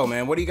 3-1 as well,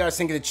 man. What do you guys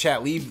think in the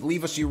chat?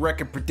 Leave us your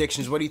record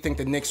predictions. What do you think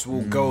the Knicks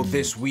will go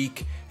this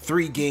week?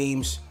 3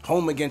 games,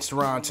 home against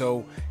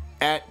Toronto,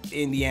 at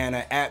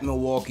Indiana, at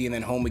Milwaukee, and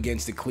then home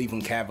against the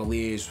Cleveland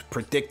Cavaliers.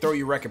 Throw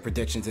your record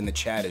predictions in the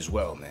chat as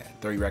well, man.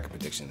 Throw your record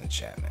predictions in the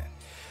chat, man.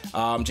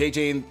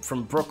 JJ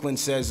from Brooklyn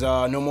says,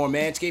 no more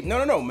Manscaped.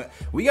 No.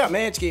 We got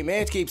Manscaped.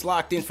 Manscaped's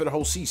locked in for the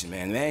whole season,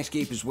 man.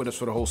 Manscaped is with us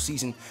for the whole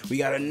season. We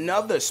got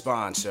another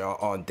sponsor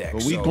on deck.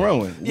 But we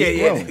growing.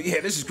 Yeah,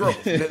 this is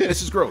growth.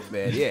 This is growth,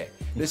 man. Yeah.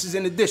 This is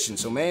in addition.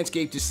 So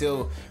Manscaped is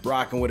still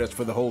rocking with us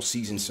for the whole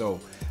season. So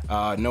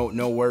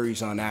no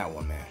worries on that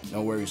one, man.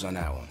 No worries on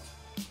that one.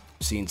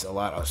 I've seen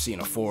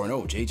a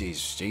 4-0.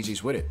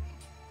 JJ's with it.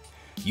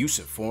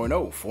 Yusuf,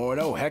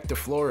 4-0. Hector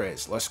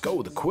Flores, let's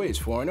go. The quiz,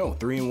 4-0.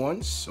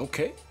 3-1s,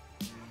 okay.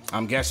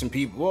 I'm guessing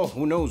people, well,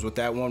 who knows what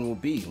that one will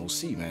be. We'll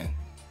see, man.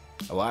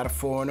 A lot of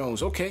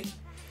 4-0s, okay.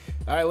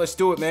 All right, let's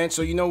do it, man.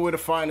 So you know where to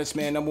find us,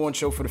 man. Number one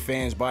show for the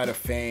fans, by the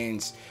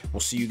fans.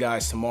 We'll see you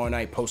guys tomorrow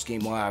night,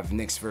 post-game live,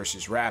 Knicks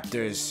versus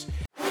Raptors.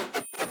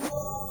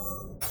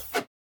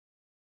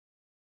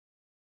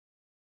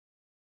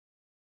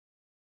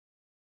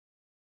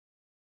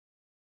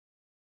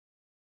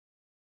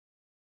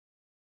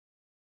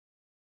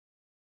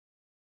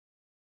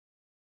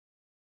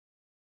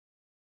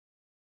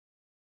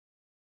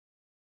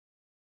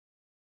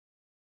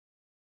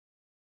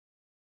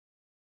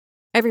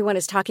 Everyone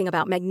is talking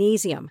about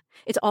magnesium.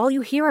 It's all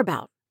you hear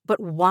about. But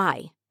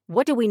why?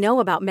 What do we know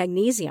about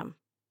magnesium?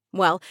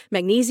 Well,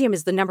 magnesium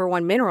is the number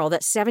one mineral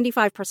that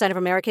 75% of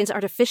Americans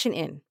are deficient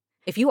in.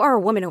 If you are a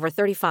woman over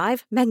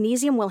 35,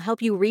 magnesium will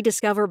help you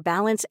rediscover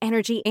balance,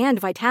 energy, and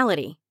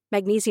vitality.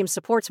 Magnesium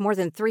supports more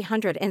than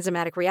 300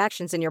 enzymatic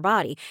reactions in your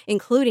body,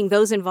 including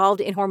those involved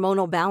in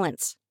hormonal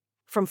balance.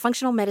 From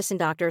functional medicine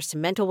doctors to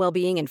mental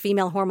well-being and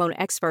female hormone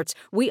experts,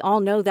 we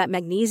all know that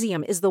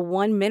magnesium is the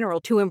one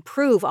mineral to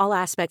improve all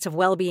aspects of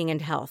well-being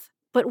and health.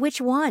 But which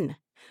one?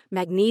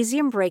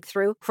 Magnesium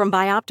Breakthrough from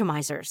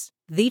Bioptimizers,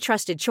 the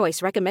trusted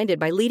choice recommended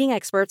by leading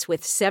experts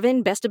with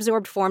 7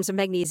 best-absorbed forms of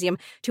magnesium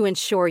to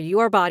ensure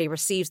your body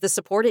receives the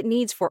support it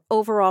needs for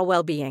overall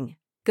well-being.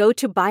 Go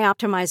to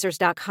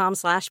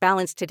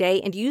bioptimizers.com/balance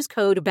today and use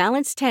code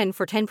BALANCE10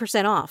 for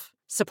 10% off.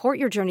 Support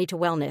your journey to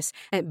wellness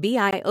at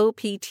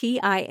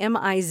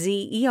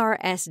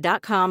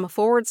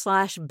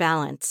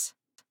bioptimizers.com/balance.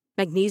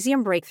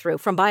 Magnesium Breakthrough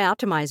from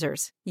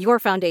Bioptimizers, your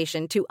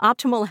foundation to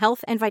optimal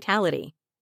health and vitality.